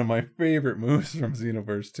 is one of my favorite moves from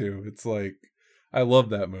Xenoverse 2. It's like, I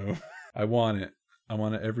love that move. I want it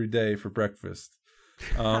every day for breakfast.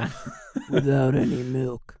 Without any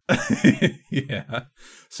milk. Yeah.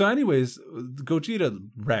 So anyways, Gogeta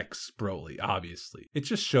wrecks Broly, obviously. It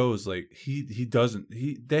just shows like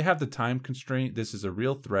they have the time constraint. This is a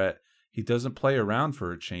real threat. he doesn't play around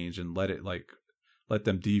for a change and let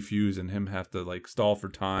them defuse and him have to like stall for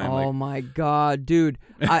time. Oh my god, dude.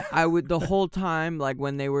 I would the whole time, like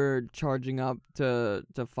when they were charging up to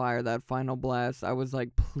fire that final blast, I was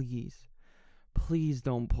like, please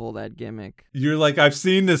don't pull that gimmick. You're like, I've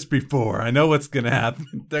seen this before. I know what's gonna happen.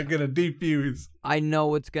 They're gonna defuse. I know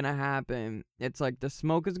what's gonna happen. It's like the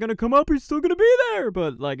smoke is gonna come up, he's still gonna be there.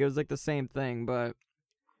 But like it was like the same thing, but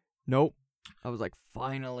nope. I was like,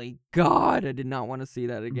 finally, God, I did not want to see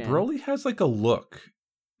that again. Broly has like a look.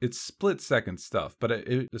 It's split-second stuff, but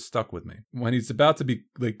it stuck with me. When he's about to be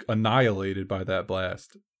like annihilated by that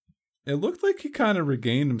blast, it looked like he kind of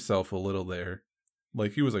regained himself a little there.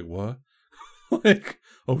 Like he was like, what? Like,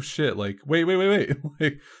 oh shit, like, wait.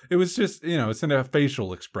 Like, it was just, it's in a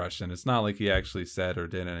facial expression. It's not like he actually said or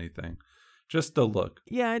did anything. Just the look.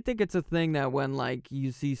 Yeah, I think it's a thing that when, like,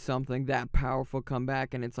 you see something that powerful come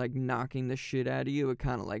back and it's, like, knocking the shit out of you, it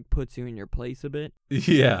kind of, like, puts you in your place a bit.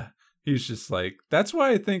 Yeah. He's just like, that's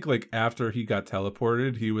why I think, like, after he got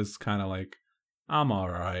teleported, he was kind of like, I'm all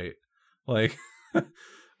right. Like,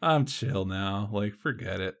 I'm chill now. Like,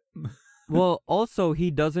 forget it. Well, also, he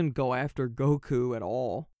doesn't go after Goku at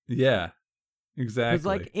all. Yeah, exactly. Because,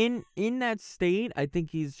 like, in that state, I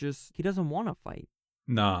think he doesn't want to fight.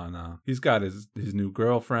 No. He's got his new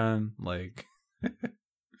girlfriend. Like,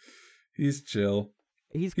 he's chill.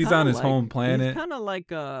 He's on his home planet. He's kind of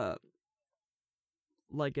like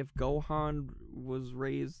if Gohan was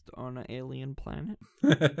raised on an alien planet.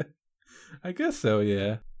 I guess so,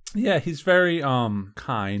 yeah. Yeah, he's very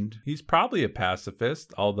kind. He's probably a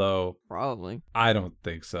pacifist, although probably. I don't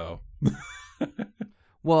think so.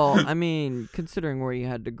 Well, I mean, considering where he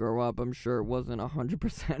had to grow up, I'm sure it wasn't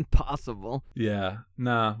 100% possible. Yeah,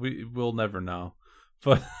 nah, we'll never know.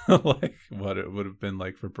 But like what it would have been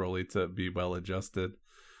like for Broly to be well adjusted.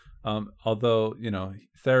 Although,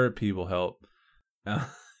 therapy will help.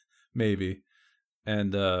 Maybe.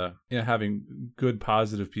 And having good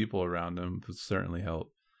positive people around him would certainly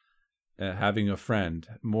help. Having a friend,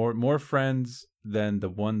 more friends than the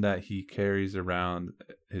one that he carries around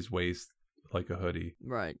his waist like a hoodie.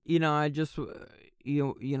 Right. I just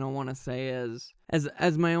want to say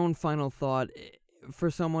as my own final thought,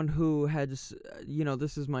 for someone who has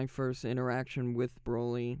this is my first interaction with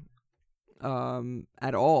Broly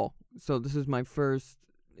at all. So this is my first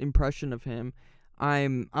impression of him.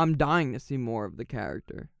 I'm dying to see more of the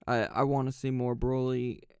character. I want to see more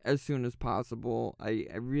Broly as soon as possible. I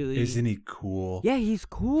really... Isn't he cool? Yeah, he's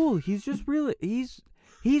cool. He's just really...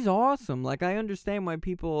 He's awesome. Like, I understand why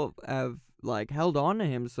people have, like, held on to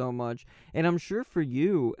him so much. And I'm sure for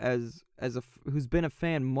you, who's been a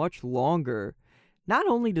fan much longer, not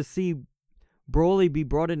only to see Broly be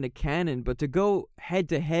brought into canon, but to go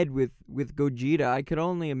head-to-head with Gogeta, I could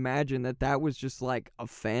only imagine that was just, like, a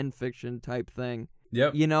fan fiction type thing.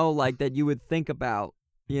 Yep. Like, that you would think about,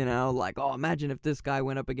 like, oh, imagine if this guy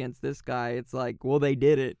went up against this guy. It's like, well, they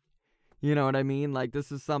did it. You know what I mean? Like, this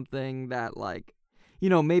is something that, like,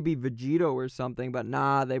 maybe Vegito or something, but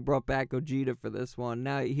nah, they brought back Gogeta for this one.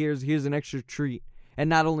 Now, here's an extra treat. And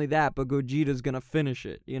not only that, but Gogeta's gonna finish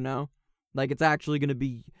it, Like, it's actually gonna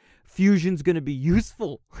be... Fusion's gonna be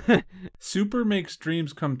useful. Super makes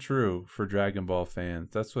dreams come true for Dragon Ball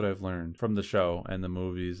fans. That's what I've learned from the show and the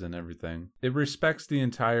movies and everything. It respects the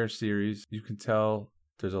entire series. You can tell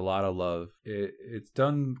there's a lot of love. It's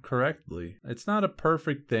done correctly. It's not a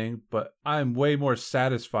perfect thing, but I'm way more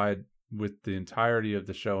satisfied with the entirety of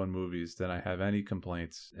the show and movies than I have any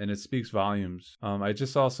complaints, and it speaks volumes. I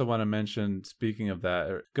just also want to mention, speaking of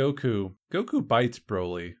that, Goku bites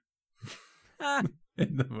Broly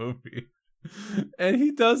in the movie, and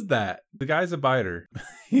he does that. The guy's a biter.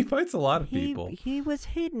 He bites a lot of people. He was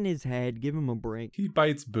hitting his head. Give him a break. He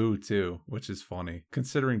bites Boo too, which is funny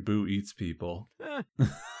considering Boo eats people.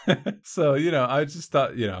 So I just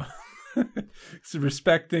thought so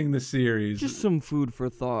respecting the series, just some food for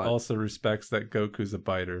thought. Also respects that Goku's a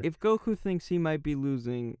biter. If Goku thinks he might be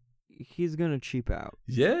losing, he's gonna cheap out.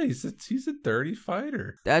 Yeah, he's a dirty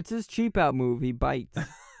fighter. That's his cheap out move. He bites.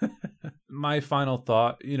 My final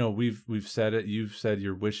thought, we've said it, you've said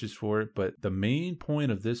your wishes for it, but the main point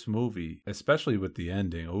of this movie, especially with the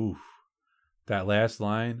ending, that last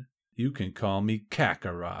line, you can call me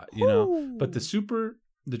Kakarot, but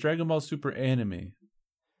the Dragon Ball Super anime,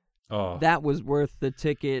 that was worth the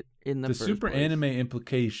ticket in the first Super place. Anime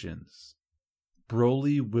implications.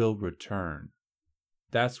 Broly will return.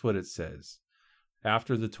 That's what it says.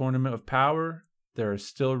 After the Tournament of Power, there are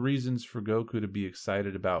still reasons for Goku to be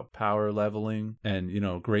excited about power leveling and,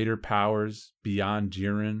 greater powers beyond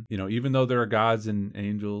Jiren. Even though there are gods and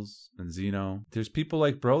angels and Xeno, there's people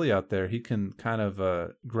like Broly out there he can kind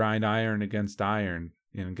of grind iron against iron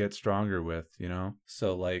and get stronger with,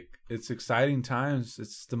 So, like, it's exciting times.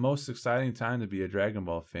 It's the most exciting time to be a Dragon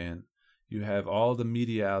Ball fan. You have all the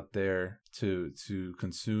media out there to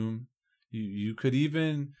consume. You could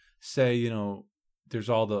even say, there's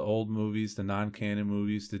all the old movies, the non-canon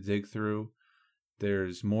movies to dig through.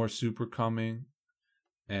 There's more Super coming,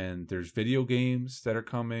 and there's video games that are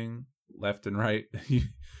coming left and right.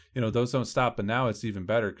 Those don't stop, but now it's even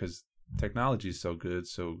better because technology is so good.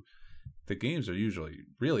 So the games are usually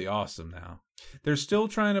really awesome now. They're still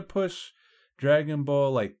trying to push Dragon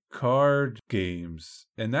Ball like card games,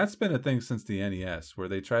 and that's been a thing since the NES, where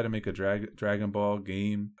they try to make a Dragon Ball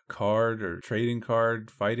game card or trading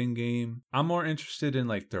card fighting game. I'm more interested in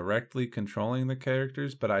like directly controlling the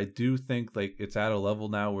characters, but I do think like it's at a level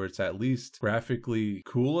now where it's at least graphically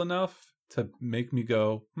cool enough to make me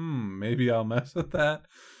go, maybe I'll mess with that.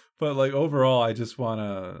 But like overall,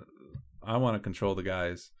 I want to control the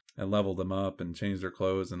guys and level them up and change their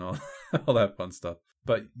clothes and all that fun stuff.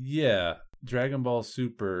 But yeah, Dragon Ball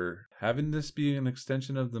Super, having this be an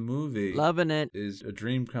extension of the movie, loving it, is a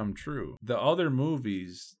dream come true. The other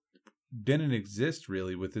movies didn't exist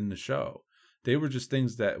really within the show. They were just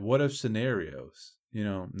things that, what if scenarios?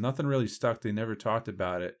 Nothing really stuck. They never talked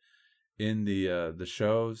about it in the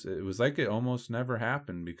shows. It was like it almost never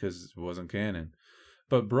happened because it wasn't canon.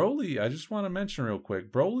 But Broly, I just want to mention real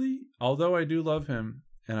quick, Broly, although I do love him,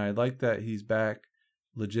 and I like that he's back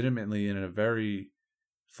legitimately in a very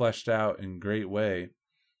fleshed out and great way,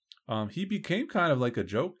 he became kind of like a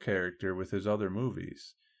joke character with his other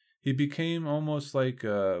movies. He became almost like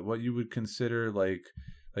what you would consider like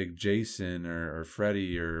Jason or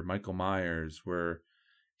Freddy or Michael Myers, where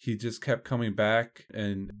he just kept coming back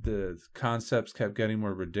and the concepts kept getting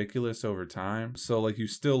more ridiculous over time. So like you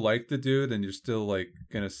still like the dude and you're still like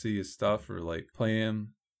gonna see his stuff or like play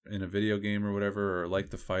him in a video game or whatever, or like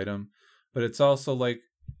to fight him. But it's also like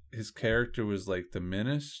his character was like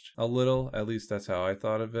diminished a little. At least that's how I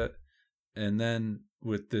thought of it. And then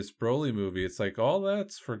with this Broly movie, it's like all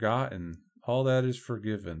that's forgotten, all that is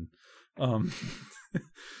forgiven.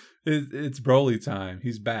 It's Broly time.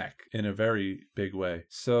 He's back in a very big way.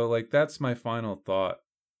 So like that's my final thought.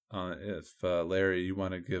 If Larry, you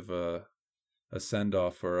want to give a send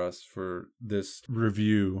off for us for this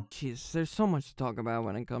review. Jeez, there's so much to talk about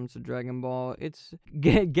when it comes to Dragon Ball. It's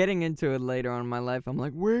getting into it later on in my life. I'm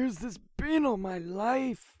like, where's this been all my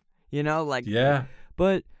life? Yeah.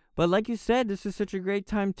 But like you said, this is such a great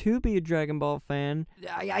time to be a Dragon Ball fan.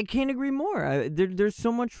 I can't agree more. There's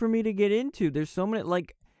so much for me to get into. There's so many,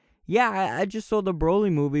 like, yeah, I just saw the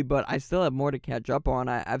Broly movie, but I still have more to catch up on.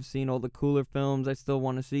 I've seen all the cooler films. I still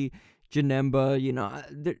want to see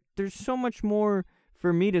Janemba. There's so much more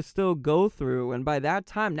for me to still go through. And by that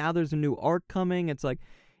time, now there's a new arc coming. It's like,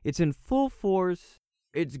 it's in full force.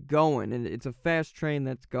 It's going, and it's a fast train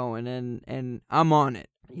that's going, and I'm on it.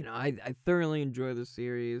 I thoroughly enjoy the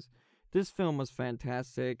series. This film was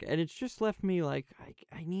fantastic, and it's just left me like,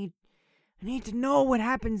 I need to know what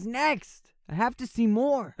happens next. I have to see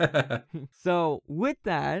more. So with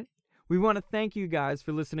that, we want to thank you guys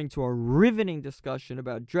for listening to our riveting discussion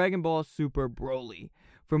about Dragon Ball Super Broly.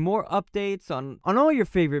 For more updates on all your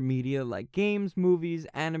favorite media like games, movies,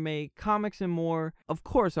 anime, comics, and more, of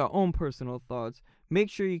course our own personal thoughts, make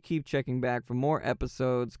sure you keep checking back for more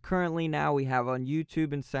episodes. Currently now we have on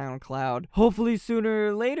YouTube and SoundCloud. Hopefully sooner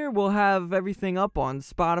or later we'll have everything up on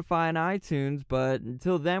Spotify and iTunes, but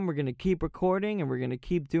until then we're going to keep recording and we're going to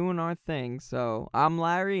keep doing our thing. So I'm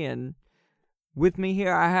Larry, and with me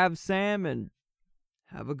here I have Sam, and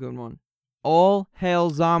have a good one. All hail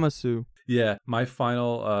Zamasu. Yeah, my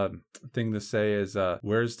final thing to say is,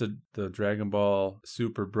 where's the Dragon Ball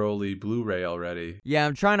Super Broly Blu-ray already? Yeah,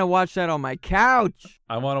 I'm trying to watch that on my couch.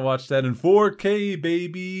 I want to watch that in 4K,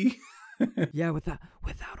 baby. Yeah, without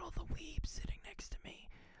all the weebs sitting next to me,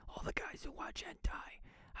 all the guys who watch hentai.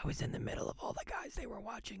 I was in the middle of all the guys, they were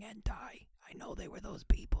watching hentai. I know they were those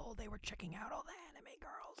people. They were checking out all the anime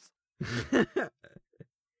girls.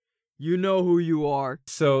 You know who you are.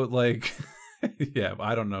 So, like, yeah,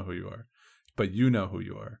 I don't know who you are, but you know who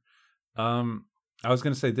you are. I was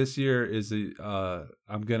going to say this year is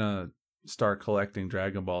I'm going to start collecting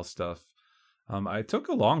Dragon Ball stuff. I took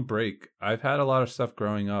a long break. I've had a lot of stuff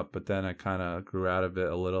growing up, but then I kind of grew out of it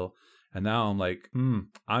a little. And now I'm like,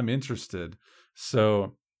 I'm interested.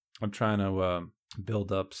 So I'm trying to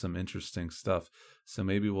build up some interesting stuff. So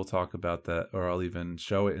maybe we'll talk about that, or I'll even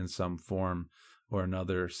show it in some form or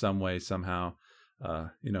another, some way, somehow.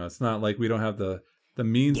 It's not like we don't have the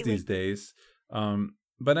means these days.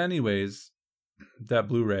 But anyways, that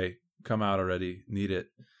Blu-ray come out already. Need it.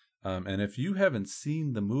 And if you haven't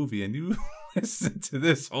seen the movie and you listen to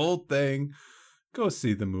this whole thing, go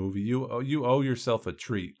see the movie. You owe yourself a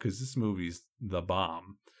treat because this movie's the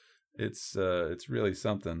bomb. It's really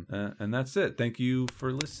something. And that's it. Thank you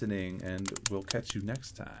for listening, and we'll catch you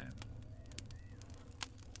next time.